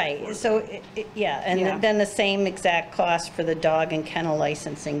 for the. Right, so, yeah, and then the same exact cost for the dog and kennel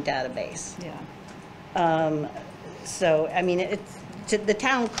licensing database. Yeah. So, I mean, it's, the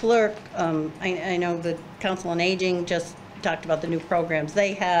town clerk, I know the Council on Aging just talked about the new programs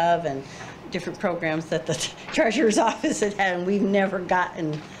they have and different programs that the treasurer's office had had, and we've never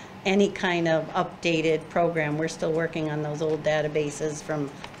gotten any kind of updated program. We're still working on those old databases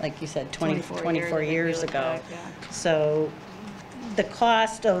from, like you said, 24 years ago. So the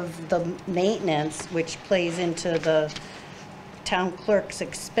cost of the maintenance, which plays into the town clerk's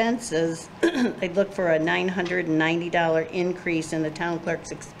expenses, I'd look for a $990 increase in the town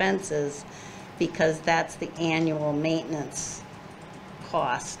clerk's expenses because that's the annual maintenance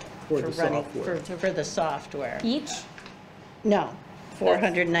cost for running, for the software. Each? No,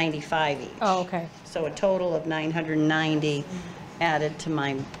 495 each. Oh, okay. So a total of 990 added to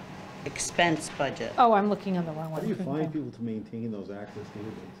my expense budget. Oh, I'm looking on the wrong How one. do you find people to maintain those active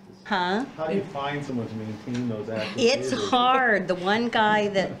databases? Huh? How do you find someone to maintain those active It's databases? hard. The one guy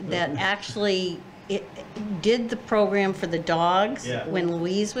that actually did the program for the dogs when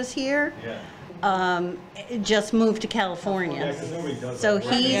Louise was here, just moved to California. So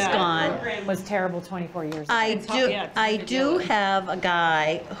he's gone. It was terrible 24 years ago. I do have a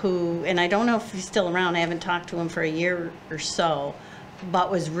guy who, and I don't know if he's still around, I haven't talked to him for a year or so,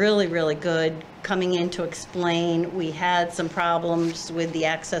 but was really, really good coming in to explain. We had some problems with the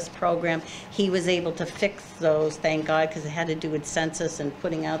access program. He was able to fix those, thank God, because it had to do with census and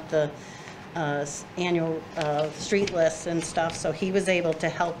putting out the annual street lists and stuff. So he was able to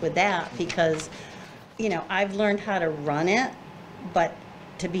help with that because, you know, I've learned how to run it, but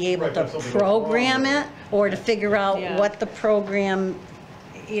to be able to program it or to figure out what the program,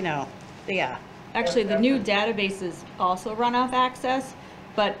 you know, Actually, the new databases also run off access,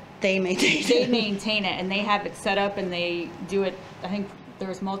 but they maintain it, and they have it set up, and they do it. I think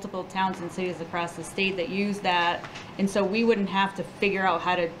there's multiple towns and cities across the state that use that, and so we wouldn't have to figure out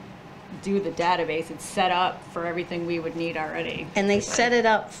how to do the database. It's set up for everything we would need already. And they set it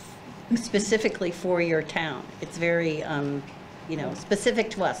up specifically for your town. It's very, you know, specific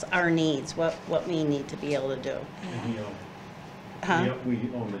to us, our needs, what we need to be able to do. And we own it. Huh? We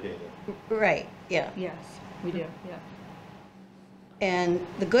own the data. Right, yeah. Yes, we do, yeah. And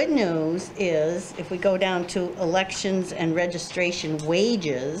the good news is, if we go down to elections and registration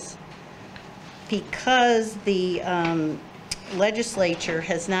wages, because the legislature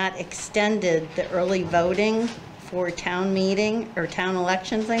has not extended the early voting for town meeting, or town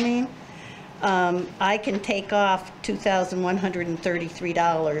elections, I mean, I can take off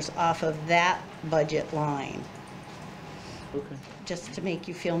 $2,133 off of that budget line. Okay. Just to make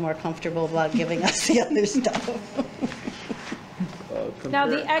you feel more comfortable about giving us the other stuff. Now,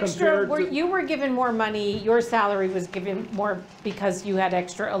 the extra, you were given more money, your salary was given more because you had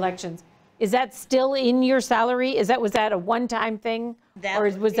extra elections. Is that still in your salary? Was that a one-time thing? Or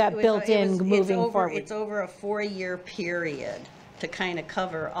was that built in moving forward? It's over a 4-year period to kind of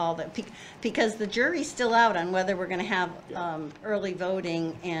cover all that, because the jury's still out on whether we're going to have early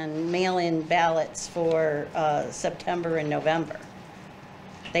voting and mail-in ballots for September and November.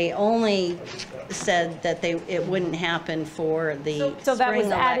 They only said that it wouldn't happen for the So that was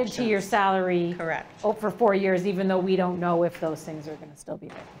spring added to elections. your salary? Correct. For 4 years, even though we don't know if those things are going to still be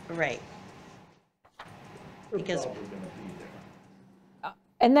there? Right. Because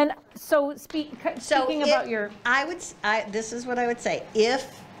and then, so speaking about your... this is what I would say.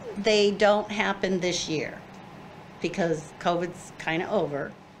 If they don't happen this year, because COVID's kind of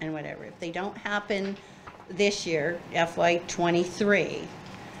over and whatever, if they don't happen this year, FY '23,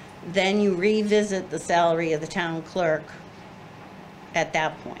 then you revisit the salary of the town clerk at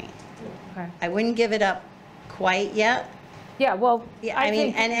that point. Okay. I wouldn't give it up quite yet. Yeah, well, I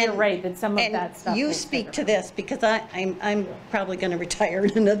mean, think you're right that some of that stuff... You speak to this because I'm probably going to retire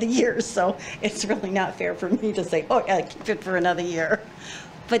in another year, so it's really not fair for me to say, oh, yeah, keep it for another year.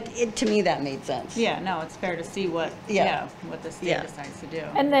 But to me, that made sense. Yeah, no, it's fair to see what, what the state decides to do.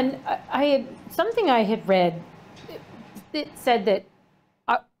 And then something I had read, it said that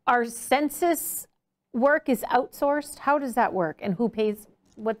our census work is outsourced. How does that work? And who pays,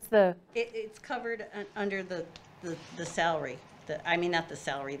 what's the? It's covered under the salary, I mean, not the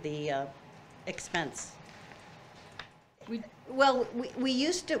salary, the expense. We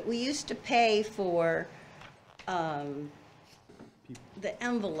used to pay for the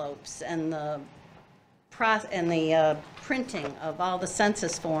envelopes and the printing of all the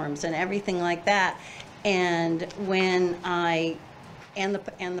census forms and everything like that. And when and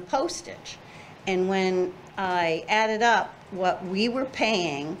the postage. And when I added up what we were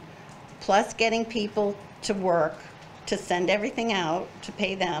paying, plus getting people to work, to send everything out, to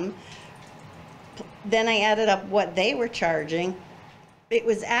pay them, then I added up what they were charging, it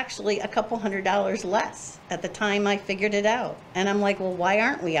was actually a couple $100 less at the time I figured it out. And I'm like, well, why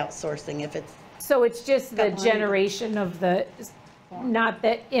aren't we outsourcing if it's... So it's just the generation of the, not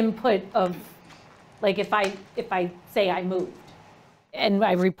the input of, like if I say I moved and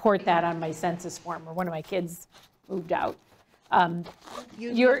I report that on my census form, or one of my kids moved out.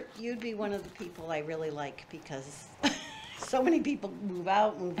 You'd be one of the people I really like, because so many people move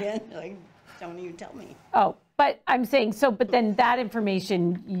out, move in, like, don't even tell me. Oh, but I'm saying, so, but then that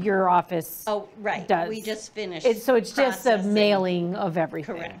information your office Oh, right. does. We just finished So it's just a processing. mailing of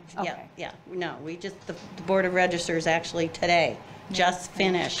everything? Correct, yeah, Okay. yeah. No, we just, the Board of Registers actually today just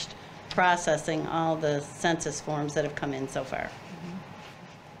finished processing all the census forms that have come in so far.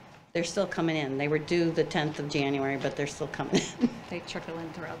 They're still coming in. They were due the 10th of January, but they're still coming in. They trickle in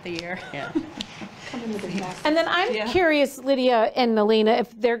throughout the year. Yeah. And then I'm curious, Lydia and Elena, if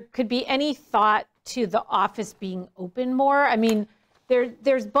there could be any thought to the office being open more. I mean,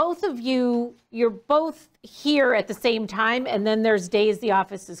 there's both of you, you're both here at the same time, and then there's days the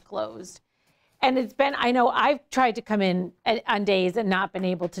office is closed. And it's been, I know I've tried to come in on days and not been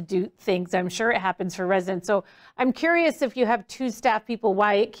able to do things. I'm sure it happens for residents. So I'm curious if you have 2 staff people,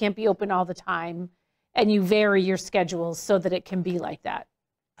 why it can't be open all the time, and you vary your schedules so that it can be like that.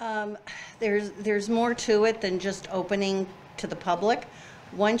 There's more to it than just opening to the public.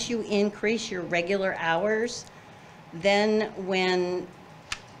 Once you increase your regular hours, then when,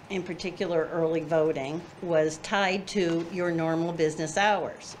 in particular, early voting was tied to your normal business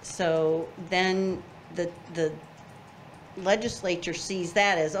hours. So then the legislature sees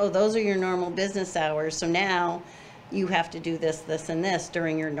that as, oh, those are your normal business hours, so now you have to do this, this, and this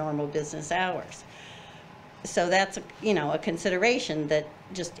during your normal business hours. So that's, a consideration, that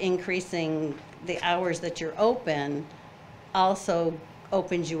just increasing the hours that you're open also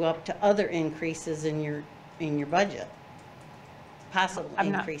opens you up to other increases in your budget. Possible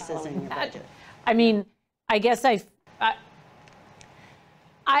increases in your budget. I mean, I guess I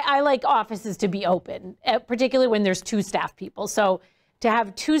like offices to be open, particularly when there's 2 staff people. So to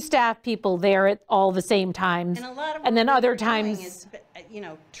have 2 staff people there at all the same times, and a lot of and then other what we're doing times, is,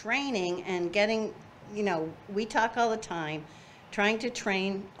 training and getting, we talk all the time, trying to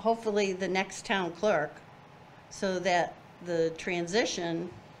train, hopefully, the next town clerk, so that the transition,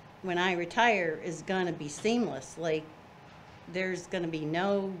 when I retire, is going to be seamless. Like, there's going to be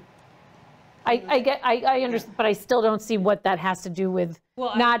no... I understand, but I still don't see what that has to do with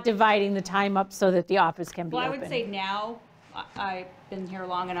not dividing the time up so that the office can be Well, open. I would say now, I've been here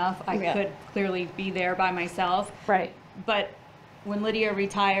long enough, I could clearly be there by myself. Right. But when Lydia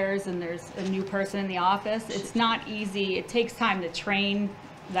retires and there's a new person in the office, it's not easy. It takes time to train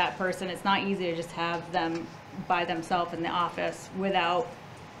that person. It's not easy to just have them by themselves in the office without,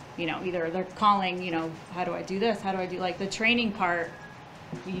 either they're calling, how do I do this? How do I do, like, the training part,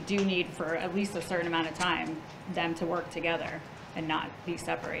 you do need for at least a certain amount of time them to work together and not be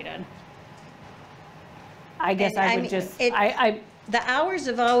separated. I guess I would just, the hours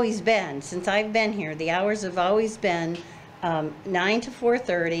have always been, since I've been here, the hours have always been 9 to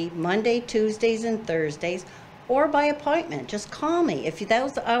 4:30, Monday, Tuesdays, and Thursdays, or by appointment. Just call me. If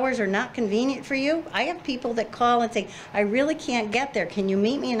those hours are not convenient for you, I have people that call and say, I really can't get there. Can you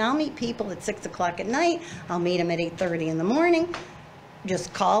meet me? And I'll meet people at 6 o'clock at night. I'll meet them at 8:30 in the morning.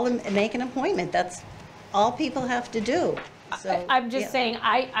 Just call them and make an appointment. That's all people have to do. So, I'm just saying,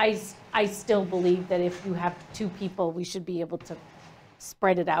 I still believe that if you have 2 people, we should be able to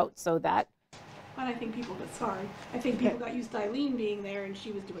spread it out so that. And I think people got used to Eileen being there, and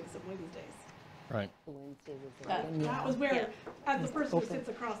she was doing some Wednesdays. Right. That was where, as the person who sits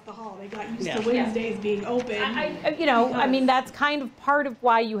across the hall, they got used to Wednesdays being open. I mean, that's kind of part of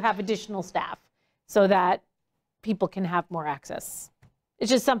why you have additional staff, so that people can have more access. It's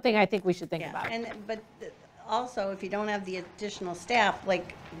just something I think we should think about. But also, if you don't have the additional staff,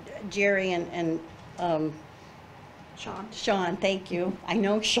 like Jerry and Sean, thank you. I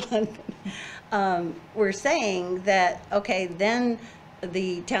know Sean. We're saying that, okay, then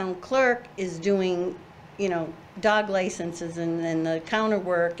the town clerk is doing, dog licenses and the counter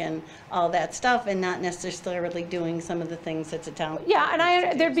work and all that stuff, and not necessarily doing some of the things that the town. Yeah,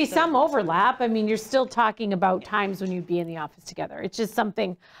 and there'd be some overlap. I mean, you're still talking about times when you'd be in the office together. It's just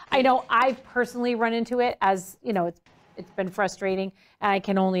something, I know I've personally run into it as, it's been frustrating, and I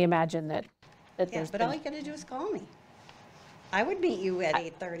can only imagine that that Yeah, there's but been. all you gotta do is call me. I would meet you at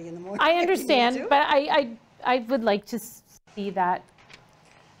 8:30 in the morning. I if you need understand, to. but I would like to see that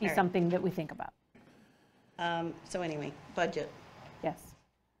be All right. something that we think about. So anyway, budget. Yes.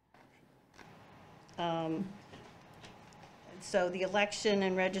 So the election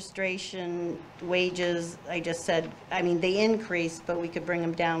and registration wages, I just said, I mean, they increased, but we could bring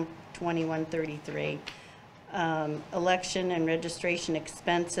them down 2133. Election and registration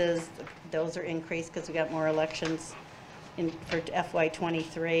expenses, those are increased because we got more elections for FY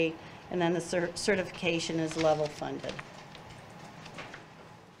 '23. And then the certification is level funded.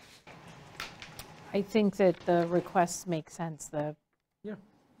 I think that the requests make sense, the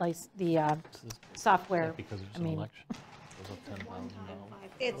software, Because there's I an mean, election. Goes up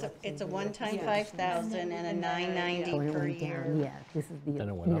 $10,000. It's a one-time 5,000 and a 990 per year. Yeah, this is the Then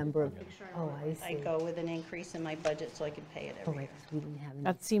it went up number of, again. oh, I see. I go with an increase in my budget so I can pay it Oh, every right, year. 'cause we didn't have any.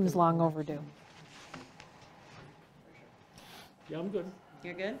 that seems long overdue. Yeah, I'm good.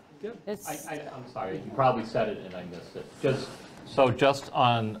 You're good? It's, I'm sorry, you probably said it and I missed it. Just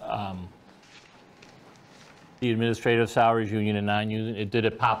on the administrative salaries, union and non-union, did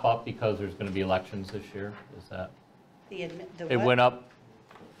it pop up because there's going to be elections this year? Is that? The It what? went up,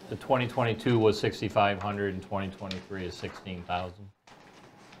 the 2022 was 6,500 and 2023 is 16,000.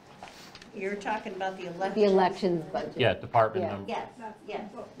 You're talking about the election? The elections budget. Yeah, department Yeah. number. Yes, yes,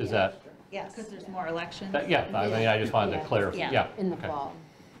 Is that? yes. Because there's more elections. Yeah, I mean, I just wanted to clarify, Yeah. yeah. In the okay. fall.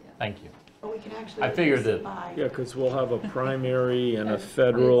 Thank you. But we can actually. I figured that. Yeah, because we'll have a primary and a All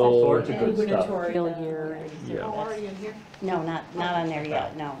federal. sorts of good stuff. Yeah. Already in here. No, not on there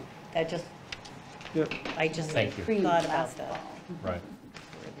yet, no. I just Thank you. thought about that. Right.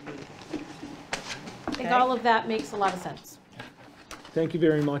 I think all of that makes a lot of sense. Thank you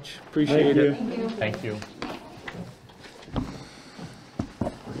very much. Appreciate it. Thank you.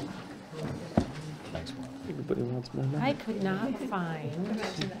 Thanks, Mark. Everybody wants more money. I could not find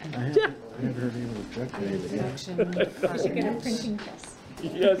I haven't heard anyone object to anything.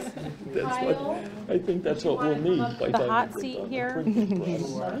 Yes, that's what, I think that's what we'll need. by the time hot we get seat done the here. printing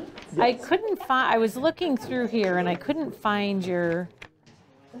process. I couldn't find, I was looking through here and I couldn't find your,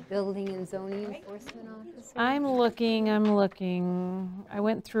 Building and zoning enforcement officer? I'm looking. I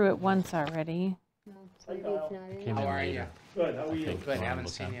went through it once already. No, maybe it's not in. Came in How are later. you? Good, how are you? think. Good, Wanna haven't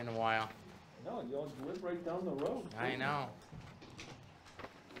look seen at you in a while. No, you live right down the road. I know.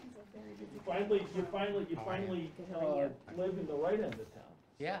 You finally live in the right end of town.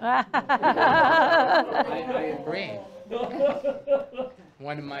 Yeah, I agree.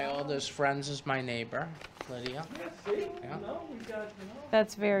 One of my oldest friends is my neighbor, Lydia. See, Yeah. we got,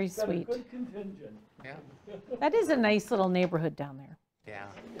 That's very got a sweet. good contingent. Yeah, That is a nice little neighborhood down there. yeah.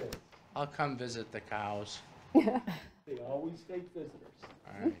 I'll come visit the cows. They always take visitors.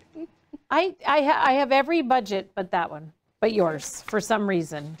 All right. I have every budget but that one, but yours, for some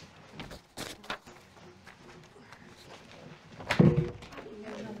reason.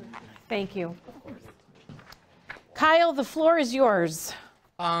 Thank you. Kyle, the floor is yours.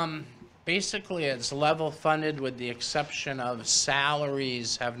 Basically, it's level funded with the exception of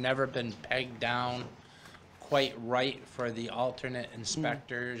salaries have never been pegged down quite right for the alternate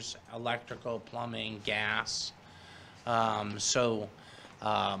inspectors, electrical, plumbing, gas.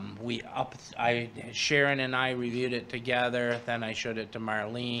 Sharon and I reviewed it together, then I showed it to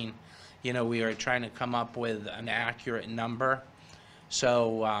Marlene. You know, we were trying to come up with an accurate number.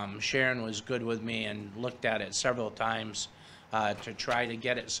 So Sharon was good with me and looked at it several times to try to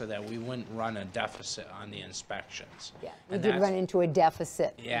get it so that we wouldn't run a deficit on the inspections. Yeah, we And did that's- run into a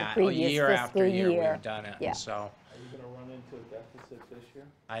deficit in the Yeah, previous year after fiscal year year. we've done it, Yeah. and so Are you gonna run into a deficit this year?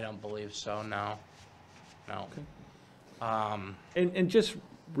 I don't believe so, no. No. And just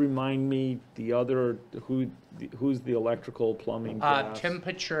remind me, the other, who's the electrical, plumbing, gas? Tim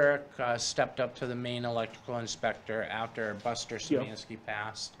Pachurik stepped up to the main electrical inspector after Buster Yep. Szymanski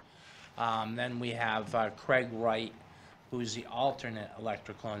passed. Then we have Craig Wright, who's the alternate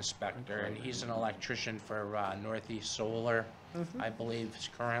electrical inspector, and he's an electrician for Northeast Solar, I believe,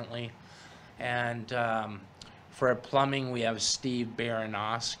 currently. And for plumbing, we have Steve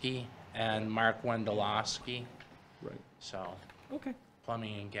Baranowski and Mark Wendelowski. Right. So, Okay.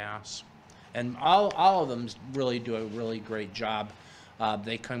 plumbing and gas. And all of them really do a really great job.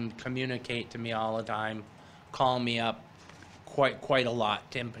 They can communicate to me all the time, call me up quite a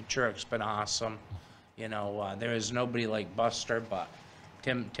lot. Tim Pachurik's been awesome. You know, there is nobody like Buster, but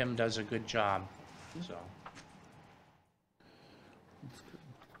Tim does a good job, so.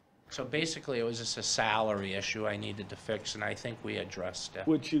 So basically, it was just a salary issue I needed to fix, and I think we addressed it.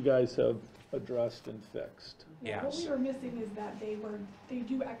 Which you guys have addressed and fixed. Yeah, what Yes. we were missing is that they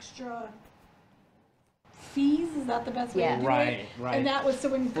do extra fees, is that the best way to do it? Right, right. And that was, so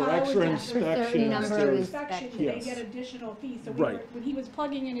when For Kyle was extra after inspections, extra there's- inspections, they yes. get additional fees. So Right. when he was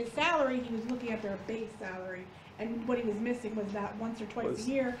plugging in his salary, he was looking at their base salary. And what he was missing was that once or twice a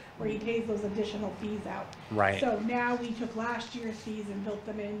year where he pays those additional fees out. Right. So now we took last year's fees and built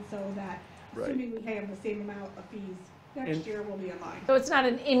them in so that Right. assuming we pay him the same amount of fees, next And- year we'll be in line. So it's not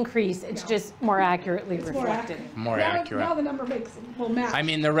an increase, it's just more accurately It's more reflected. accurate. More Now- accurate. Now the number will match. I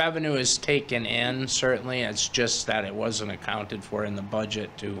mean, the revenue is taken in, certainly, it's just that it wasn't accounted for in the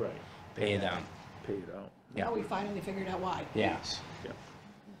budget to Right. pay them. Paid out. Yeah. Now we finally figured out why. Yes.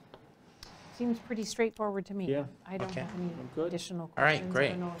 Seems pretty straightforward to me. Yeah. I don't Okay. have any good. additional All right, questions. great.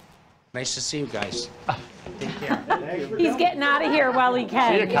 I don't know. Nice to see you guys. Take care. He's getting out of here while he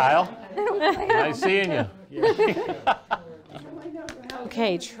can. See you, Kyle. Nice seeing you.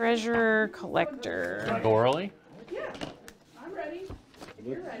 Okay, treasurer collector. Go early? Yeah, I'm ready.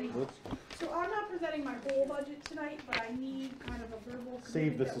 You're ready. So I'm not presenting my whole budget tonight, but I need kind of a verbal.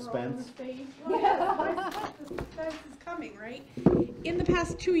 Save the commitment that we're all on suspense. the page. Well, the suspense is coming, right? In the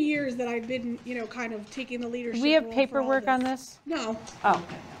past 2 years that I've been, kind of taking the leadership. Do we have role for all paperwork on this? No. Oh,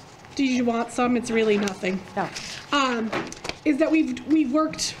 Do you want some? It's really nothing. no. Is that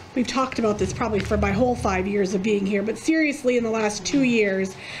we've talked about this probably for my whole 5 years of being here, but seriously in the last 2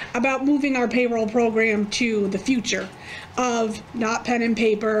 years about moving our payroll program to the future of not pen and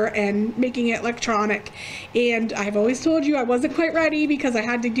paper and making it electronic. And I've always told you I wasn't quite ready because I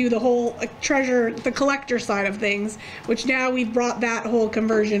had to do the whole the collector side of things, which now we've brought that whole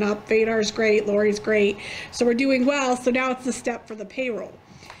conversion up. Vadar's great, Lori's great. So we're doing well. So now it's the step for the payroll.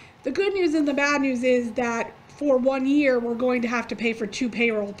 The good news and the bad news is that for 1 year, we're going to have to pay for 2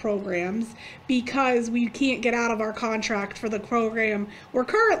 payroll programs because we can't get out of our contract for the program we're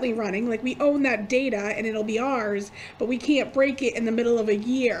currently running. Like, we own that data and it'll be ours, but we can't break it in the middle of a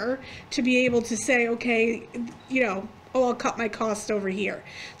year to be able to say, okay, I'll cut my costs over here.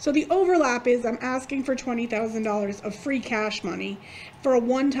 So the overlap is I'm asking for $20,000 of free cash money for a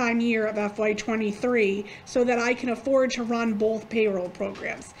one-time year of FY23 so that I can afford to run both payroll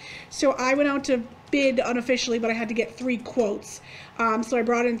programs. So I went out to bid unofficially, but I had to get 3 quotes. So I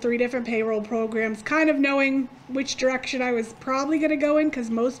brought in 3 different payroll programs, kind of knowing which direction I was probably going to go in because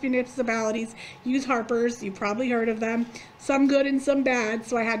most municipalities use Harper's. You've probably heard of them. Some good and some bad,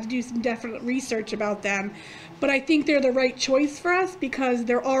 so I had to do some definite research about them. But I think they're the right choice for us because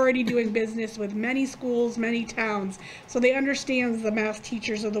they're already doing business with many schools, many towns. So they understand the math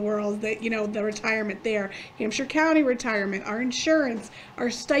teachers of the world, that the retirement there, Hampshire County retirement, our insurance,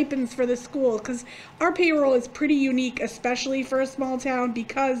 our stipends for the school, because our payroll is pretty unique, especially for a small town,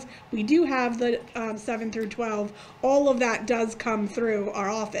 because we do have the 7 through 12. All of that does come through our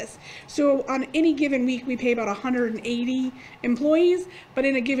office. So on any given week, we pay about 180 employees, but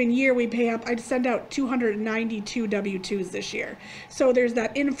in a given year, I'd send out 292 W-2s this year. So there's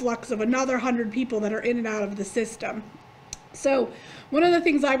that influx of another 100 people that are in and out of the system. So one of the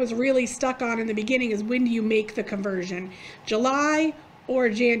things I was really stuck on in the beginning is when do you make the conversion? July or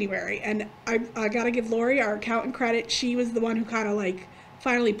January? And I got to give Lori, our accountant, credit. She was the one who kind of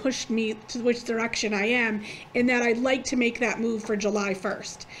finally pushed me to which direction I am, in that I'd like to make that move for July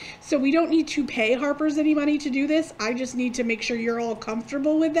 1st. So we don't need to pay Harper's any money to do this. I just need to make sure you're all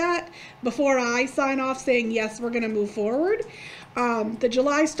comfortable with that before I sign off saying, yes, we're going to move forward. The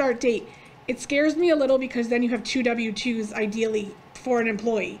July start date, it scares me a little because then you have 2 W-2s ideally for an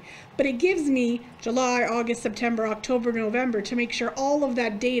employee. But it gives me July, August, September, October, November to make sure all of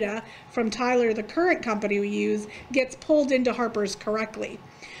that data from Tyler, the current company we use, gets pulled into Harper's correctly.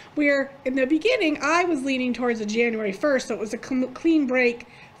 Where in the beginning, I was leaning towards a January 1st, so it was a clean break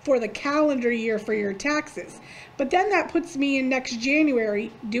for the calendar year for your taxes. But then that puts me in next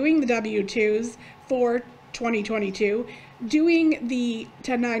January doing the W-2s for 2022, doing the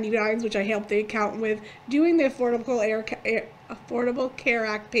 1099s, which I helped the accountant with, doing the Affordable Care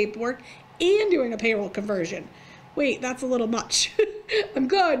Act paperwork, and doing a payroll conversion. Wait, that's a little much. I'm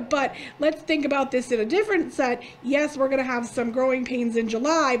good, but let's think about this in a different set. Yes, we're going to have some growing pains in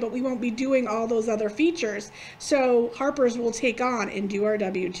July, but we won't be doing all those other features. So Harper's will take on and do our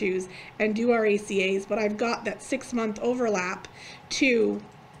W-2s and do our ACAs, but I've got that 6-month overlap to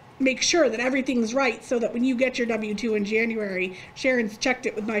make sure that everything's right so that when you get your W-2 in January, Sharon's checked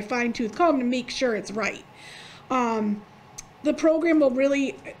it with my fine-tooth comb to make sure it's right. The program will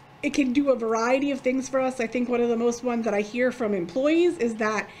really, it can do a variety of things for us. I think one of the most ones that I hear from employees is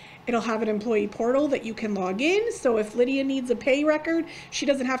that it'll have an employee portal that you can log in. So if Lydia needs a pay record, she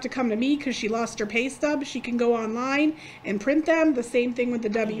doesn't have to come to me because she lost her pay stub. She can go online and print them. The same thing with the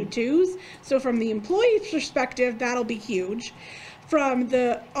W-2s. So from the employee perspective, that'll be huge. From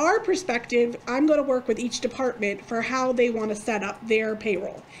our perspective, I'm going to work with each department for how they want to set up their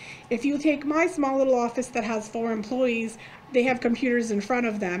payroll. If you take my small little office that has 4 employees, they have computers in front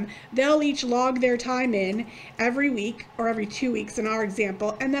of them. They'll each log their time in every week or every 2 weeks in our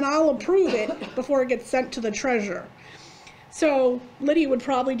example, and then I'll approve it before it gets sent to the treasurer. So Lydia would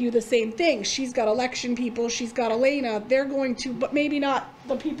probably do the same thing. She's got election people, she's got Elena, they're going to, but maybe not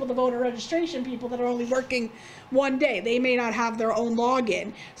the people, the voter registration people that are only working one day. They may not have their own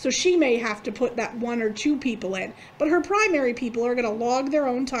login. So she may have to put that 1 or 2 people in. But her primary people are going to log their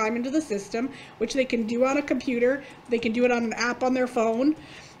own time into the system, which they can do on a computer. They can do it on an app on their phone.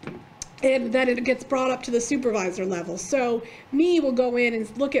 And then it gets brought up to the supervisor level. So me will go in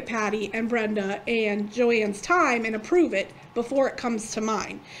and look at Patty and Brenda and Joanne's time and approve it before it comes to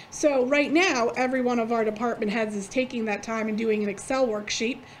mine. So right now, every one of our department heads is taking that time and doing an Excel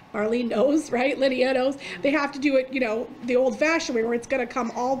worksheet. Marlene knows, right? Lydia knows. They have to do it, you know, the old-fashioned way where it's going to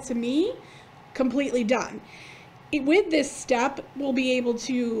come all to me, completely done. With this step, we'll be able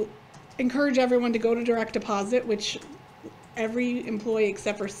to encourage everyone to go to direct deposit, which every employee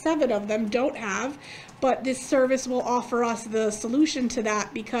except for 7 of them don't have, but this service will offer us the solution to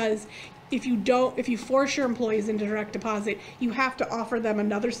that, because if you force your employees into direct deposit, you have to offer them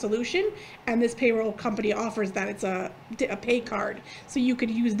another solution, and this payroll company offers that. It's a pay card, so you could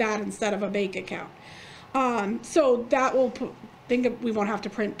use that instead of a bank account. So that will we won't have to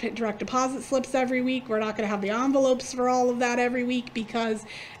print direct deposit slips every week. We're not going to have the envelopes for all of that every week, because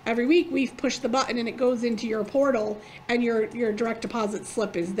every week we've pushed the button and it goes into your portal and your direct deposit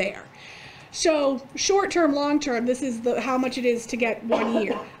slip is there. So short-term, long-term, this is how much it is to get 1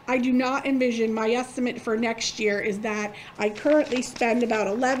 year. I do not envision, my estimate for next year is that I currently spend about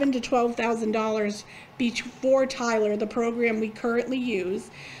 $11,000 to $12,000 before Tyler, the program we currently use,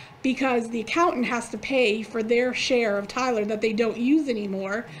 because the accountant has to pay for their share of Tyler that they don't use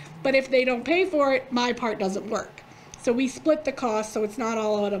anymore. But if they don't pay for it, my part doesn't work. So we split the cost, so it's not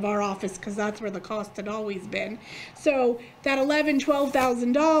all out of our office, because that's where the cost had always been. So that $11,000,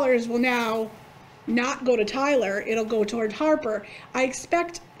 $12,000 will now not go to Tyler, it'll go toward Harper. I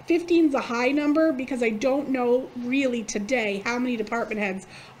expect 15 is a high number, because I don't know really today how many department heads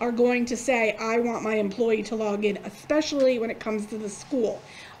are going to say, I want my employee to log in, especially when it comes to the school.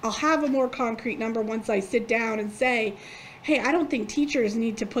 I'll have a more concrete number once I sit down and say, hey, I don't think teachers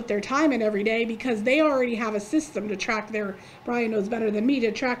need to put their time in every day, because they already have a system to track their, Brian knows better than me,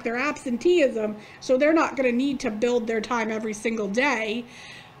 to track their absenteeism, so they're not going to need to build their time every single day.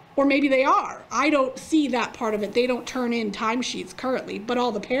 Or maybe they are. I don't see that part of it. They don't turn in timesheets currently, but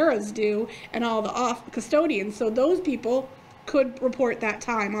all the paras do, and all the custodians. So those people could report that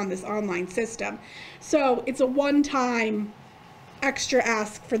time on this online system. So it's a one-time extra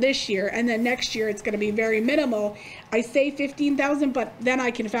ask for this year, and then next year it's going to be very minimal. I say 15,000, but then I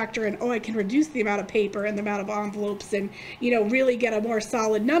can factor in, I can reduce the amount of paper and the amount of envelopes, and really get a more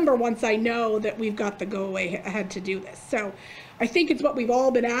solid number once I know that we've got the go ahead to do this. So I think it's what we've all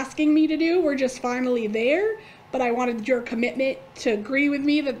been asking me to do. We're just finally there, but I wanted your commitment to agree with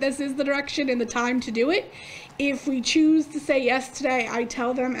me that this is the direction and the time to do it. If we choose to say yes today, I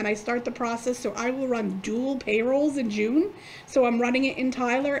tell them and I start the process. So I will run dual payrolls in June. So I'm running it in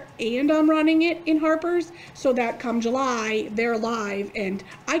Tyler and I'm running it in Harper's, so that come July, they're live, and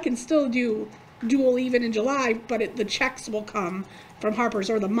I can still do dual even in July, but the checks will come from Harper's,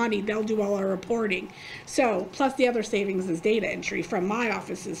 or the money, they'll do all our reporting. So plus the other savings is data entry from my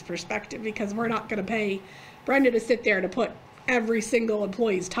office's perspective, because we're not going to pay Brenda to sit there to put every single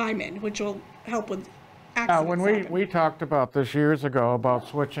employee's time in, which will help with accidents. When we talked about this years ago about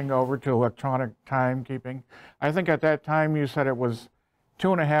switching over to electronic timekeeping, I think at that time you said it was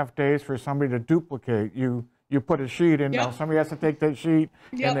 2.5 days for somebody to duplicate. You put a sheet in, now somebody has to take that sheet,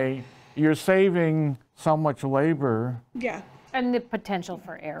 and you're saving so much labor. Yeah. And the potential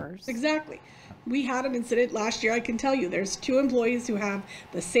for errors. Exactly. We had an incident last year, I can tell you. There's 2 employees who have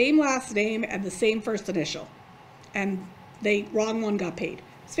the same last name and the same first initial. And the wrong one got paid.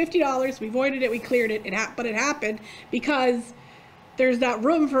 It's $50. We avoided it. We cleared it. But it happened because there's that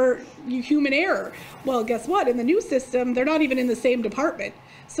room for human error. Well, guess what? In the new system, they're not even in the same department.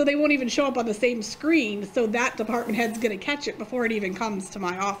 So they won't even show up on the same screen. So that department head's going to catch it before it even comes to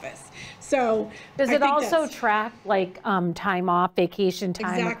my office. So does it also track like time off, vacation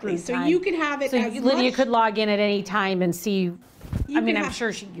time? Exactly. So you can have it as Lydia could log in at any time and see. I'm sure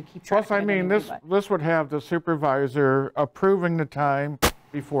you keep track. Plus, I mean, this would have the supervisor approving the time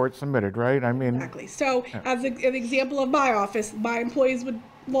before it's submitted, right? I mean. Exactly. So as an example of my office, my employees would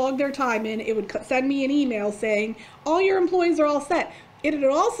log their time in. It would send me an email saying, all your employees are all set.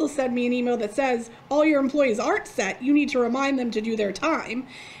 it'll also send me an email that says, all your employees aren't set, you need to remind them to do their time.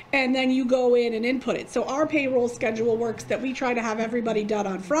 And then you go in and input it. So our payroll schedule works that we try to have everybody done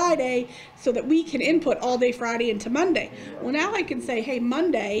on Friday so that we can input all day Friday into Monday. Well, now I can say, hey,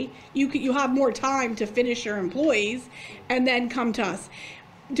 Monday, you have more time to finish your employees and then come to us.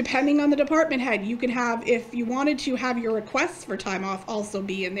 Depending on the department head, you can have, if you wanted to have your requests for time off also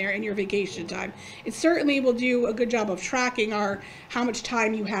be in there and your vacation time. It certainly will do a good job of tracking how much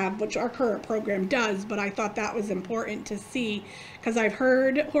time you have, which our current program does, but I thought that was important to see because I've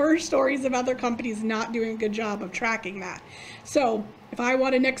heard horror stories of other companies not doing a good job of tracking that. So if I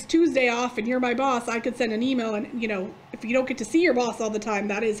wanted next Tuesday off and you're my boss, I could send an email and, if you don't get to see your boss all the time,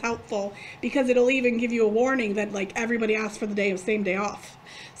 that is helpful because it'll even give you a warning that like everybody asks for the same day off.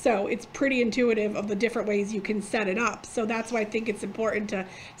 So it's pretty intuitive of the different ways you can set it up. So that's why I think it's important to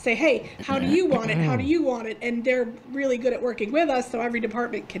say, hey, how do you want it? How do you want it? And they're really good at working with us, so every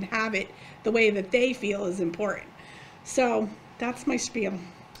department can have it the way that they feel is important. So that's my spiel.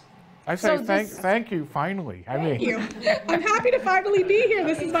 I say thank you, finally. Thank you. I'm happy to finally be here.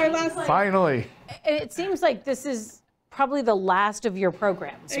 This is my last. Finally. It seems like this is probably the last of your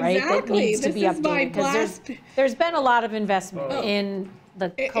programs, right? Exactly. That needs to be updated because there's been a lot of investment in the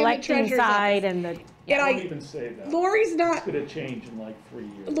collecting side and the. Don't even say that. Lori's not. It's going to change in like 3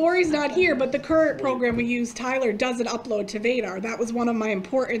 years. Lori's not here, but the current program we use, Tyler, doesn't upload to Vadar. That was one of my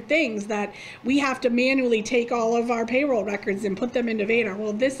important things, that we have to manually take all of our payroll records and put them into Vadar.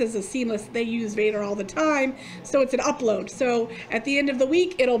 Well, this is a seamless, they use Vadar all the time, so it's an upload. So at the end of the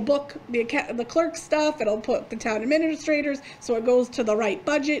week, it'll book the clerk stuff, it'll put the town administrators, so it goes to the right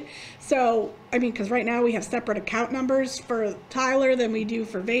budget. So, I mean, because right now we have separate account numbers for Tyler than we do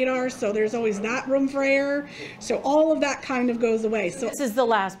for Vadar, so there's always that room for error. So all of that kind of goes away. So this is the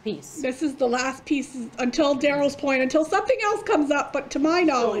last piece. This is the last piece until Daryl's point, until something else comes up, but to my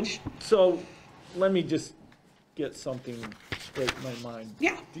knowledge. So let me just get something straight in my mind.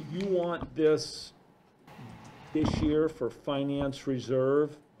 Yeah. Do you want this year for finance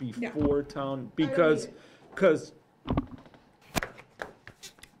reserve before town? Because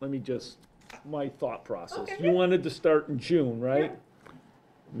let me just, my thought process. Okay. You wanted to start in June, right? Yeah.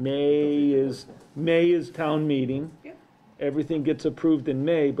 May is town meeting. Yeah. Everything gets approved in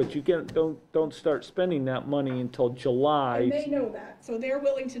May, but you don't start spending that money until July. And they know that, so they're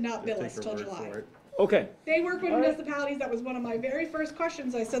willing to not bill us till July. Okay. They work with municipalities. That was one of my very first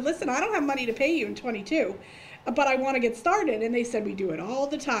questions. I said, listen, I don't have money to pay you in 22, but I want to get started. And they said, we do it all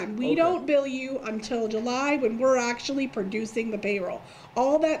the time. We don't bill you until July when we're actually producing the payroll.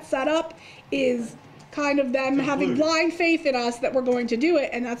 All that setup is kind of them having blind faith in us that we're going to do it.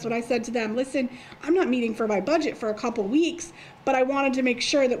 And that's what I said to them. Listen, I'm not meeting for my budget for a couple weeks, but I wanted to make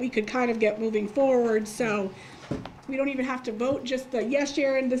sure that we could kind of get moving forward. So we don't even have to vote, just the, yes,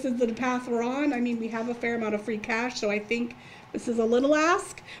 Sharon, this is the path we're on. I mean, we have a fair amount of free cash, so I think this is a little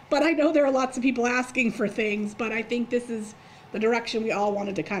ask, but I know there are lots of people asking for things, but I think this is the direction we all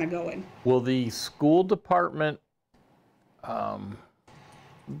wanted to kind of go in. Will the school department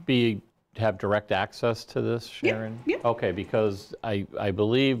have direct access to this, Sharon? Yeah. Okay, because I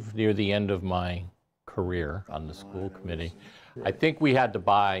believe near the end of my career on the school committee, I think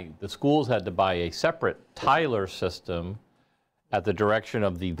the schools had to buy a separate Tyler system at the direction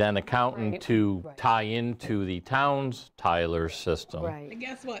of the then accountant to tie into the town's Tyler system. And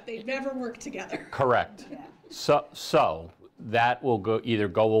guess what? They've never worked together. Correct. Yeah. So that will either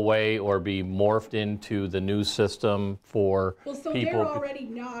go away or be morphed into the new system for people. Well, so they're already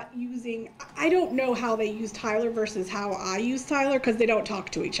not using, I don't know how they use Tyler versus how I use Tyler because they don't talk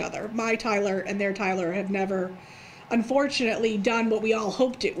to each other. My Tyler and their Tyler have never, unfortunately, done what we all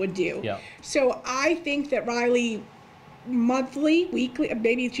hoped it would do. Yeah. So I think that Riley monthly, weekly,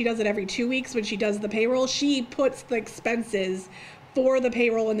 maybe she does it every 2 weeks when she does the payroll, she puts the expenses for the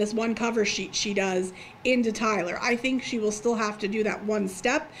payroll in this one cover sheet she does into Tyler. I think she will still have to do that one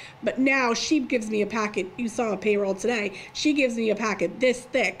step, but now she gives me a packet. You saw a payroll today. She gives me a packet this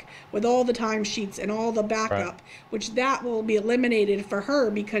thick with all the timesheets and all the backup, which that will be eliminated for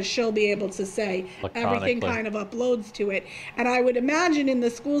her because she'll be able to say everything kind of uploads to it. And I would imagine in the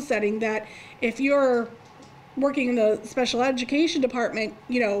school setting that if you're working in the special education department,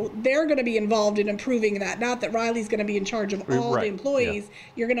 you know, they're going to be involved in improving that. Not that Riley's going to be in charge of all the employees.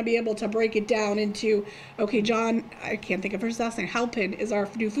 Yeah. You're going to be able to break it down into, okay, John, I can't think of his last name, Halpin is our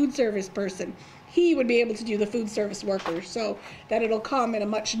new food service person. He would be able to do the food service workers, so that it'll come in a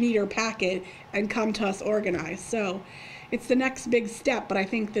much neater packet and come to us organized. So it's the next big step, but I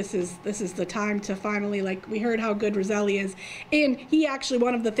think this is the time to finally, like, we heard how good Roselli is. And he actually,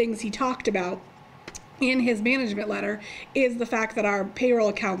 one of the things he talked about in his management letter is the fact that our payroll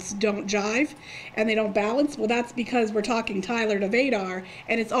accounts don't jive and they don't balance. Well, that's because we're talking Tyler to Vadar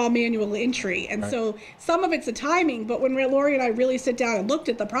and it's all manual entry. And so some of it's a timing, but when Lori and I really sit down and looked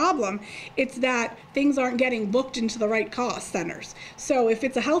at the problem, it's that things aren't getting booked into the right cost centers. So if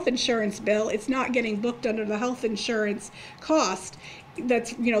it's a health insurance bill, it's not getting booked under the health insurance cost.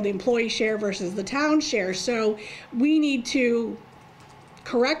 That's, you know, the employee share versus the town share. So we need to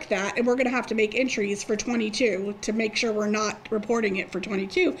correct that, and we're going to have to make entries for 22 to make sure we're not reporting it for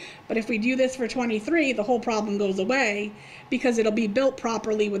 22. But if we do this for 23, the whole problem goes away because it'll be built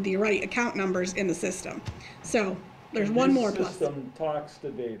properly with the right account numbers in the system. So there's one more plus. This system talks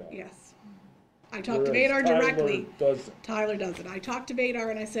to data. Yes. I talked to Vadar directly. Tyler doesn't. I talked to Vadar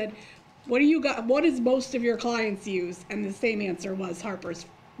and I said, what do you got? What does most of your clients use? And the same answer was Harper's,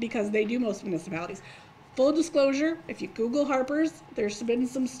 because they do most municipalities. Full disclosure, if you Google Harper's, there's been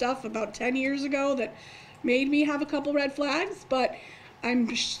some stuff about 10 years ago that made me have a couple red flags, but I'm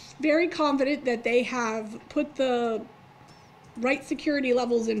very confident that they have put the right security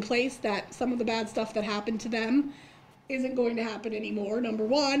levels in place that some of the bad stuff that happened to them isn't going to happen anymore, number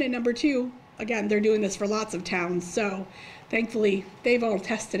one. And number two, again, they're doing this for lots of towns, so thankfully they've all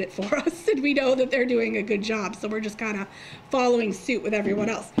tested it for us and we know that they're doing a good job, so we're just kind of following suit with everyone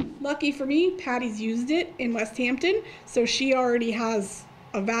else. Lucky for me, Patty's used it in West Hampton, so she already has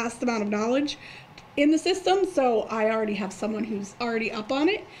a vast amount of knowledge in the system, so I already have someone who's already up on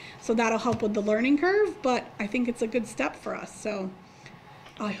it, so that'll help with the learning curve, but I think it's a good step for us, so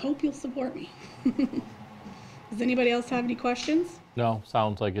I hope you'll support me. Does anybody else have any questions? No,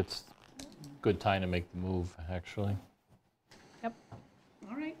 sounds like it's a good time to make the move, actually.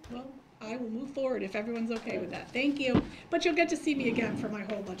 All right, well, I will move forward if everyone's okay with that. Thank you. But you'll get to see me again for my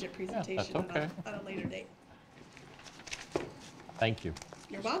whole budget presentation okay. at a later date. Thank you.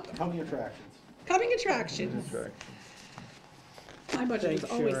 You're welcome. Coming attractions. Coming attractions. My budget is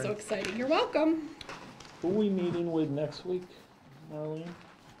always so exciting. You're welcome. Who are we meeting with next week, Marlene?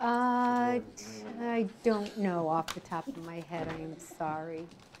 I don't know off the top of my head, I am sorry.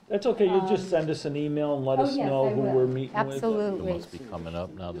 That's okay, you just send us an email and let us know who we're meeting with. Absolutely. It must be coming up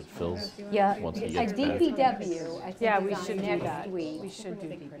now that Phil's, Yeah, once he a gets back. DPW, I think we is should on do next that. week. We should do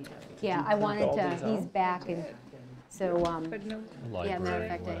DPW. Yeah, I wanted to, he's back and, so, yeah, matter of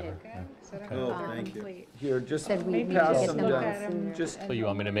fact, I Library, had. Oh, thank you. Here, just Said we need to pass get them them down. out sooner. Just, So you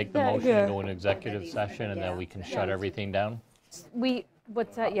want me to make the motion and go into executive session and then we can shut everything down?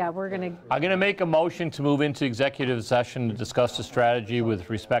 What's that? Yeah, we're going to, I'm going to make a motion to move into executive session to discuss the strategy with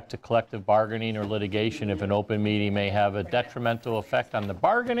respect to collective bargaining or litigation if an open meeting may have a detrimental effect on the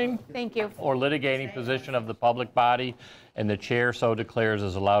bargaining thank you. or litigating position of the public body, and the chair so declares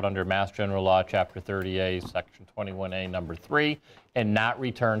as allowed under Mass General Law, Chapter 30A, Section 21A, Number 3, and not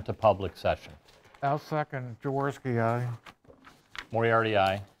return to public session. I'll second. Jaworski, aye. Moriarty,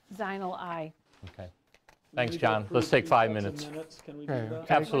 aye. Szynal, aye. Okay. Thanks, John. Let's take 5 minutes. Can we do that?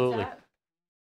 Absolutely.